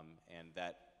 and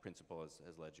that principle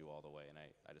has led you all the way. And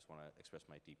I just want to express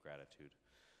my deep gratitude.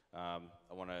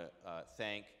 I want to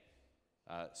thank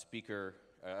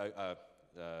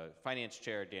Finance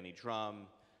Chair Danny Drum,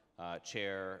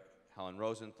 Chair Helen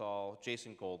Rosenthal,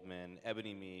 Jason Goldman,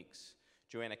 Ebony Meeks,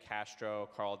 Joanna Castro,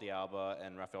 Carl D'Alba,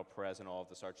 and Rafael Perez, and all of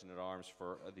the Sergeant-at-Arms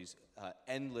for these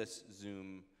endless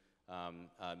Zoom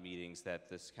meetings that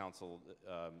this council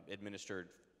administered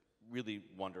really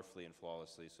wonderfully and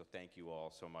flawlessly. So thank you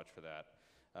all so much for that.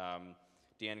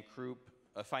 Dan Krupp,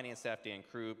 finance staff Dan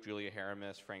Krupp, Julia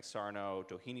Haramis, Frank Sarno,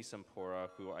 Doheny Sampora,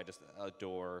 who I just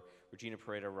adore, Regina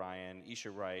Pareto Ryan,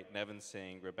 Isha Wright, Nevin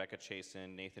Singh, Rebecca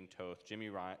Chasen, Nathan Toth, Jimmy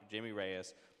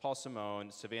Reyes, Paul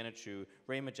Simone, Savannah Chu,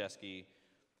 Ray Majeski,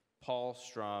 Paul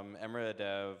Strum, Emra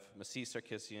Adev, Masis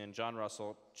Sarkisian, John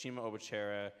Russell, Chima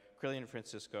Obachera, Krillian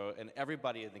Francisco, and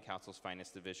everybody in the council's finance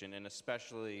division, and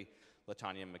especially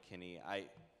Latanya McKinney.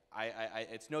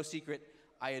 it's no secret,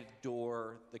 I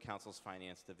adore the council's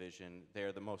finance division.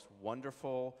 They're the most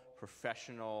wonderful,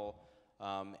 professional,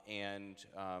 and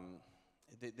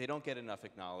they don't get enough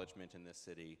acknowledgement in this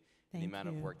city, and the amount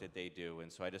of work that they do.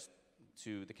 And so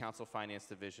to the council finance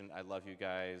division, I love you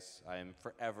guys. I am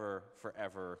forever,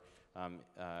 forever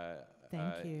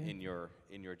in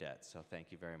your debt. So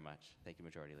thank you very much. Thank you,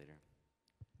 Majority Leader.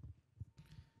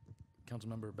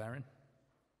 Councilmember Barron.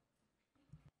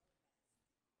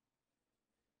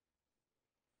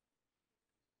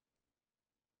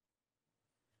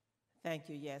 Thank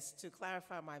you. Yes, to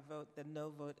clarify my vote, the no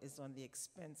vote is on the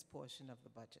expense portion of the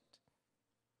budget.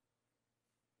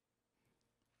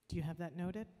 Do you have that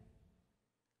noted?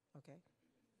 Okay.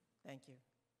 Thank you.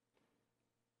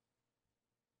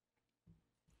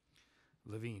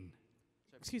 Levine.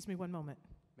 Excuse me, one moment.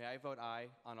 May I vote aye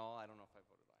on all? I don't know if I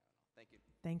voted aye on all. Thank you.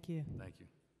 Thank you. Thank you.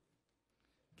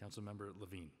 Councilmember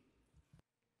Levine.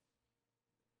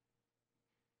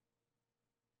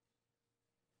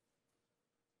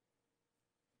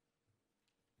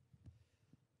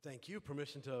 Thank you.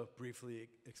 Permission to briefly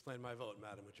explain my vote,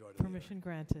 Madam Majority Leader. Permission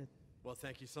granted. Well,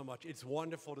 thank you so much. It's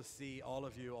wonderful to see all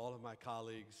of you, all of my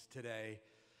colleagues today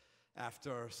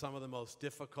after some of the most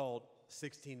difficult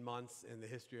 16 months in the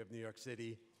history of New York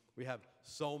City. We have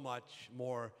so much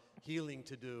more healing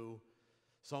to do,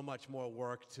 so much more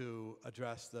work to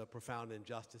address the profound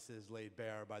injustices laid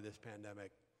bare by this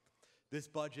pandemic. This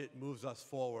budget moves us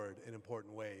forward in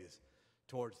important ways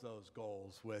towards those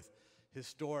goals with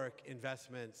historic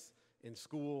investments in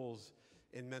schools,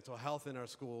 in mental health in our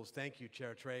schools. Thank you,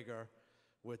 Chair Traeger.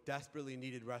 With desperately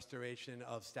needed restoration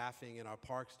of staffing in our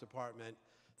Parks Department.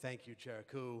 Thank you, Chair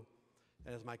Koo.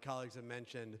 And as my colleagues have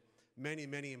mentioned, many,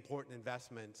 many important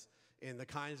investments in the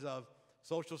kinds of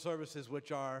social services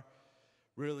which are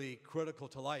really critical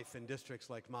to life in districts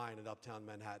like mine in Uptown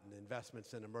Manhattan.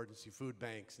 Investments in emergency food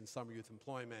banks and summer youth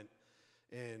employment,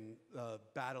 in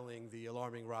battling the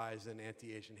alarming rise in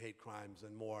anti-Asian hate crimes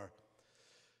and more.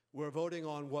 We're voting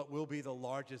on what will be the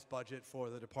largest budget for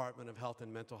the Department of Health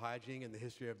and Mental Hygiene in the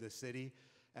history of this city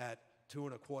at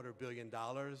 $2.25 billion,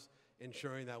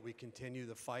 ensuring that we continue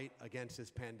the fight against this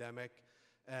pandemic.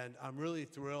 And I'm really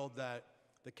thrilled that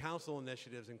the council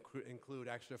initiatives include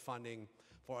extra funding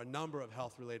for a number of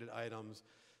health-related items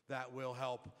that will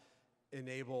help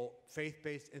enable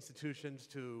faith-based institutions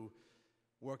to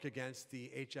work against the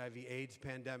HIV/AIDS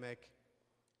pandemic,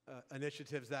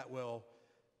 initiatives that will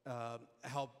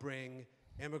help bring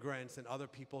immigrants and other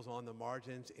peoples on the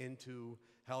margins into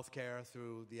healthcare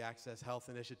through the Access Health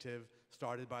Initiative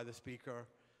started by the Speaker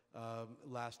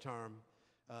last term,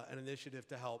 an initiative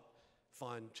to help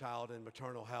fund child and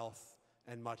maternal health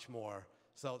and much more.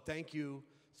 So thank you,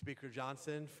 Speaker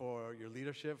Johnson, for your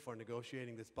leadership, for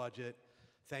negotiating this budget.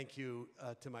 Thank you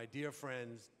to my dear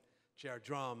friends, Chair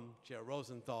Drum, Chair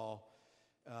Rosenthal.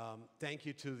 Thank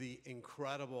you to the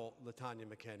incredible LaTanya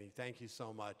McKinney. Thank you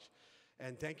so much.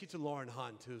 And thank you to Lauren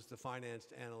Hunt, who's the finance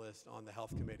analyst on the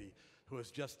Health Committee, who has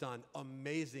just done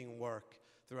amazing work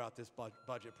throughout this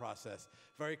budget process.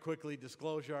 Very quickly,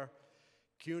 disclosure.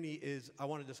 CUNY I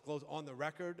want to disclose on the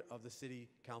record of the City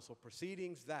Council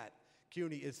proceedings that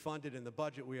CUNY is funded in the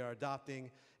budget we are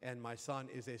adopting, and my son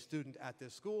is a student at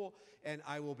this school, and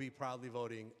I will be proudly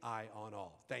voting aye on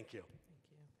all. Thank you.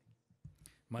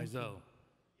 Mizell.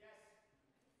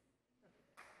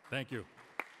 Thank you.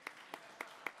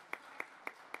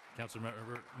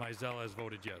 Councilmember Mizell has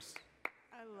voted yes.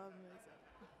 I love Mizell.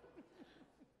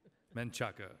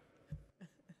 Menchaca.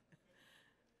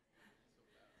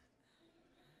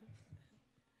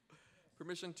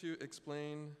 Permission to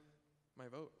explain my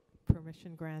vote.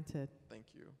 Permission granted.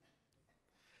 Thank you.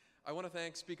 I want to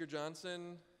thank Speaker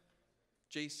Johnson,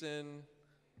 Jason,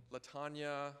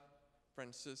 LaTanya,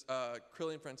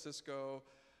 Krillian Francisco,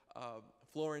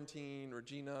 Florentine,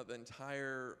 Regina, the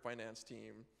entire finance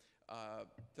team.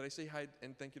 Did I say hi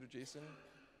and thank you to Jason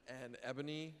and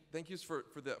Ebony? Thank you for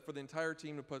the entire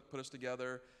team to put us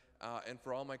together, and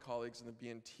for all my colleagues in the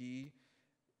BNT.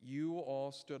 You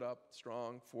all stood up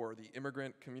strong for the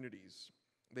immigrant communities.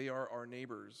 They are our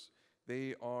neighbors.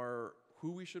 They are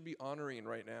who we should be honoring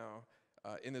right now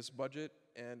in this budget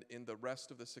and in the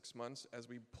rest of the 6 months as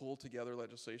we pull together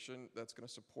legislation that's going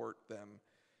to support them.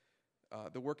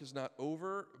 The work is not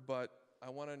over, but I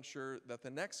want to ensure that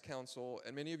the next council,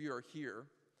 and many of you are here,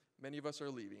 many of us are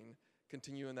leaving,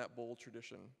 continue in that bold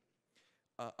tradition.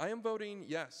 I am voting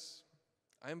yes.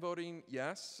 I am voting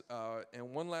yes,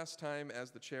 and one last time as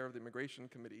the chair of the Immigration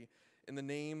Committee, in the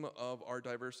name of our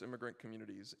diverse immigrant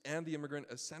communities and the immigrant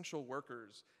essential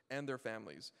workers and their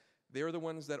families. They are the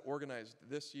ones that organized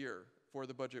this year for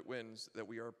the budget wins that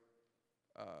we are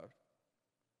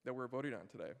that we're voting on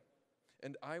today.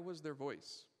 And I was their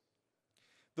voice.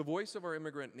 The voice of our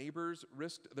immigrant neighbors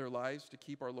risked their lives to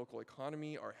keep our local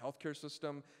economy, our healthcare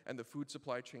system, and the food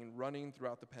supply chain running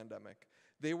throughout the pandemic.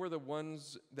 They were the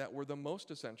ones that were the most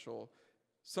essential,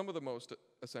 some of the most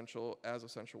essential as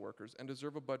essential workers, and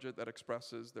deserve a budget that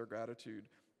expresses their gratitude,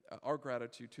 our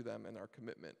gratitude to them and our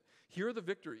commitment. Here are the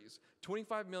victories: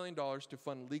 $25 million to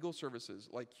fund legal services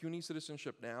like CUNY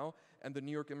Citizenship Now and the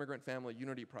New York Immigrant Family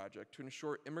Unity Project to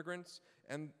ensure immigrants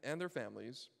and their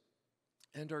families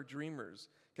and our dreamers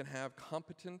can have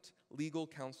competent legal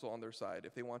counsel on their side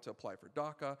if they want to apply for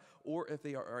DACA, or if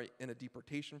they are in a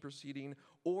deportation proceeding,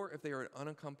 or if they are an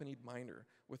unaccompanied minor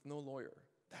with no lawyer.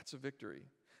 That's a victory.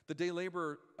 The Day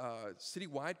Labor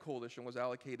citywide coalition was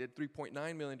allocated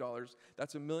 $3.9 million.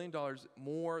 That's $1 million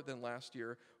more than last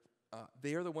year.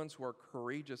 They are the ones who are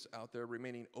courageous out there,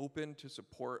 remaining open to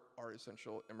support our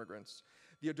essential immigrants.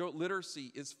 The adult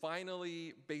literacy is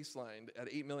finally baselined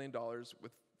at $8 million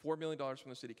with $4 million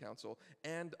from the City Council,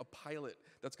 and a pilot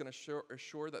that's going to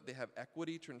assure that they have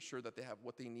equity to ensure that they have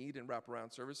what they need in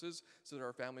wraparound services so that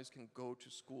our families can go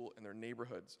to school in their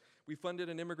neighborhoods. We funded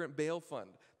an immigrant bail fund,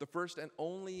 the first and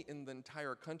only in the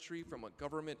entire country from a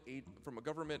government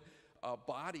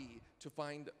body to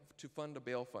fund a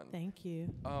bail fund. Thank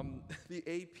you. The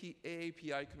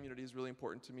AAPI community is really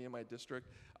important to me in my district.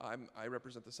 I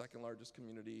represent the second largest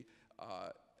community,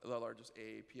 the largest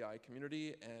AAPI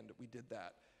community, and we did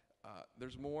that.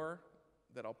 There's more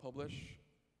that I'll publish.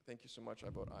 Thank you so much.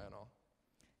 I vote aye on all.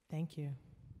 Thank you.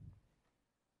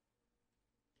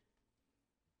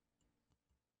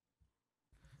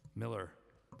 Miller.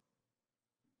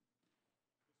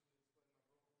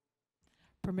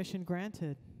 Permission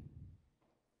granted.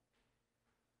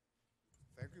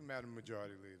 Thank you, Madam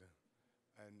Majority Leader.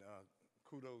 And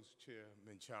kudos, Chair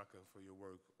Menchaca, for your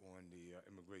work on the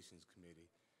Immigrations Committee.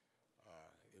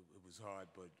 It was hard,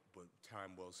 but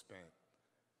time well spent.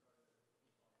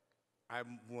 I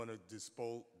want to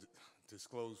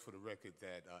disclose for the record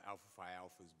that Alpha Phi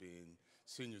Alpha's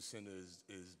Senior Center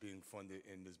is being funded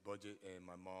in this budget, and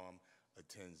my mom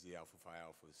attends the Alpha Phi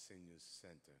Alpha Senior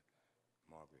Center.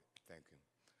 Margaret, thank you.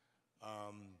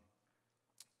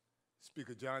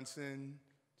 Speaker Johnson,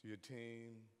 to your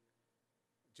team,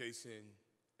 Jason,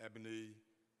 Ebony,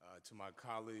 to my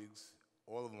colleagues,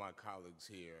 all of my colleagues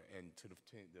here, and to the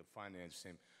finance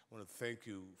team, I want to thank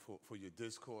you for your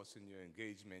discourse and your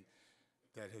engagement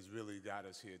that has really got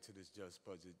us here to this just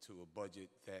budget, to a budget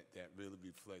that really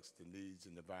reflects the needs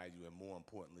and the value, and more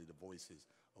importantly, the voices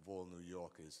of all New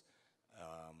Yorkers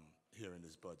here in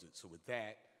this budget. So with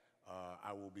that,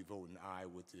 I will be voting aye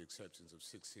with the exceptions of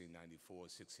 1694,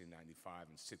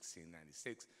 1695, and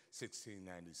 1696,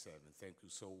 1697. Thank you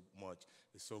so much.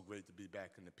 It's so great to be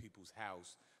back in the people's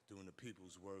house doing the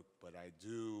people's work, but I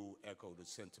do echo the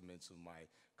sentiments of my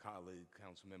colleague,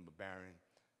 Councilmember Barron.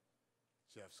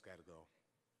 Jeff's got to go.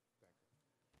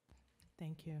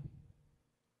 Thank you.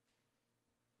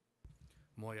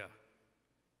 Moya.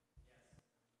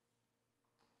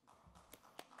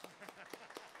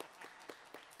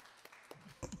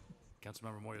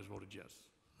 Councilmember Moya has voted yes.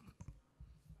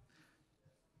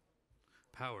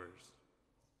 Powers.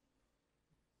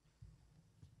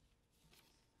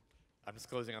 I'm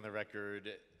disclosing on the record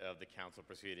of the council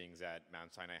proceedings that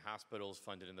Mount Sinai Hospital is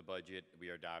funded in the budget we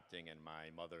are adopting, and my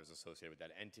mother is associated with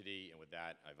that entity, and with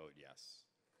that, I vote yes.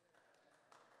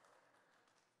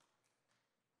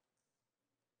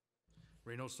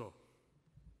 Reynoso.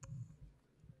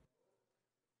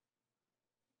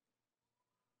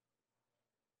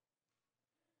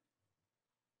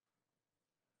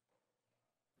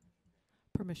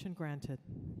 Permission granted.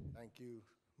 Thank you,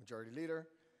 Majority Leader.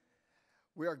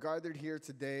 We are gathered here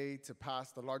today to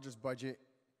pass the largest budget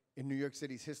in New York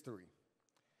City's history.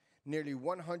 Nearly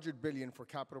 $100 billion for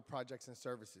capital projects and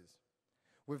services.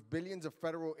 With billions of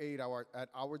federal aid at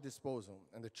our disposal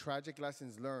and the tragic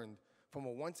lessons learned from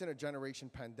a once-in-a-generation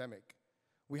pandemic,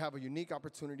 we have a unique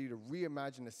opportunity to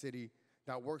reimagine a city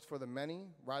that works for the many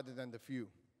rather than the few.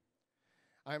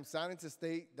 I am saddened to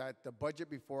state that the budget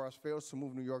before us fails to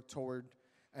move New York toward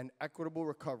an equitable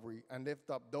recovery and lift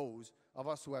up those of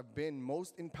us who have been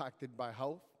most impacted by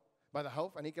the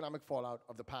health and economic fallout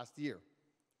of the past year.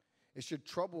 It should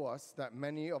trouble us that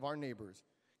many of our neighbors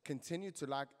continue to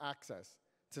lack access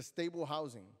to stable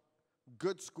housing,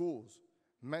 good schools,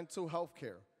 mental health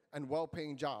care, and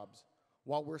well-paying jobs,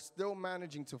 while we're still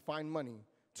managing to find money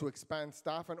to expand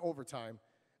staff and overtime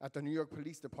at the New York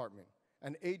Police Department,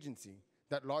 an agency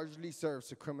that largely serves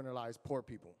to criminalize poor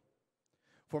people.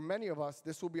 For many of us,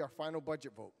 this will be our final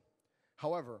budget vote.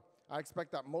 However, I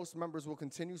expect that most members will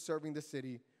continue serving the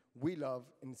city we love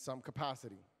in some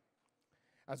capacity.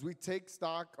 As we take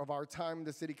stock of our time in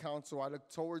the City Council, I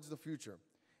look towards the future,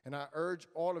 and I urge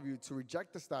all of you to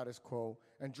reject the status quo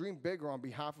and dream bigger on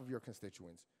behalf of your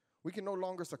constituents. We can no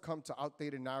longer succumb to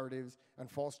outdated narratives and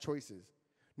false choices.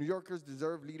 New Yorkers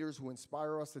deserve leaders who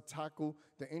inspire us to tackle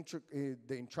the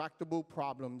intractable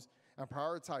problems and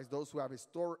prioritize those who have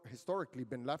historically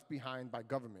been left behind by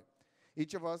government.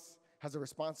 Each of us has a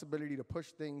responsibility to push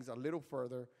things a little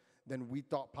further than we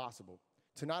thought possible,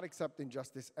 to not accept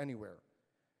injustice anywhere,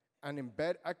 and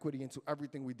embed equity into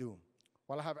everything we do.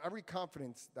 While I have every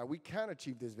confidence that we can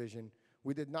achieve this vision,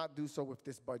 we did not do so with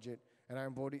this budget, and I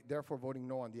am therefore voting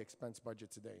no on the expense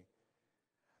budget today.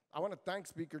 I want to thank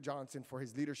Speaker Johnson for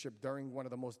his leadership during one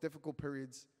of the most difficult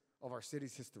periods of our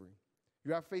city's history.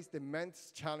 You have faced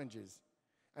immense challenges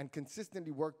and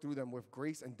consistently worked through them with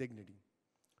grace and dignity.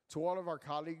 To all of our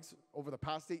colleagues, over the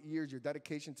past 8 years, your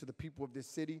dedication to the people of this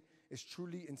city is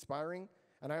truly inspiring,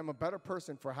 and I am a better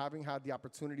person for having had the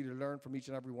opportunity to learn from each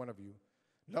and every one of you.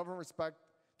 Love and respect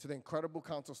to the incredible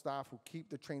council staff who keep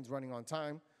the trains running on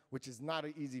time, which is not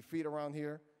an easy feat around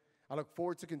here. I look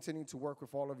forward to continuing to work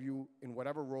with all of you in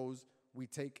whatever roles we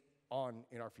take on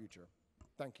in our future.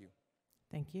 Thank you.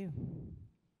 Thank you.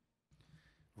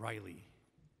 Riley.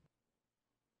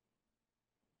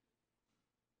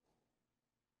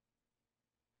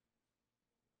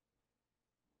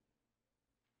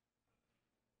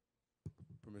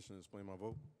 Permission to explain my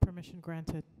vote? Permission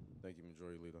granted. Thank you,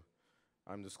 Majority Leader.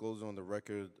 I'm disclosing on the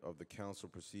record of the council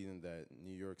proceeding that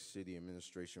New York City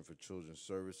Administration for Children's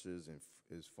Services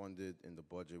is funded in the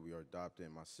budget we are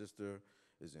adopting. My sister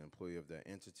is an employee of that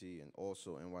entity, and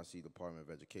also NYC Department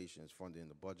of Education is funded in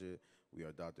the budget we are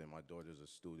adopting. My daughter's a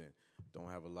student. Don't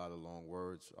have a lot of long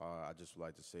words. I just would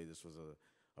like to say this was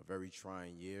a very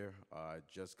trying year. I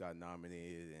just got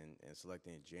nominated and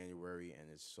selected in January, and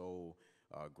it's so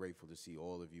grateful to see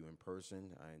all of you in person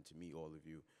and to meet all of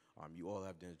you. You all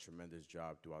have done a tremendous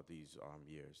job throughout these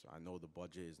years. I know the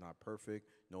budget is not perfect.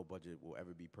 No budget will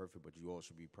ever be perfect, but you all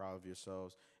should be proud of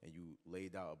yourselves, and you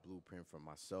laid out a blueprint for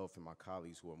myself and my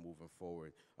colleagues who are moving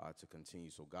forward to continue.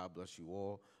 So God bless you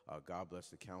all. God bless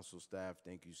the council staff.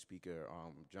 Thank you, Speaker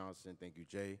Johnson. Thank you,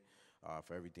 Jay,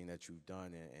 for everything that you've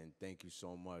done, and thank you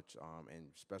so much. And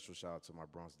special shout out to my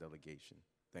Bronx delegation.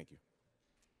 Thank you.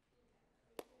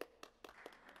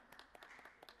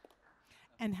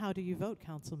 And how do you vote,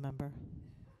 council member?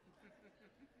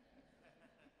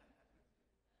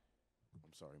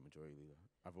 I'm sorry, Majority Leader.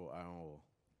 I vote aye on all.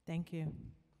 Thank you.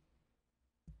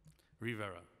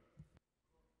 Rivera.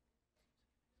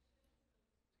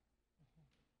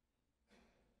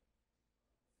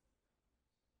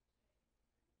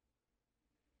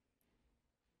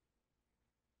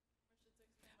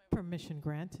 Permission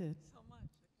granted. So much.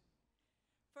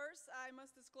 First, I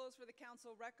must disclose for the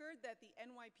council record that the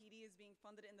NYPD is being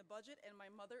funded in the budget and my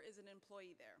mother is an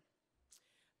employee there.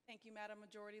 Thank you, Madam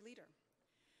Majority Leader.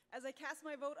 As I cast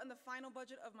my vote on the final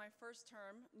budget of my first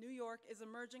term, New York is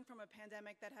emerging from a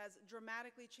pandemic that has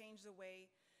dramatically changed the way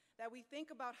that we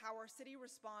think about how our city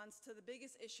responds to the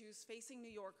biggest issues facing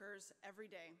New Yorkers every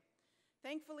day.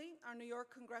 Thankfully, our New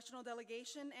York congressional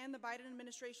delegation and the Biden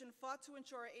administration fought to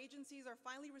ensure our agencies are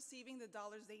finally receiving the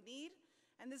dollars they need,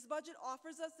 and this budget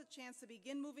offers us the chance to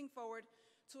begin moving forward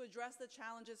to address the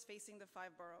challenges facing the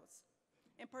 5 boroughs.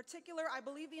 In particular, I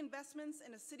believe the investments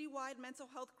in a citywide mental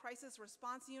health crisis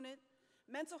response unit,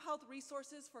 mental health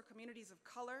resources for communities of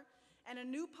color, and a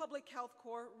new public health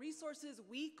corps, resources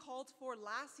we called for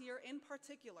last year in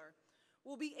particular,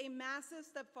 will be a massive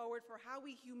step forward for how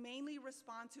we humanely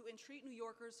respond to and treat New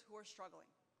Yorkers who are struggling.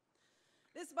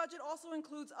 This budget also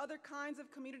includes other kinds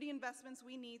of community investments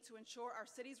we need to ensure our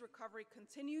city's recovery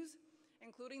continues,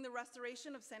 including the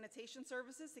restoration of sanitation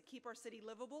services to keep our city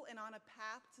livable and on a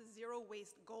path to zero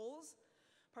waste goals,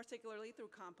 particularly through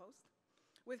compost,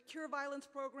 with cure violence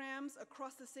programs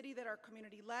across the city that are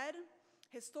community-led,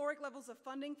 historic levels of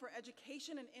funding for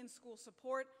education and in-school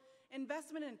support,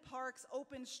 investment in parks,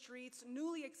 open streets,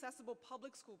 newly accessible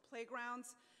public school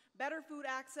playgrounds, better food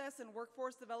access and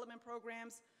workforce development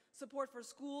programs, support for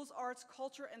schools, arts,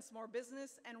 culture, and small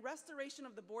business, and restoration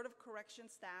of the Board of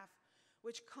Corrections staff,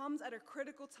 which comes at a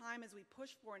critical time as we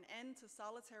push for an end to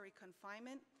solitary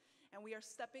confinement, and we are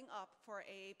stepping up for our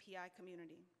AAPI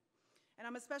community. And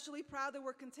I'm especially proud that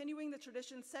we're continuing the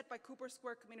tradition set by Cooper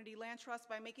Square Community Land Trust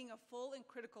by making a full and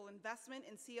critical investment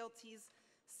in CLTs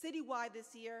citywide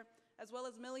this year, as well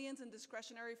as millions in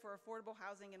discretionary for affordable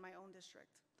housing in my own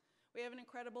district. We have an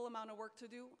incredible amount of work to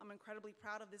do. I'm incredibly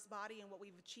proud of this body and what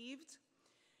we've achieved.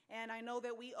 And I know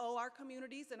that we owe our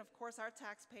communities and, of course, our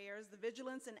taxpayers the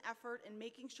vigilance and effort in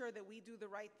making sure that we do the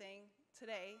right thing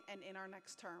today and in our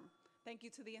next term. Thank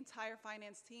you to the entire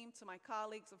finance team, to my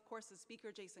colleagues, of course, the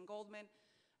speaker, Jason Goldman,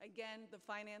 again, the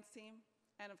finance team,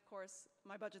 and of course,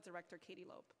 my budget director, Katie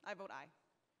Loeb. I vote aye.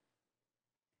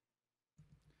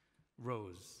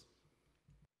 Rose.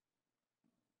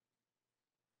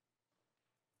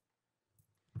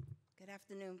 Good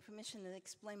afternoon. Permission to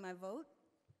explain my vote.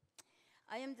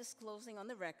 I am disclosing on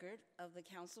the record of the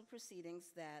council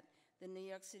proceedings that the New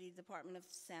York City Department of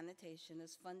Sanitation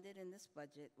is funded in this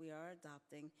budget we are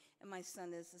adopting, and my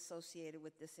son is associated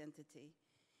with this entity.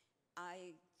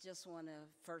 I just want to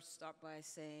first start by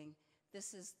saying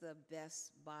this is the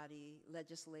best body,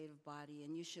 legislative body,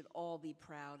 and you should all be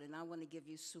proud, and I want to give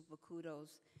you super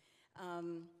kudos,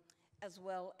 as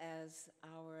well as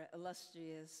our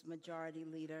illustrious majority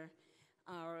leader,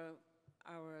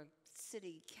 our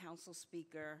city council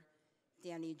speaker,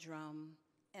 Danny Drum,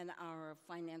 and our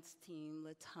finance team,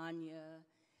 Latanya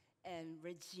and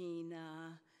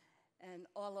Regina, and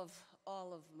all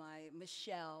of my,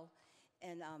 Michelle,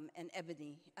 and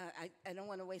Ebony. I don't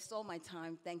want to waste all my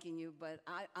time thanking you, but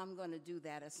I'm going to do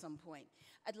that at some point.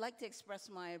 I'd like to express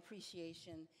my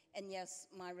appreciation and, yes,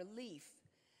 my relief,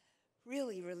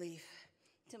 really relief,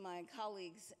 to my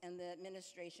colleagues and the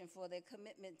administration for their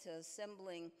commitment to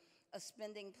assembling a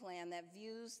spending plan that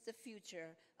views the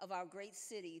future of our great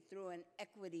city through an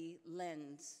equity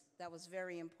lens. That was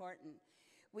very important.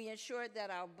 We ensured that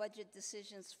our budget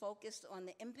decisions focused on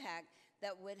the impact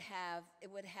that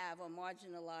it would have on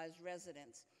marginalized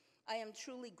residents. I am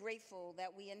truly grateful that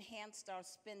we enhanced our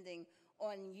spending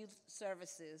on youth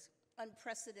services,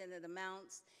 unprecedented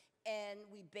amounts, and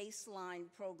we baselined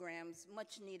programs,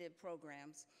 much needed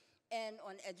programs, and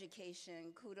on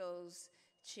education. Kudos,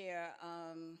 Chair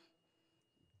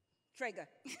Traeger,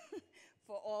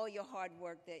 for all your hard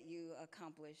work that you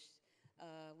accomplished.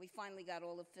 We finally got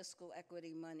all the fiscal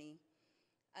equity money.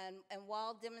 And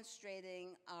while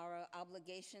demonstrating our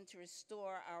obligation to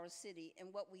restore our city in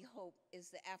what we hope is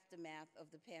the aftermath of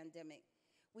the pandemic,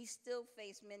 we still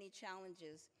face many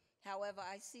challenges. However,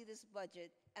 I see this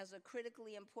budget as a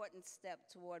critically important step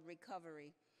toward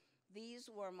recovery. These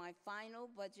were my final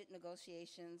budget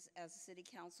negotiations as a city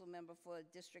council member for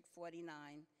District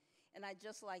 49. And I'd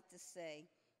just like to say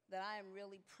that I am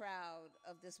really proud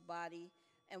of this body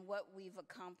and what we've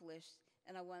accomplished.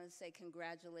 And I want to say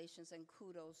congratulations and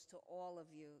kudos to all of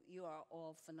you. You are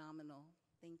all phenomenal.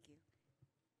 Thank you.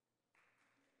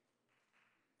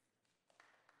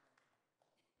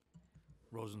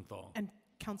 Rosenthal. And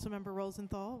Councilmember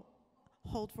Rosenthal,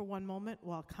 hold for one moment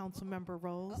while Councilmember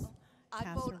Rose.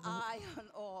 I vote aye on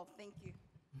all. Thank you.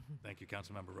 Thank you,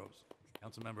 Councilmember Rose.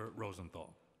 Councilmember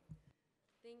Rosenthal.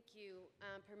 Thank you.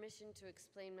 Permission to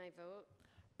explain my vote?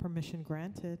 Permission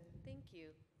granted. Thank you.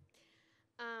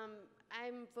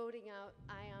 I'm voting out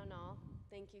aye on all.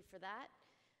 Thank you for that.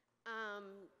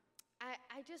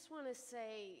 I just want to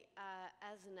say,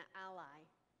 as an ally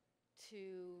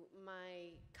to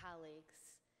my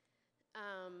colleagues,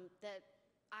 that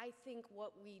I think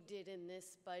what we did in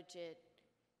this budget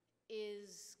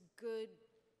is good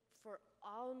for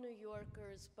all New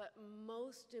Yorkers, but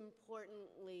most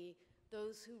importantly,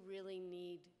 those who really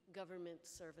need government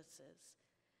services.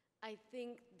 I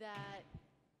think that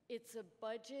it's a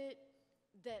budget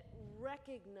that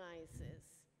recognizes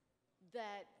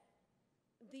that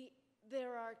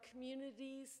there are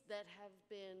communities that have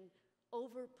been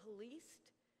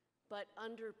over-policed but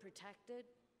under-protected,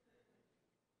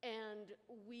 and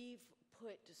we've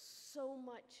put so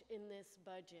much in this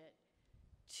budget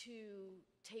to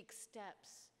take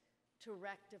steps to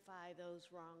rectify those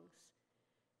wrongs.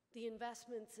 The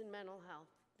investments in mental health,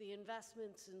 the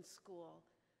investments in school,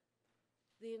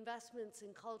 the investments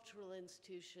in cultural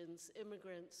institutions,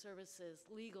 immigrant services,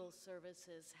 legal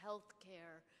services,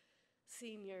 healthcare,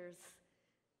 seniors,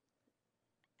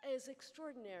 is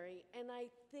extraordinary, and I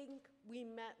think we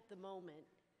met the moment.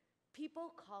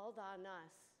 People called on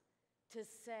us to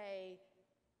say,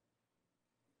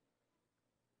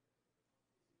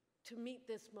 to meet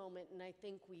this moment, and I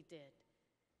think we did.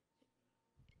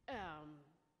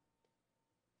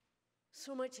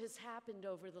 So much has happened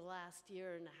over the last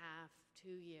year and a half, 2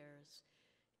 years.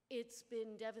 It's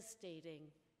been devastating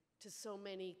to so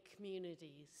many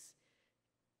communities.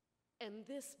 And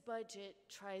this budget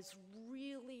tries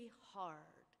really hard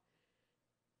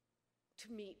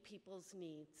to meet people's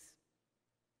needs.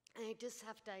 And I just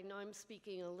have to, I know I'm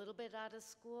speaking a little bit out of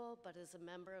school, but as a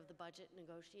member of the budget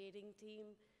negotiating team,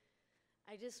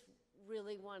 I just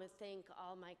really want to thank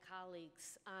all my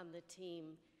colleagues on the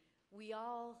team. We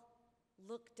all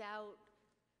looked out.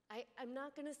 I'm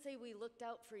not going to say we looked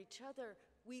out for each other.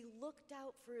 We looked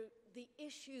out for the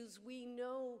issues we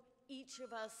know each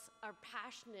of us are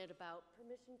passionate about.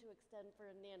 Permission to extend for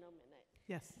a nano-minute.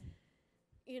 Yes.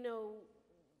 You know,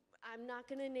 I'm not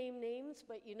going to name names,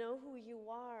 but you know who you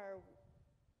are,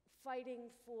 fighting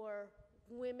for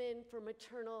women, for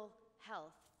maternal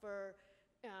health, for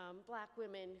black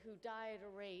women who die at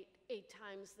a rate 8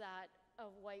 times that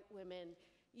of white women.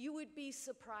 You would be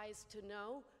surprised to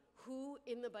know who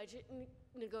in the budget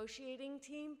negotiating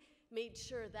team made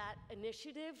sure that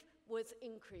initiative was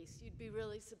increased. You'd be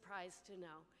really surprised to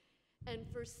know. And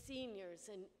for seniors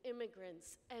and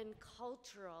immigrants and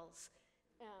culturals,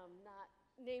 not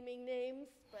naming names,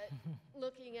 but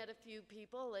looking at a few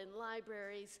people in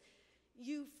libraries,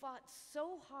 you fought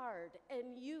so hard,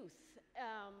 and youth,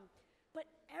 but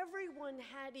everyone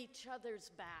had each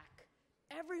other's back.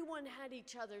 Everyone had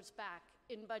each other's back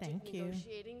in budget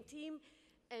negotiating team.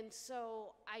 And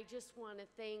so I just want to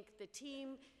thank the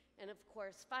team, and of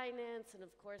course finance, and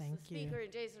of course the speaker,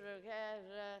 and Jason,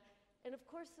 and of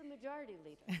course the majority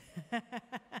leader.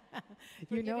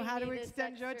 You know how to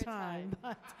extend your time,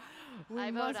 but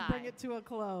we must bring it to a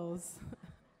close.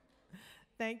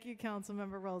 Thank you,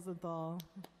 Councilmember Rosenthal.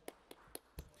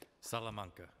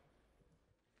 Salamanca.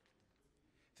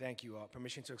 Thank you.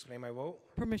 Permission to explain my vote?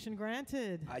 Permission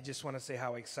granted. I just want to say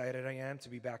how excited I am to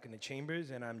be back in the chambers,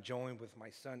 and I'm joined with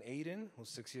my son, Aiden, who's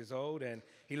 6 years old, and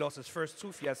he lost his first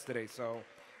tooth yesterday, so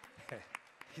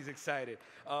he's excited.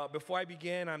 Before I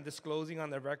begin, I'm disclosing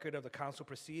on the record of the council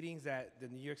proceedings that the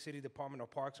New York City Department of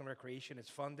Parks and Recreation is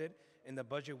funded in the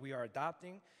budget we are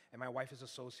adopting, and my wife is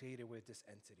associated with this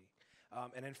entity.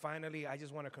 And then finally, I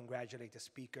just want to congratulate the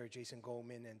speaker, Jason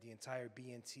Goldman, and the entire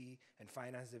B&T and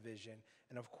Finance Division,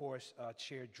 and of course,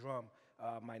 Chair Drum,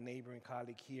 my neighboring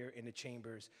colleague here in the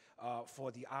chambers,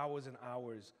 for the hours and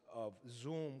hours of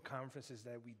Zoom conferences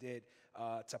that we did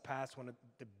to pass one of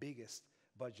the biggest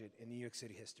budget in New York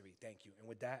City history. Thank you. And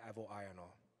with that, I vote aye on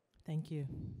all. Thank you.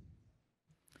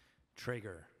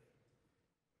 Traeger.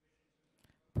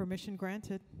 Permission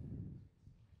granted.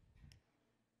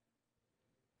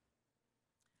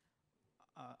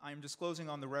 I am disclosing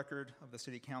on the record of the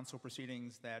City Council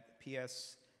proceedings that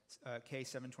PS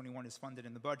K721 is funded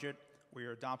in the budget. We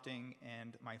are adopting,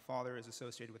 and my father is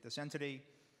associated with this entity.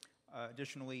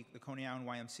 Additionally, the Coney Island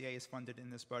YMCA is funded in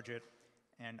this budget,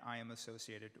 and I am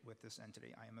associated with this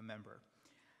entity. I am a member.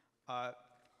 I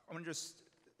want to just,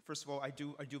 first of all, I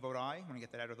do vote aye. I want to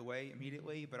get that out of the way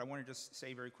immediately, but I want to just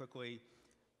say very quickly,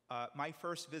 my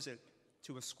first visit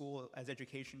to a school as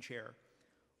education chair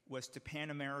was to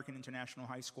Pan American International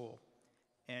High School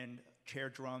and Chair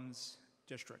Drum's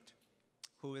district,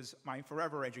 who is my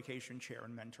forever education chair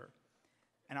and mentor.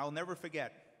 And I'll never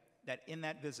forget that in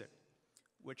that visit,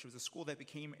 which was a school that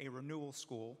became a renewal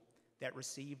school that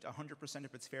received 100%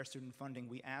 of its fair student funding,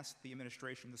 we asked the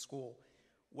administration of the school,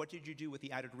 what did you do with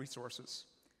the added resources?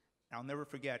 And I'll never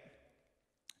forget,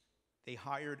 they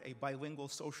hired a bilingual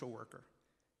social worker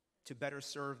to better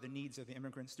serve the needs of the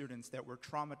immigrant students that were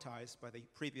traumatized by the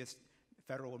previous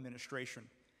federal administration.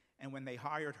 And when they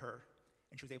hired her,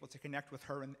 and she was able to connect with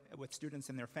her and with students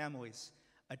and their families,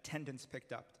 attendance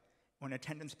picked up. When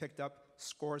attendance picked up,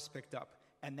 scores picked up,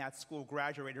 and that school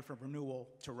graduated from renewal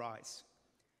to rise.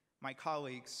 My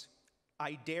colleagues,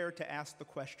 I dare to ask the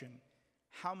question,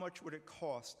 how much would it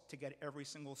cost to get every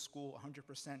single school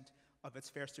 100% of its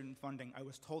fair student funding? I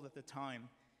was told at the time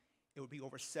it would be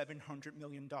over $700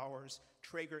 million.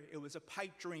 Traeger, it was a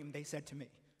pipe dream, they said to me.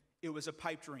 It was a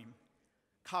pipe dream.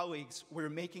 Colleagues, we're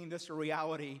making this a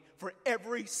reality for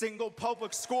every single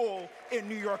public school in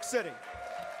New York City.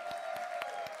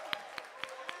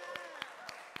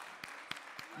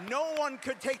 No one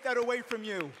could take that away from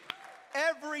you.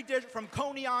 Every district, from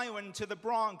Coney Island to the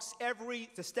Bronx,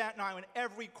 to Staten Island,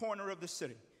 every corner of the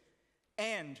city.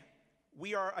 And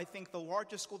we are, I think, the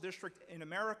largest school district in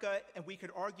America, and we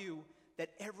could argue that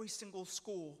every single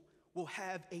school will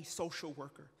have a social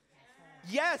worker.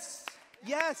 Yes,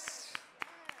 yes.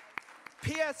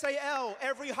 PSAL,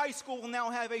 every high school will now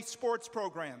have a sports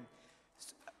program.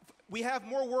 We have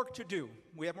more work to do.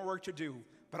 We have more work to do,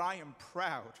 but I am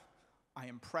proud. I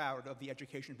am proud of the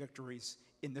education victories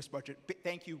in this budget.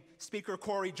 Thank you, Speaker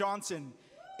Corey Johnson.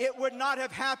 It would not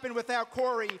have happened without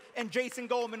Corey and Jason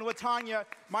Goldman, Latanya,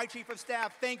 my Chief of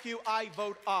Staff. Thank you. I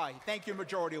vote aye. Thank you,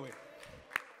 Majority Leader.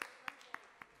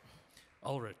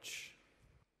 Ulrich.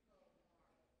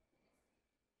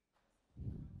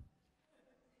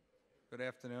 Good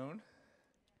afternoon.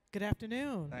 Good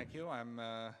afternoon. Thank you.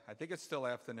 I think it's still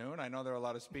afternoon. I know there are a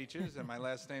lot of speeches, and my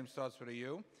last name starts with a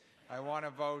U. I want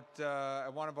to vote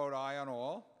aye on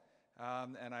all.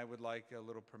 and I would like a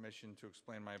little permission to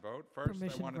explain my vote. First,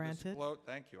 Permission I want to granted. disclose.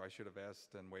 Thank you. I should have asked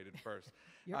and waited first.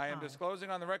 You're I am fine. disclosing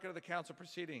on the record of the council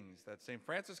proceedings that St.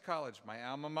 Francis College, my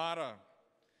alma mater,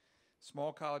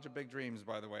 small college of big dreams,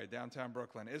 by the way, downtown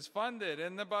Brooklyn, is funded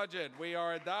in the budget we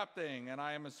are adopting, and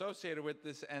I am associated with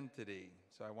this entity.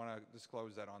 So I want to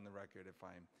disclose that on the record,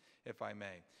 if I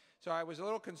may. So I was a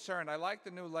little concerned. I like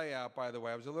the new layout, by the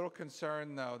way. I was a little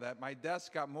concerned, though, that my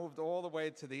desk got moved all the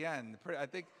way to the end. I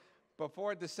think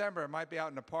before December, it might be out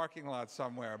in the parking lot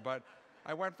somewhere, but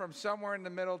I went from somewhere in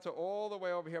the middle to all the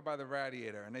way over here by the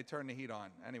radiator, and they turned the heat on.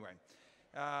 Anyway.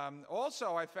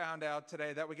 Also, I found out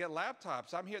today that we get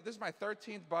laptops. I'm here. This is my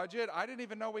 13th budget. I didn't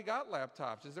even know we got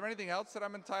laptops. Is there anything else that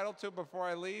I'm entitled to before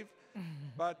I leave?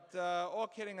 But all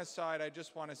kidding aside, I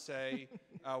just want to say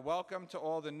welcome to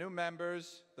all the new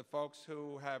members, the folks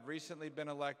who have recently been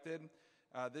elected.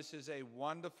 This is a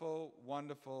wonderful,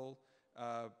 wonderful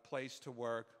place to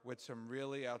work with some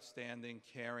really outstanding,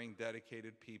 caring,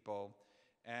 dedicated people.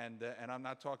 And I'm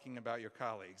not talking about your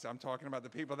colleagues. I'm talking about the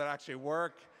people that actually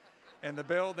work in the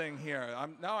building here.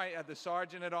 The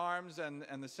Sergeant at Arms and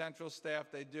the central staff,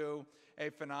 they do a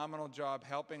phenomenal job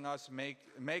helping us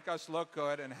make us look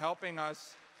good and helping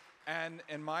us. And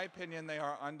in my opinion, they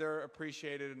are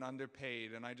underappreciated and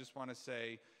underpaid. And I just want to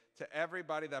say to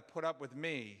everybody that put up with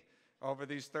me over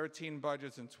these 13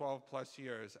 budgets in 12 plus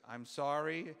years, I'm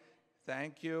sorry,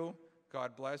 thank you,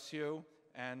 God bless you,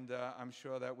 and I'm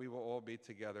sure that we will all be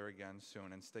together again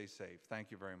soon, and stay safe.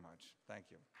 Thank you very much. Thank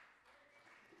you.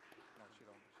 No, she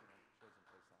doesn't play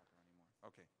soccer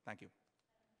anymore. Okay, thank you.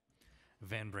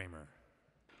 Van Bramer.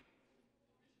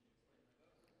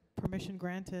 Permission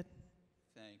granted.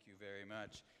 Thank you very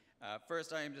much.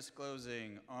 First, I am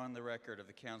disclosing on the record of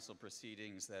the council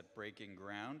proceedings that Breaking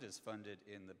Ground is funded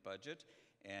in the budget,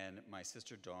 and my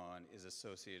sister Dawn is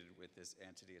associated with this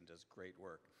entity and does great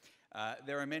work.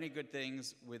 There are many good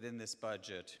things within this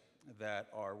budget that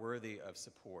are worthy of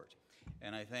support,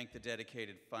 and I thank the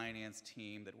dedicated finance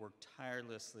team that worked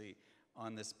tirelessly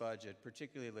on this budget,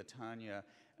 particularly LaTanya,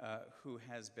 who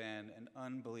has been an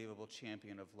unbelievable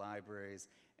champion of libraries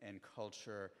and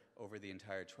culture over the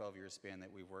entire 12-year span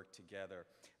that we've worked together.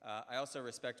 I also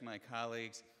respect my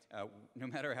colleagues, no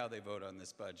matter how they vote on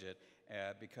this budget,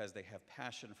 because they have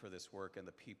passion for this work and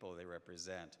the people they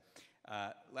represent.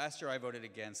 Last year I voted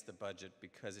against the budget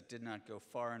because it did not go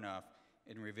far enough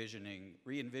in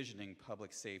re-envisioning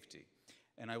public safety.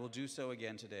 And I will do so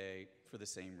again today for the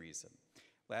same reason.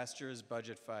 Last year's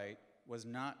budget fight was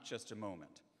not just a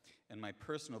moment, and my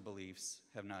personal beliefs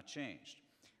have not changed.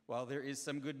 While there is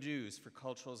some good news for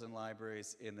culturals and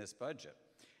libraries in this budget,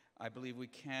 I believe we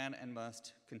can and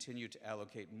must continue to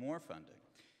allocate more funding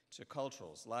to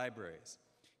culturals, libraries,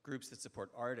 groups that support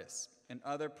artists, and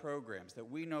other programs that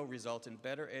we know result in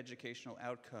better educational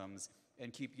outcomes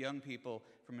and keep young people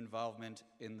from involvement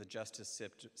in the justice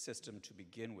system to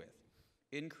begin with.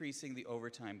 Increasing the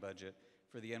overtime budget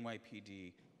for the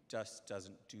NYPD just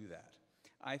doesn't do that.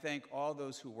 I thank all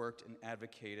those who worked and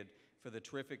advocated for the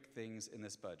terrific things in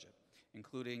this budget,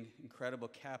 including incredible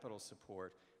capital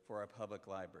support for our public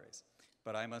libraries.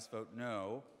 But I must vote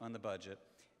no on the budget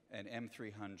and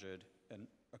M300 and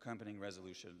accompanying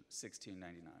resolution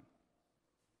 1699.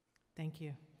 Thank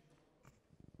you.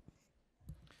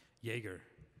 Yeager.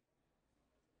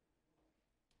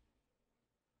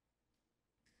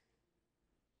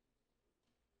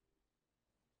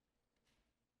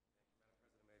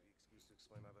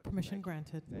 Permission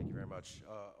granted. Thank you very much.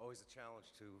 Always a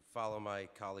challenge to follow my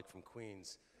colleague from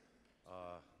Queens,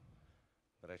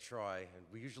 but I try, and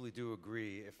we usually do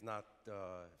agree, if not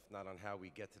on how we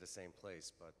get to the same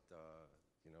place, but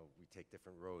you know, we take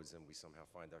different roads and we somehow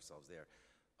find ourselves there.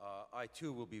 I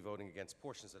too will be voting against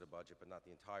portions of the budget, but not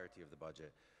the entirety of the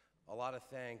budget. A lot of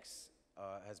thanks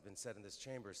has been said in this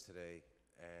chambers today,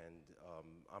 and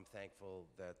I'm thankful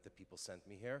that the people sent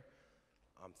me here.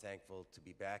 I'm thankful to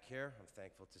be back here. I'm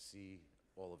thankful to see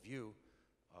all of you,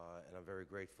 and I'm very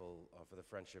grateful for the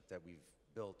friendship that we've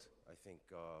built, I think,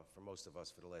 for most of us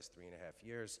for the last 3.5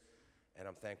 years. And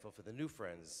I'm thankful for the new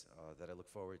friends that I look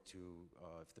forward to,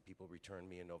 if the people return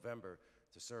me in November,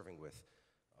 to serving with.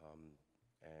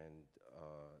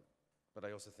 But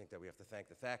I also think that we have to thank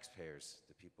the taxpayers,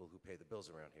 the people who pay the bills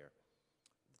around here.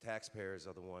 The taxpayers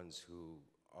are the ones who,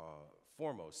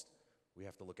 foremost, we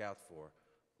have to look out for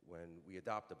when we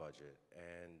adopt a budget,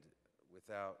 and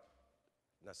without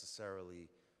necessarily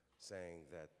saying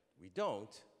that we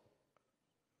don't,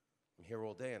 I'm here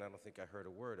all day and I don't think I heard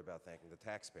a word about thanking the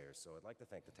taxpayers, so I'd like to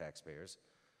thank the taxpayers,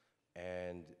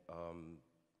 and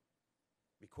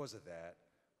because of that,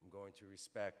 I'm going to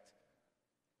respect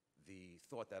the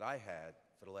thought that I had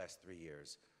for the last 3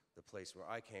 years, the place where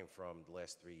I came from the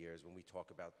last 3 years when we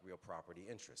talk about real property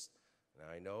interest.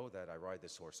 Now, I know that I ride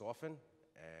this horse often,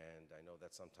 and I know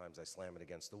that sometimes I slam it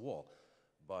against the wall.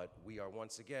 But we are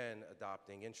once again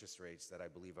adopting interest rates that I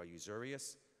believe are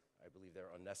usurious. I believe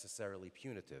they're unnecessarily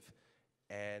punitive.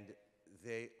 And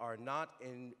they are not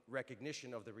in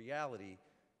recognition of the reality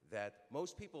that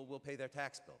most people will pay their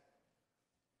tax bill.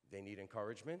 They need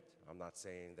encouragement. I'm not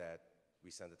saying that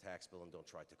we send a tax bill and don't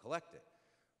try to collect it.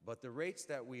 But the rates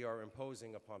that we are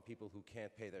imposing upon people who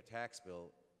can't pay their tax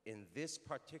bill in this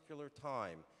particular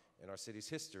time in our city's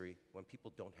history, when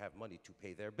people don't have money to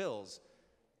pay their bills,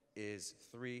 is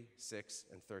 3%, 6%,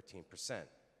 and 13%. I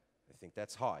think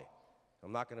that's high.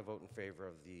 I'm not going to vote in favor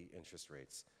of the interest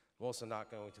rates. I'm also not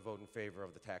going to vote in favor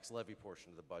of the tax levy portion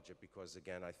of the budget because,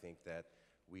 again, I think that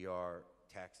we are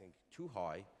taxing too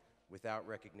high without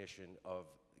recognition of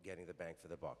getting the bang for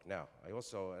the buck. Now, I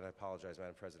also, and I apologize,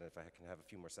 Madam President, if I can have a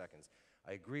few more seconds,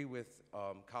 I agree with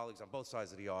colleagues on both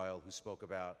sides of the aisle who spoke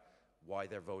about why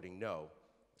they're voting no.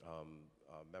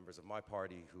 Members of my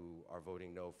party who are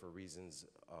voting no for reasons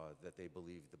that they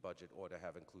believe the budget ought to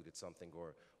have included something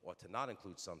or ought to not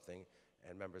include something,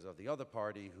 and members of the other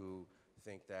party who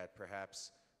think that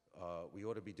perhaps we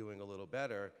ought to be doing a little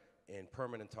better in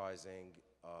permanentizing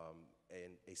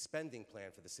a spending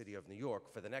plan for the city of New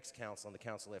York for the next council and the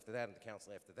council after that and the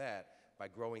council after that by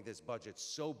growing this budget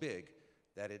so big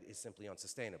that it is simply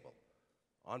unsustainable.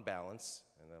 On balance,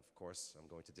 and of course I'm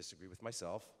going to disagree with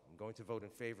myself, I'm going to vote in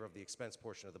favor of the expense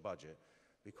portion of the budget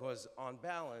because on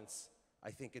balance,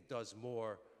 I think it does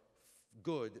more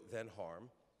good than harm.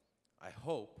 I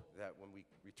hope that when we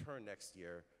return next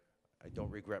year, I don't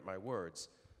regret my words,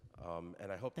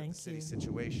 and I hope that the city's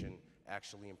situation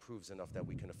actually improves enough that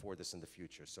we can afford this in the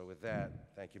future. So with that,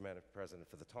 thank you, Madam President,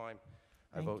 for the time.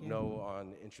 I vote no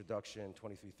on introduction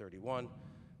 2331,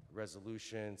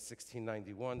 resolution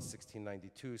 1691,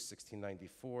 1692,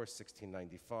 1694,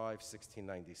 1695,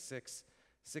 1696,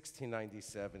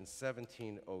 1697,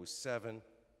 1707.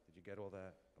 Did you get all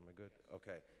that? Am I good?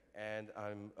 Okay. And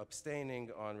I'm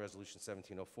abstaining on resolution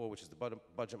 1704, which is the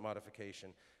budget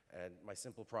modification. And my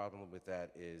simple problem with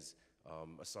that is,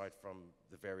 aside from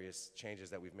the various changes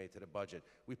that we've made to the budget,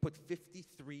 we put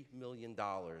 $53 million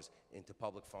into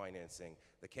public financing.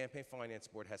 The Campaign Finance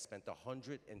Board has spent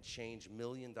 $100 and change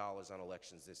million on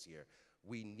elections this year.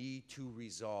 We need to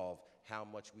resolve how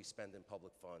much we spend in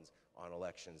public funds on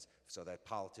elections so that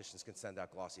politicians can send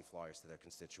out glossy flyers to their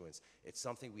constituents. It's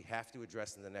something we have to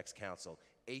address in the next council.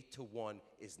 8-1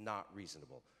 is not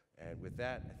reasonable. And with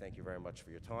that, I thank you very much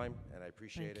for your time, and I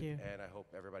appreciate it, and I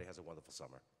hope everybody has a wonderful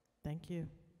summer. Thank you.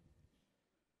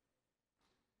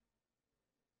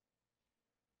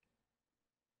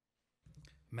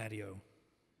 Matteo.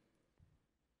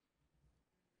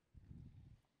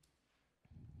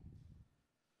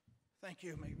 Thank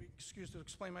you. May I be excused to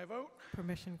explain my vote?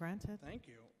 Permission granted. Thank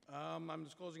you. I'm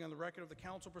disclosing on the record of the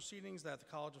council proceedings that the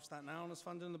College of Staten Island is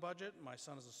funded in the budget. My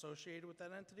son is associated with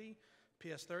that entity.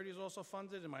 PS 30 is also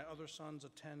funded, and my other sons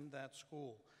attend that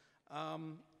school.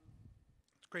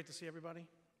 It's great to see everybody,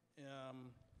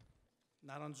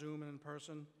 not on Zoom and in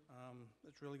person.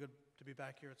 It's really good to be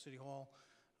back here at City Hall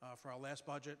for our last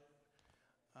budget.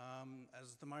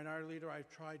 As the minority leader, I've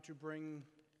tried to bring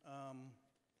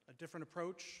a different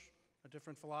approach, a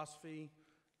different philosophy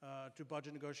to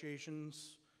budget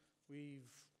negotiations. We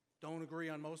don't agree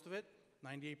on most of it,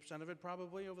 98% of it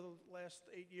probably over the last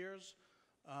 8 years.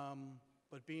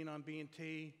 But being on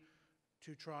B&T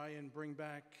to try and bring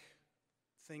back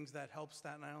things that help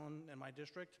Staten Island and my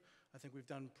district, I think we've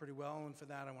done pretty well, and for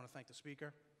that I want to thank the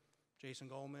Speaker, Jason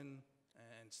Goldman,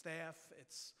 and staff.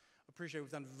 It's appreciated.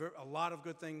 We've done a lot of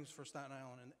good things for Staten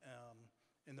Island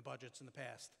in the budgets in the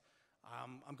past.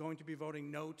 I'm going to be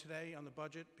voting no today on the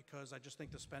budget because I just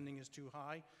think the spending is too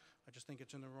high. I just think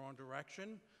it's in the wrong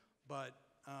direction, but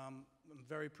I'm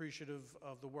very appreciative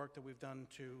of the work that we've done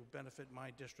to benefit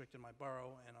my district and my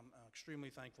borough, and I'm extremely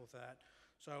thankful for that.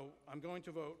 So I'm going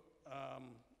to vote,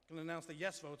 I'm going to announce the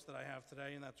yes votes that I have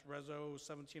today, and that's Reso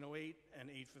 1708 and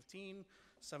 815,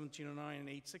 1709 and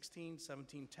 816,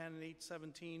 1710 and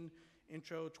 817,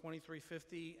 Intro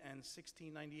 2350 and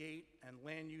 1698, and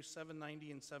Land Use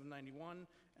 790 and 791,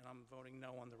 and I'm voting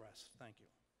no on the rest. Thank you.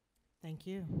 Thank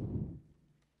you.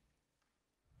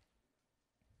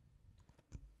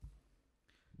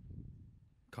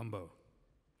 Cumbo.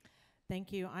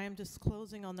 Thank you. I am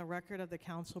disclosing on the record of the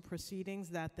council proceedings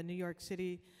that the New York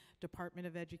City Department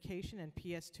of Education and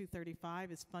PS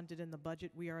 235 is funded in the budget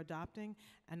we are adopting,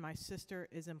 and my sister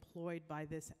is employed by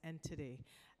this entity.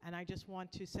 And I just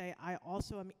want to say I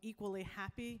also am equally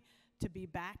happy to be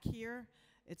back here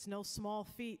It's no small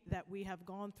feat that we have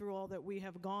gone through all that we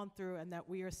have gone through and that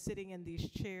we are sitting in these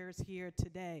chairs here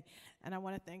today. And I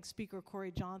want to thank Speaker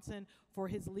Corey Johnson for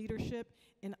his leadership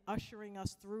in ushering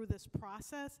us through this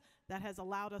process that has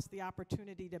allowed us the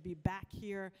opportunity to be back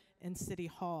here in City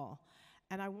Hall.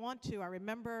 And I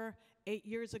remember 8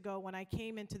 years ago when I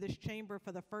came into this chamber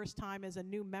for the first time as a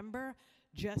new member,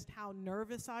 just how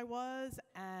nervous I was,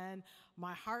 and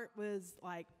my heart was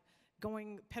like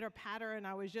going pitter-patter, and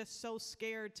I was just so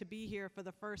scared to be here for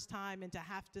the first time and to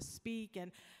have to speak,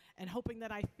 and hoping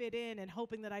that I fit in, and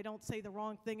hoping that I don't say the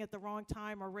wrong thing at the wrong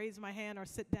time or raise my hand or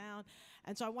sit down.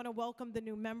 And so I want to welcome the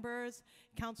new members,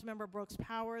 Councilmember Brooks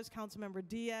Powers, Councilmember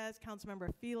Diaz, Councilmember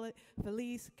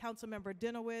Felice, Councilmember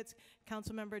Dinowitz,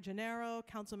 Councilmember Gennaro,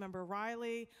 Councilmember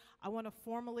Riley. I want to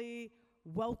formally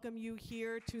welcome you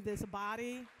here to this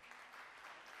body.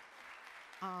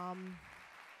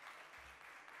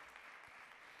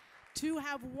 To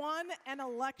have won an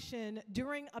election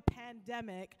during a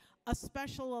pandemic, a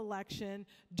special election,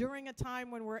 during a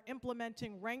time when we're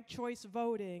implementing ranked choice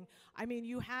voting, I mean,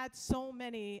 you had so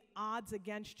many odds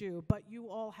against you, but you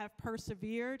all have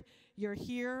persevered. You're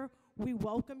here. We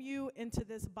welcome you into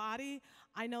this body.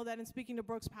 I know that in speaking to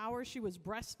Brooks Powers, she was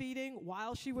breastfeeding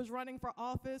while she was running for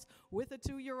office with a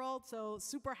 2-year-old, so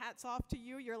super hats off to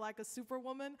you. You're like a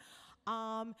superwoman.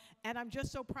 And I'm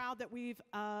just so proud that we've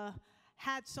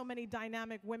had so many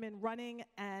dynamic women running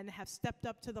and have stepped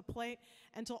up to the plate.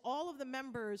 And to all of the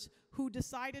members who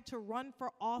decided to run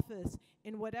for office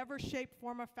in whatever shape,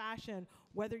 form, or fashion,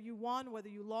 whether you won, whether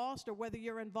you lost, or whether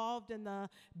you're involved in the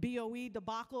BOE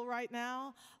debacle right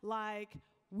now, like,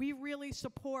 we really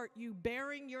support you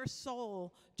bearing your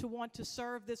soul to want to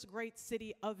serve this great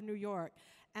city of New York.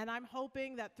 And I'm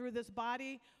hoping that through this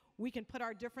body, we can put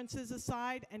our differences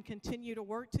aside and continue to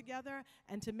work together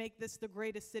and to make this the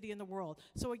greatest city in the world.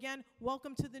 So again,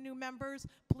 welcome to the new members.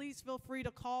 Please feel free to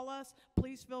call us.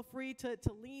 Please feel free to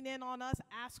lean in on us,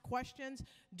 ask questions.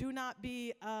 Do not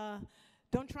be,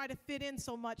 don't try to fit in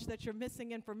so much that you're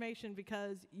missing information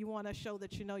because you want to show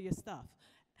that you know your stuff.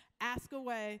 Ask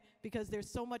away, because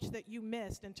there's so much that you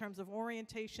missed in terms of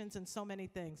orientations and so many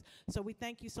things. So we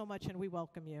thank you so much and we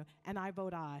welcome you. And I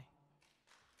vote aye.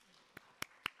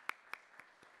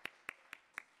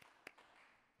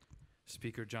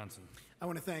 Speaker Johnson. I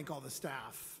want to thank all the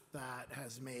staff that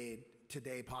has made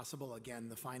today possible, again,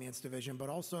 the Finance Division, but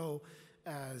also,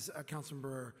 as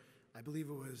Councilmember, I believe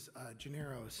it was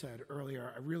Gennaro said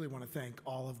earlier, I really want to thank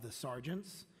all of the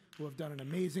sergeants who have done an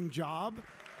amazing job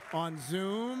on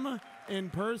Zoom, in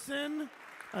person.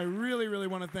 I really, really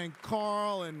want to thank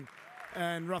Carl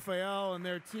and Raphael and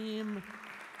their team.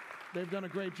 They've done a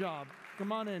great job.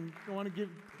 Come on in. I want to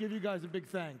give you guys a big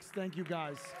thanks. Thank you,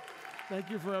 guys. Thank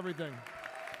you for everything.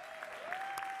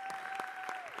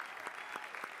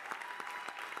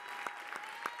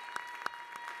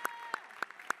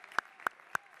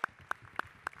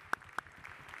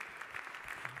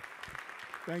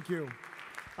 Thank you.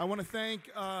 I want to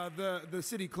thank the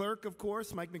city clerk, of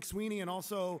course, Mike McSweeney, and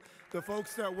also the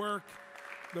folks that work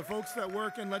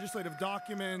in legislative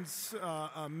documents,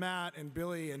 Matt and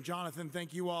Billy and Jonathan.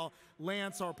 Thank you all.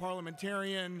 Lance, our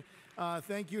parliamentarian.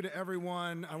 Thank you to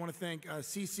everyone. I want to thank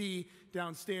Cece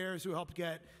downstairs who helped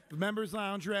get the members'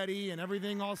 lounge ready and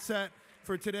everything all set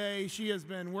for today. She has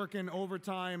been working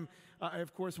overtime. I,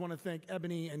 of course, want to thank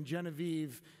Ebony and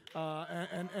Genevieve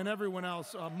and everyone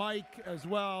else. Mike as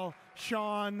well,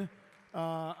 Sean.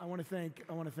 I want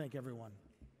to thank everyone.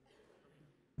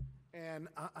 And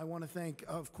I want to thank,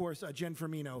 of course, Jen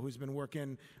Firmino, who's been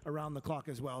working around the clock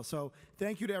as well. So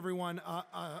thank you to everyone.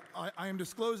 I am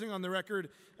disclosing on the record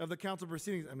of the council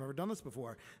proceedings, I've never done this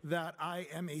before, that I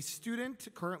am a student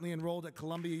currently enrolled at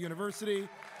Columbia University.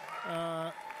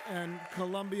 And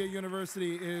Columbia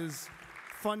University is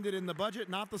funded in the budget,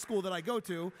 not the school that I go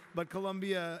to, but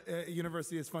Columbia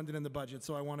University is funded in the budget.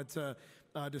 So I wanted to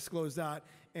disclose that.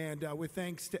 And with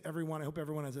thanks to everyone, I hope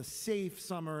everyone has a safe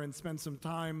summer and spends some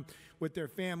time with their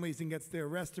families and gets their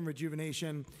rest and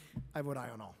rejuvenation. I vote aye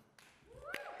on all.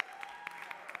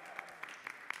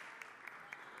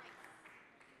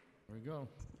 There we go.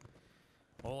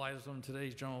 All items on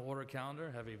today's general order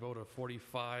calendar have a vote of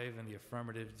 45 in the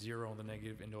affirmative, 0 in the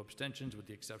negative, and no abstentions, with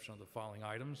the exception of the following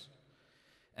items.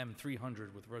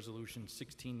 M300 with Resolution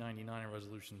 1699 and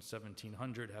Resolution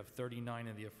 1700 have 39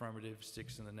 in the affirmative,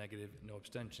 6 in the negative, no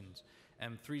abstentions.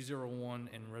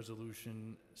 M301 and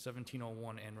Resolution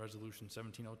 1701 and Resolution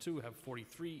 1702 have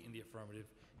 43 in the affirmative,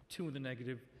 2 in the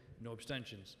negative, no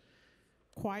abstentions.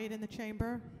 Quiet in the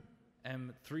chamber.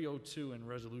 M302 and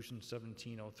Resolution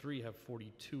 1703 have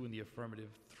 42 in the affirmative,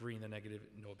 3 in the negative,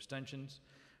 no abstentions.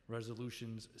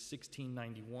 Resolutions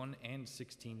 1691 and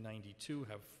 1692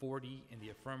 have 40 in the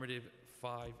affirmative,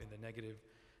 5 in the negative,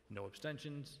 no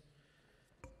abstentions.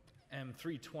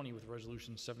 M320 with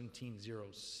Resolution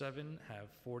 1707 have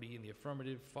 40 in the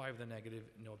affirmative, 5 in the negative,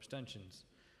 no abstentions.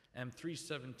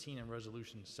 M317 and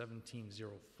Resolution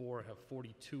 1704 have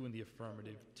 42 in the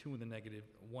affirmative, 2 in the negative,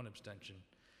 1 abstention.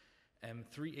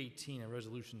 M318 and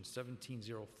Resolution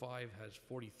 1705 has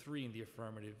 43 in the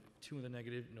affirmative, 2 in the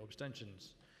negative, no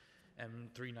abstentions.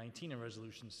 M319 and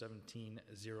Resolution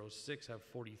 1706 have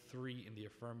 43 in the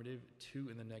affirmative, 2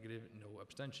 in the negative, no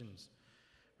abstentions.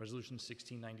 Resolution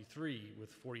 1693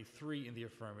 with 43 in the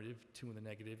affirmative, 2 in the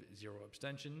negative, 0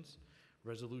 abstentions.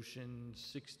 Resolution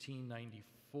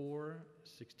 1694,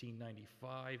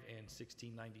 1695, and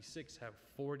 1696 have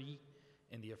 40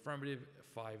 in the affirmative,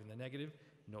 5 in the negative,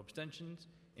 no abstentions.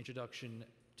 Introduction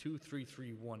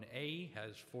 2331A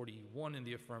has 41 in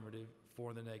the affirmative,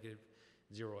 4 in the negative,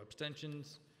 0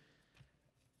 abstentions.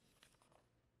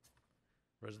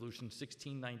 Resolution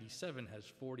 1697 has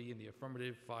 40 in the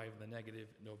affirmative, 5 in the negative,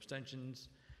 no abstentions.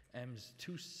 M's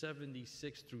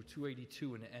 276 through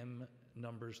 282 and M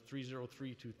numbers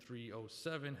 303 to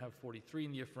 307 have 43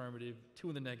 in the affirmative, 2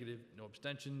 in the negative, no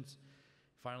abstentions.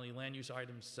 Finally, land use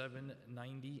items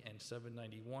 790 and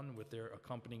 791 with their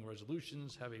accompanying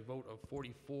resolutions have a vote of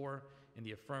 44 in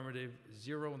the affirmative,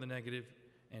 0 in the negative,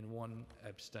 and 1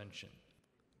 abstention.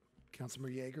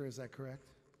 Councilmember Yeager, is that correct?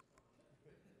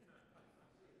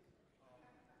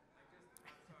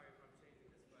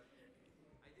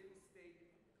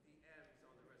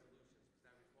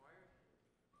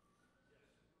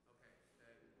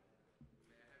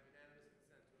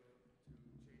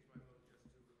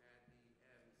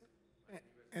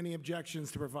 Any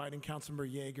objections to providing Councilmember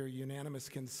Yeager unanimous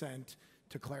consent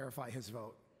to clarify his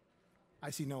vote? I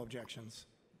see no objections.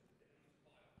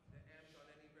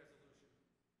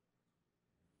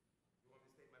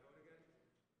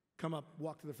 Come up,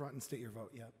 walk to the front and state your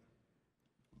vote, yep.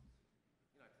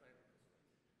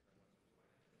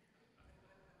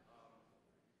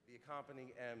 The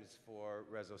accompanying M's for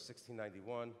Reso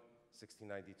 1691,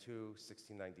 1692,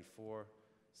 1694,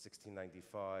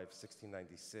 1695,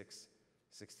 1696,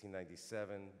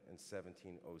 1697, and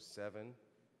 1707,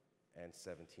 and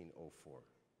 1704.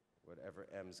 Whatever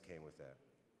M's came with that.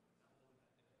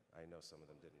 I know some of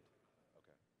them didn't.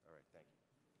 Okay, all right, thank you.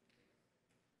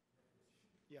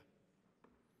 Yeah.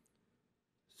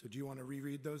 So do you want to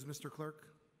reread those, Mr. Clerk?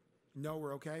 No,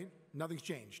 we're okay? Nothing's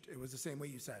changed. It was the same way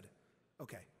you said.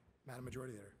 Okay. Madam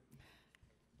Majority Leader.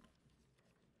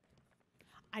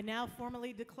 I now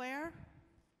formally declare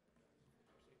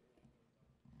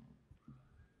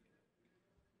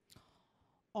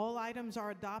all items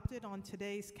are adopted on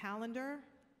today's calendar.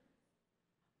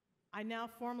 I now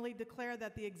formally declare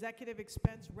that the Executive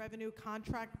Expense Revenue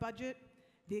Contract Budget,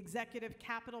 the Executive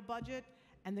Capital Budget,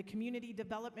 and the Community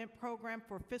Development Program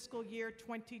for fiscal year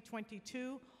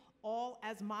 2022, all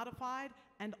as modified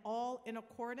and all in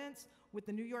accordance with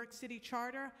the New York City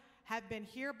Charter, have been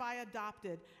hereby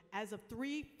adopted as of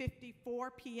 3:54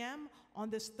 p.m. on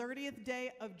this 30th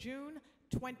day of June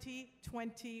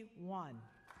 2021.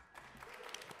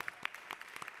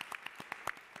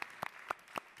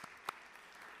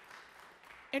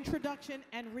 Introduction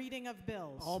and reading of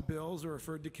bills. All bills are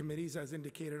referred to committees as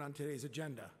indicated on today's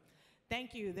agenda.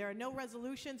 Thank you. There are no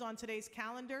resolutions on today's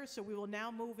calendar, so we will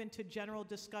now move into general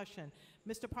discussion.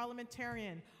 Mr.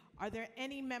 Parliamentarian, are there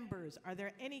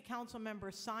any council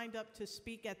members signed up to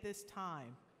speak at this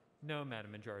time? No,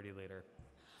 Madam Majority Leader.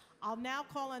 I'll now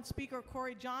call on Speaker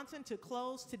Corey Johnson to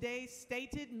close today's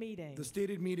stated meeting. The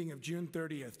stated meeting of June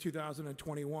 30th,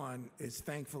 2021 is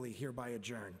thankfully hereby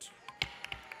adjourned.